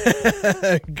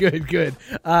 Good.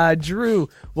 Drew,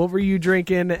 what were you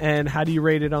drinking and how do you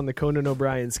rate it on the Conan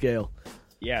O'Brien scale?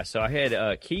 Yeah, so I had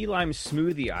a Key Lime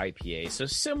Smoothie IPA. So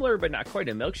similar, but not quite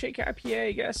a milkshake IPA,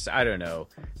 I guess. I don't know.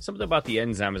 Something about the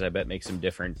enzymes, I bet, makes them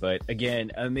different. But again,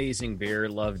 amazing beer.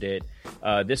 Loved it.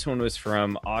 This one was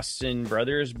from Austin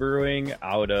Brothers Brewing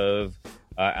out of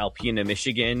Alpena,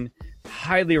 Michigan.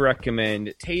 Highly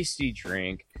recommend. Tasty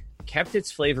drink. Kept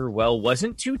its flavor well.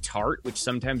 Wasn't too tart, which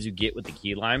sometimes you get with the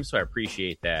Key Lime, so I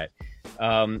appreciate that.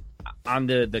 On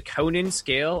the Conan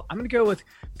scale, I'm going to go with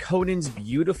Conan's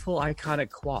beautiful, iconic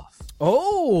quaff.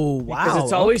 Oh, wow. Because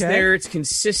it's always there. It's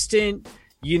consistent.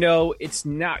 You know, it's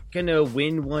not going to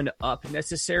win one up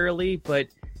necessarily, but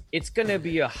it's going to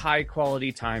be a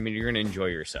high-quality time, and you're going to enjoy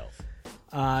yourself.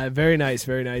 Very nice,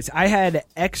 very nice. I had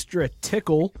Extra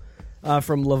Tickle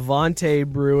from Levante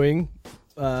Brewing.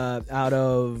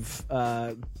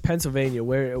 Pennsylvania,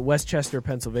 Westchester,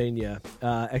 Pennsylvania.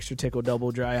 Extra Tickle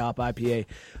Double Dry Hop IPA.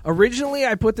 Originally,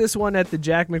 I put this one at the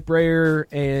Jack McBrayer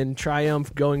and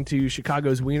Triumph going to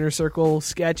Chicago's Wiener Circle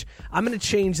sketch. I'm going to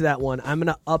change that one. I'm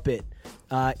going to up it.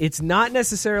 It's not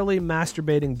necessarily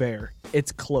Masturbating Bear.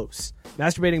 It's close.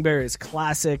 Masturbating Bear is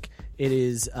classic. It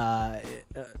is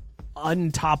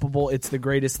untoppable. It's the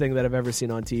greatest thing that I've ever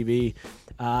seen on TV.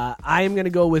 I am going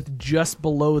to go with just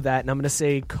below that, and I'm going to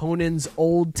say Conan's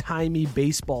old-timey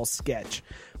baseball sketch.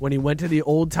 When he went to the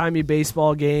old-timey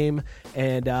baseball game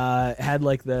and had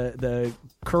like the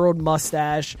curled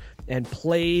mustache and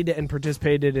played and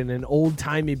participated in an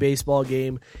old-timey baseball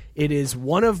game. It is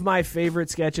one of my favorite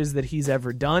sketches that he's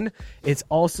ever done. It's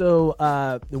also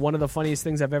one of the funniest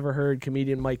things I've ever heard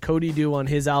comedian Mike Cody do on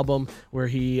his album, where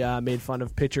he made fun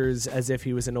of pitchers as if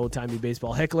he was an old-timey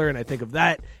baseball heckler, and I think of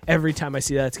that every time I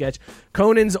see that sketch.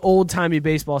 Conan's old-timey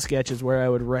baseball sketch is where I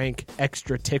would rank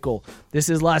Extra Tickle. This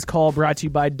is Last Call, brought to you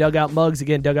by Dugout Mugs.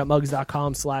 Again,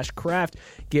 dugoutmugs.com/craft.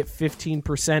 Get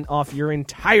 15% off your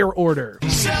entire order.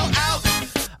 Sell out.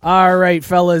 All right,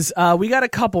 fellas. We got a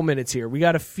couple minutes here. We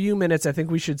got a few minutes. I think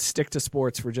we should stick to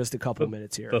sports for just a couple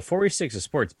minutes here. Before we stick to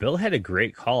sports, Bill had a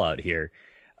great call out here.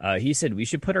 He said we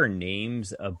should put our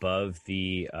names above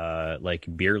the like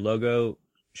beer logo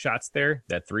shots there,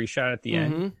 that 3 shot at the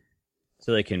end,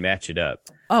 so they can match it up.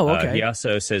 Oh, okay. He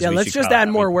also says, let's just add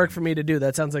more work for me to do.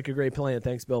 That sounds like a great plan.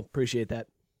 Thanks, Bill. Appreciate that.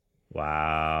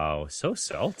 Wow, so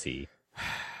salty.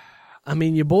 I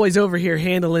mean, your boy's over here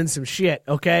handling some shit,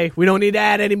 okay? We don't need to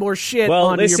add any more shit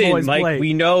onto your boy's Mike, plate.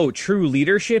 we know true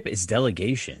leadership is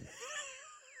delegation.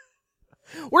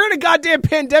 We're in a goddamn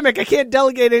pandemic. I can't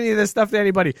delegate any of this stuff to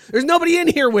anybody. There's nobody in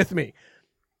here with me.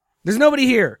 There's nobody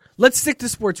here. Let's stick to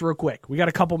sports real quick. We got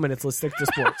a couple minutes. Let's stick to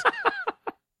sports.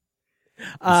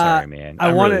 I'm sorry, man.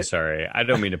 I'm really sorry. I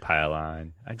don't mean to pile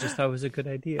on. I just thought it was a good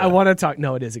idea. I want to talk.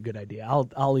 No, it is a good idea.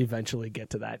 I'll eventually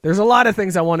get to that. There's a lot of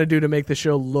things I want to do to make the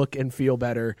show look and feel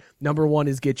better. Number one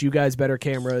is get you guys better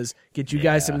cameras, get you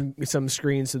guys some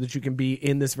screens so that you can be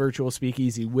in this virtual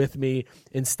speakeasy with me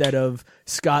instead of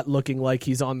Scott looking like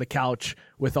he's on the couch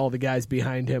with all the guys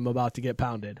behind him about to get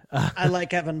pounded. I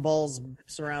like having balls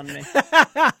surround me.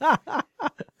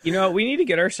 You know, we need to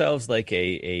get ourselves like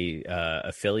a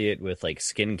affiliate with like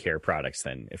skincare products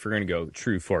then, if we're going to go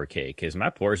true 4K, because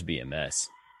my pores be a mess.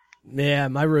 Yeah,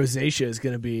 my rosacea is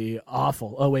going to be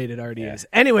awful. Oh, wait, it already is.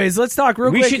 Anyways, let's talk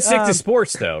real quick. We should stick to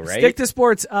sports, though, right? Stick to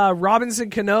sports. Robinson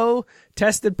Cano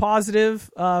tested positive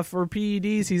for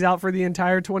PEDs. He's out for the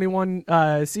entire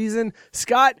 21 season.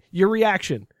 Scott, your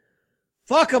reaction?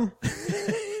 Fuck him.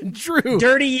 Drew.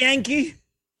 Dirty Yankee.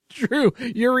 Drew,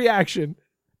 your reaction?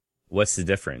 What's the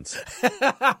difference?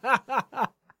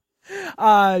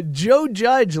 Joe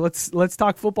Judge, let's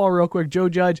talk football real quick. Joe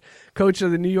Judge, coach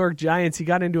of the New York Giants, he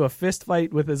got into a fist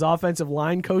fight with his offensive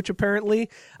line coach, apparently.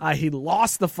 He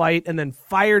lost the fight and then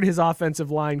fired his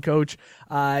offensive line coach.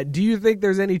 Do you think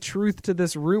there's any truth to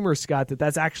this rumor, Scott, that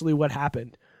that's actually what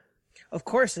happened? Of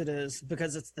course it is,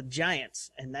 because it's the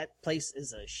Giants, and that place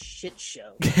is a shit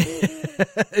show.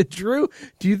 Drew,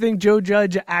 do you think Joe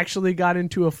Judge actually got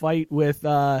into a fight with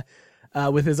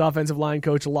his offensive line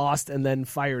coach, lost, and then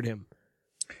fired him?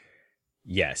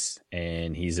 Yes,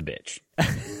 and he's a bitch.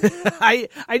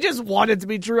 I just want it to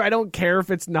be true. I don't care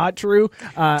if it's not true.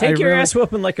 Take your ass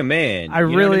whooping like a man. You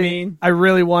know what I mean? I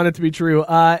really want it to be true.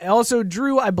 Also,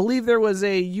 Drew, I believe there was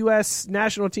a U.S.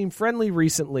 national team friendly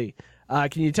recently.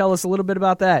 Can you tell us a little bit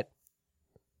about that?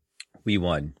 We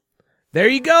won. There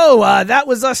you go. That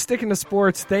was us sticking to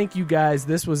sports. Thank you, guys.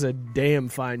 This was a damn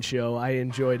fine show. I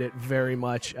enjoyed it very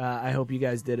much. I hope you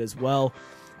guys did as well.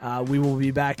 We will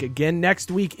be back again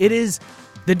next week. It is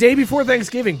the day before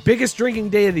Thanksgiving, biggest drinking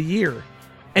day of the year,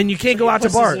 and you can't go out to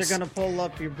bars. You're gonna pull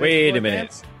up your Wait a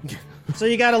minute. So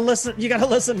you gotta listen. You gotta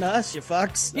listen to us, you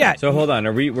fucks. Yeah. So hold on.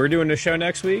 We're doing a show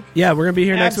next week? Yeah, we're gonna be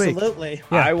here next week. Absolutely.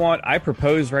 Yeah. I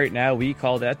propose right now we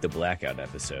call that the blackout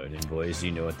episode, and boys,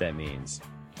 you know what that means.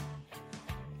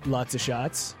 Lots of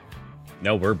shots.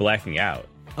 No, we're blacking out.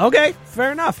 Okay,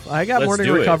 fair enough. I got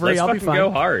morning recovery. I'll be fine.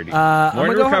 Go hard.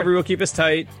 Morning recovery will keep us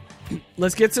tight.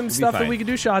 Let's get some stuff that we can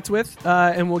do shots with,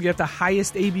 and we'll get the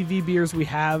highest ABV beers we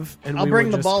have. And I'll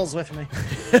bring the balls with me.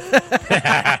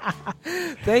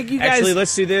 Thank you, guys. Actually,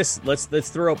 let's do this. Let's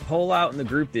throw a poll out in the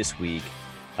group this week,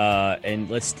 and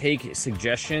let's take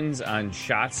suggestions on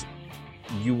shots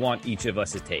you want each of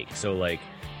us to take. So, like,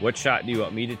 what shot do you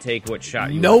want me to take? What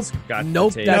shot you want Scott to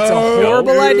take? That's a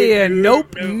horrible idea.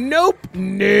 Nope.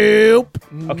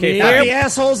 Okay, not the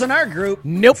assholes in our group.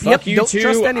 Nope. Fuck you don't two.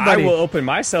 trust anybody. I will open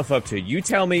myself up to it. You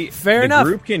tell me Fair the enough.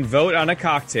 group can vote on a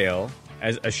cocktail.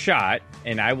 as a shot,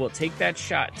 and I will take that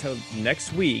shot till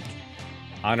next week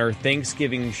on our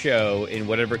Thanksgiving show in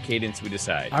whatever cadence we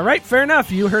decide. All right, fair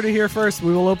enough. You heard it here first.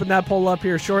 We will open that poll up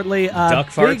here shortly. Duck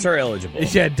farts are eligible.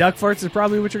 Yeah, duck farts is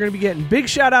probably what you're going to be getting. Big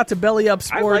shout out to Belly Up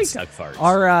Sports. I like duck farts.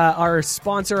 Our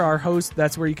sponsor, our host.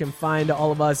 That's where you can find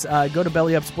all of us. Go to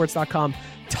bellyupsports.com.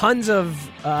 Tons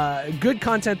of good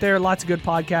content there. Lots of good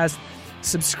podcasts.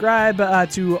 Subscribe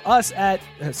to us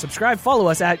follow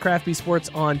us at Craft Bee Sports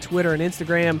on Twitter and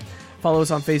Instagram. Follow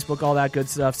us on Facebook, all that good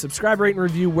stuff. Subscribe, rate, and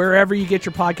review wherever you get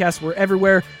your podcasts. We're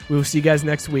everywhere. We will see you guys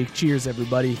next week. Cheers,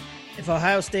 everybody. If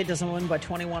Ohio State doesn't win by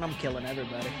 21, I'm killing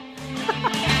everybody.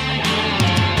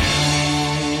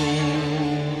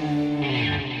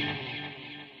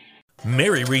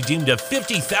 Mary redeemed a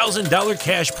 $50,000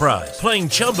 cash prize playing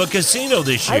Chumba Casino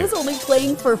this year. I was only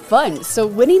playing for fun, so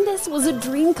winning this was a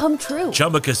dream come true.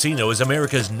 Chumba Casino is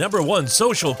America's #1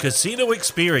 social casino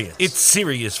experience. It's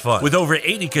serious fun. With over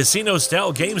 80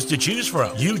 casino-style games to choose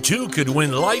from, you too could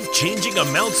win life-changing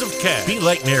amounts of cash. Be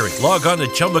like Mary. Log on to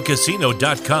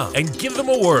ChumbaCasino.com and give them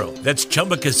a whirl. That's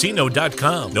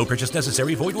ChumbaCasino.com. No purchase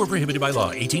necessary. Void where prohibited by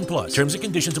law. 18+. Terms and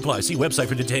conditions apply. See website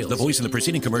for details. The voice in the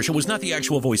preceding commercial was not the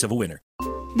actual voice of a winner.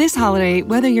 This holiday,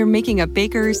 whether you're making a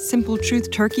Baker's Simple Truth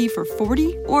turkey for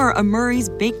 40 or a Murray's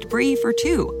Baked Brie for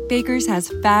 2, Baker's has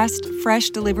fast, fresh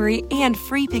delivery and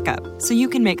free pickup, so you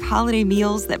can make holiday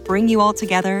meals that bring you all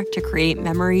together to create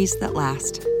memories that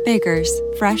last. Baker's,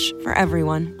 fresh for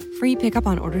everyone. Free pickup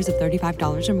on orders of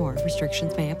 $35 or more.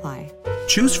 Restrictions may apply.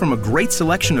 Choose from a great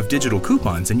selection of digital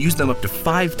coupons and use them up to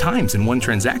 5 times in one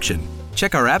transaction.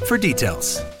 Check our app for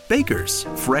details. Baker's,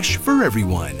 fresh for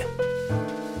everyone.